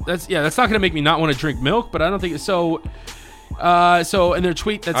 That's not going to make me not want to drink milk, but I don't think so. So in their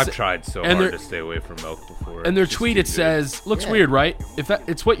tweet, it. I've tried so and hard they're- to stay away from milk before. In their It's just tweet, too it good. says, "Looks Yeah. weird, right?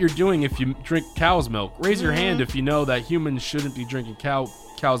 It's what you're doing if you drink cow's milk. Raise your hand if you know that humans shouldn't be drinking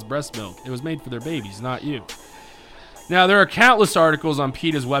cow's breast milk. It was made for their babies, not you." Now, there are countless articles on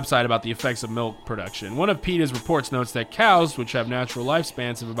PETA's website about the effects of milk production. One of PETA's reports notes that cows, which have natural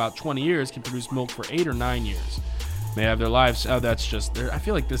lifespans of about 20 years, can produce milk for 8 or 9 years. May have their lives. Oh, that's just. I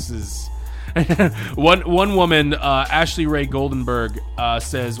feel like this is. One woman, Ashley Ray Goldenberg,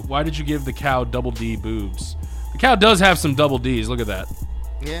 says, "Why did you give the cow double D boobs?" The cow does have some double Ds. Look at that.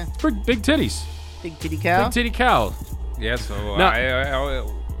 Yeah, Big titties. big titty cow. Big titty cow. Yeah, so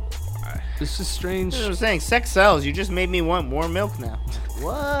No. This is strange. That's what I'm saying. Sex sells. You just made me want more milk now.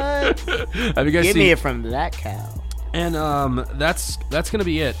 What? Have you guys Give seen? me it from that cow. And that's gonna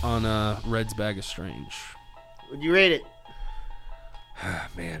be it on Red's Bag of Strange. Would you rate it?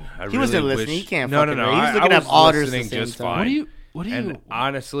 man, I He wasn't really listening. wish- He can't No, fucking no, no. rate. He was I looking was at otters listening at the same just time. fine. What do you? And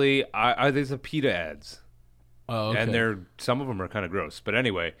honestly, I there's a PETA ads, Oh, okay. and some of them are kind of gross. But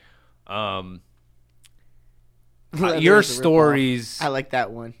anyway, There's your a ripoff. stories I like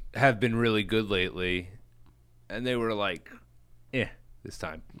that one. have been really good lately, and they were like, this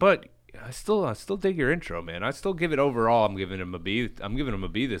time. But I still dig your intro, man. I still give it overall. I'm giving him a B. I'm giving him a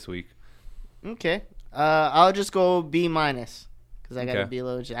B this week. Okay. I'll just go B minus because I got to Okay. be a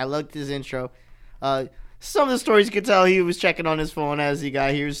little. I liked his intro. Some of the stories you could tell he was checking on his phone as he got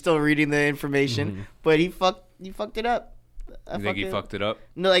here. He was still reading the information, but he fucked it up. You think he fucked it up?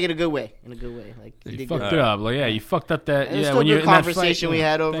 No, like in a good way. In a good way. Like he You did fucked good. it up. Like, yeah, you fucked up that. It was Yeah, still when a you're good in that conversation fight, we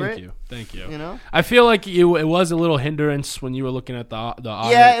had over thank it. Thank you. You know. I feel like it was a little hindrance when you were looking at the otter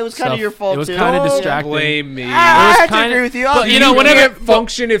Yeah, it was kinda stuff. your fault, It was too. kind of Don't distracting. Blame me. It I was have to kinda- agree with you. but, you know, whenever Can't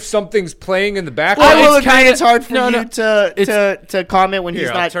function if something's playing in the background. I will it's agree. kinda- It's hard for no, you no. to comment when Here,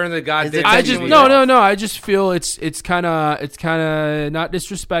 he's I'll not. turn the goddamn. it- I Attention just we no got. no. I just feel it's kind of not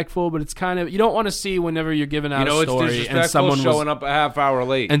disrespectful, but it's kind of you don't want to see whenever you're giving out You know a it's story and disrespectful someone showing was, up a half hour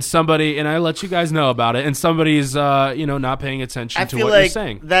late. and somebody, and I let you guys know about it, and somebody's, not paying attention I to feel what like you're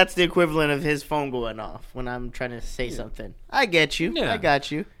saying. that's the equivalent of his phone going off when I'm trying to say something. I get you. Yeah. I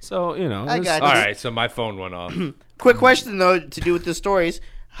got you. So, I got All you. right, so my phone went off. Quick question though, to do with the stories.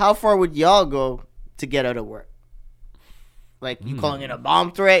 How far would y'all go to get out of work? Like you calling it a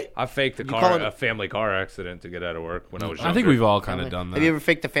bomb threat? I faked call it- a family car accident to get out of work when I was younger. I think we've all kind of done that. Have you ever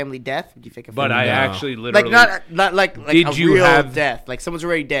faked a family death? Did you fake a But family I No. actually literally not like Did a you real have- death. Like someone's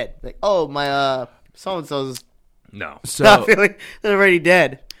already dead. Like, oh my so and so's no. So, feeling they're already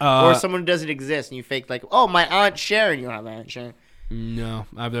dead. Uh, or someone who doesn't exist and you fake like, oh my Aunt Sharon, you don't have Aunt Sharon. no,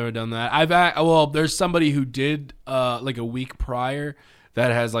 I've never done that. There's somebody who did like a week prior that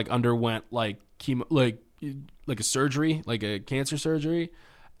has like underwent like chemo, like a surgery, like a cancer surgery.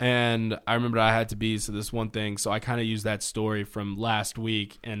 And I remember I had to be to this one thing, so I kind of used that story from last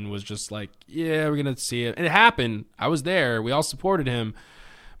week and was just like, yeah, we're gonna see it. And it happened. I was there. We all supported him.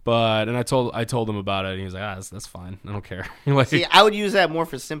 And I told him about it, and he was like, that's fine. I don't care. Like, See, I would use that more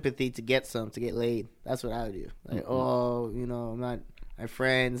for sympathy to get laid. That's what I would do. Like, my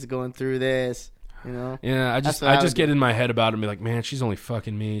friend's going through this, yeah, I That's what I just would get do. in my head about it and be like, man, she's only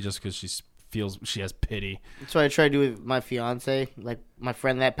fucking me just because she has pity. That's what I try to do with my fiance. Like my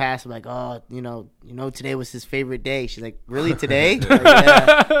friend that passed, I'm like, oh, today was his favorite day. She's like, really today? Like,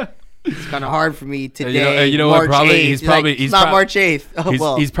 yeah. It's kind of hard for me today. You know what? March Probably 8th. he's You're like, probably it's he's not prob- March 8th. Oh,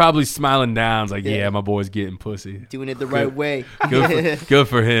 well, He's probably smiling down. It's like, Yeah. yeah, my boy's getting pussy. doing it the right way. Good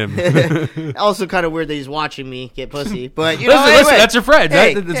for him. Also, kind of weird that he's watching me get pussy, but Listen, anyway. that's your friend.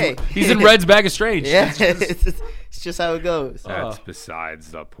 Hey, He's hey. in Red's Bag of Strange. Yeah, it's just how it goes. That's besides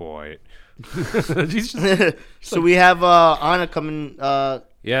the point. He's just- So we have Anna coming.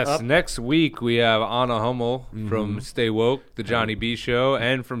 Yes, Up. next week we have Anna Hummel from Stay Woke, the Johnny B Show,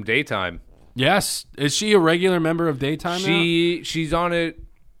 and from Daytime. yes. Is she a regular member of Daytime now? She's on it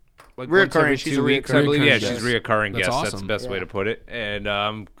like Reoccurring. once every She's 2 a weeks, I reoccurring believe. Yeah, guest. she's a reoccurring That's guest. That's awesome. the best way to put it. And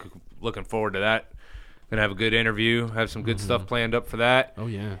I'm looking forward to that. Gonna have a good interview. Have some good stuff planned up for that. Oh,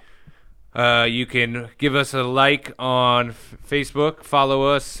 yeah. You can give us a like on Facebook. Follow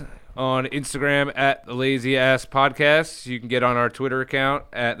us on Instagram at the Lazy Ass Podcast. You can get on our Twitter account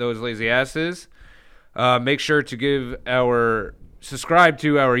at Those Lazy Asses. Make sure to subscribe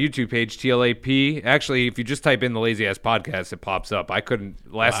to our YouTube page, TLAP. Actually, if you just type in the Lazy Ass Podcast, it pops up.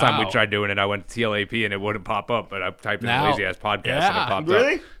 Last time we Wow. tried doing it, I went to TLAP and it wouldn't pop up, but I typed in Now- the Lazy Ass Podcast and Yeah. it popped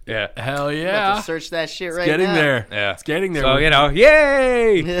Really? up. Yeah. Hell About yeah. to search that shit right Getting now. there. Yeah. It's getting there. So,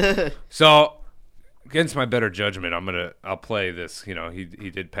 yay! So, against my better judgment, I'll play this. He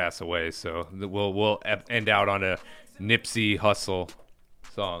did pass away, so we'll end out on a Nipsey Hussle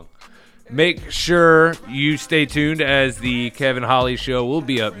song. Make sure you stay tuned as the Kevin Holly Show will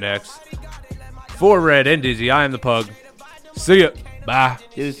be up next. For Red and Dizzy, I am the Pug. See ya. Bye.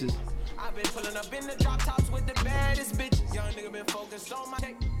 Deuces. I've been pulling up in the drop tops with the baddest bitches. Young nigga been focused on my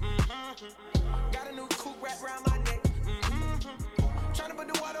tech. Got a new coupe wrapped around my neck. Tryna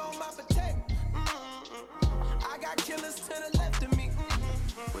put the water on my protect. I got killers to the left of me.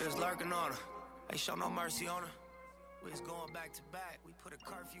 We was lurking on her. Ain't show no mercy on her. We was going back to back. We put a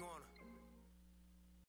curfew on her.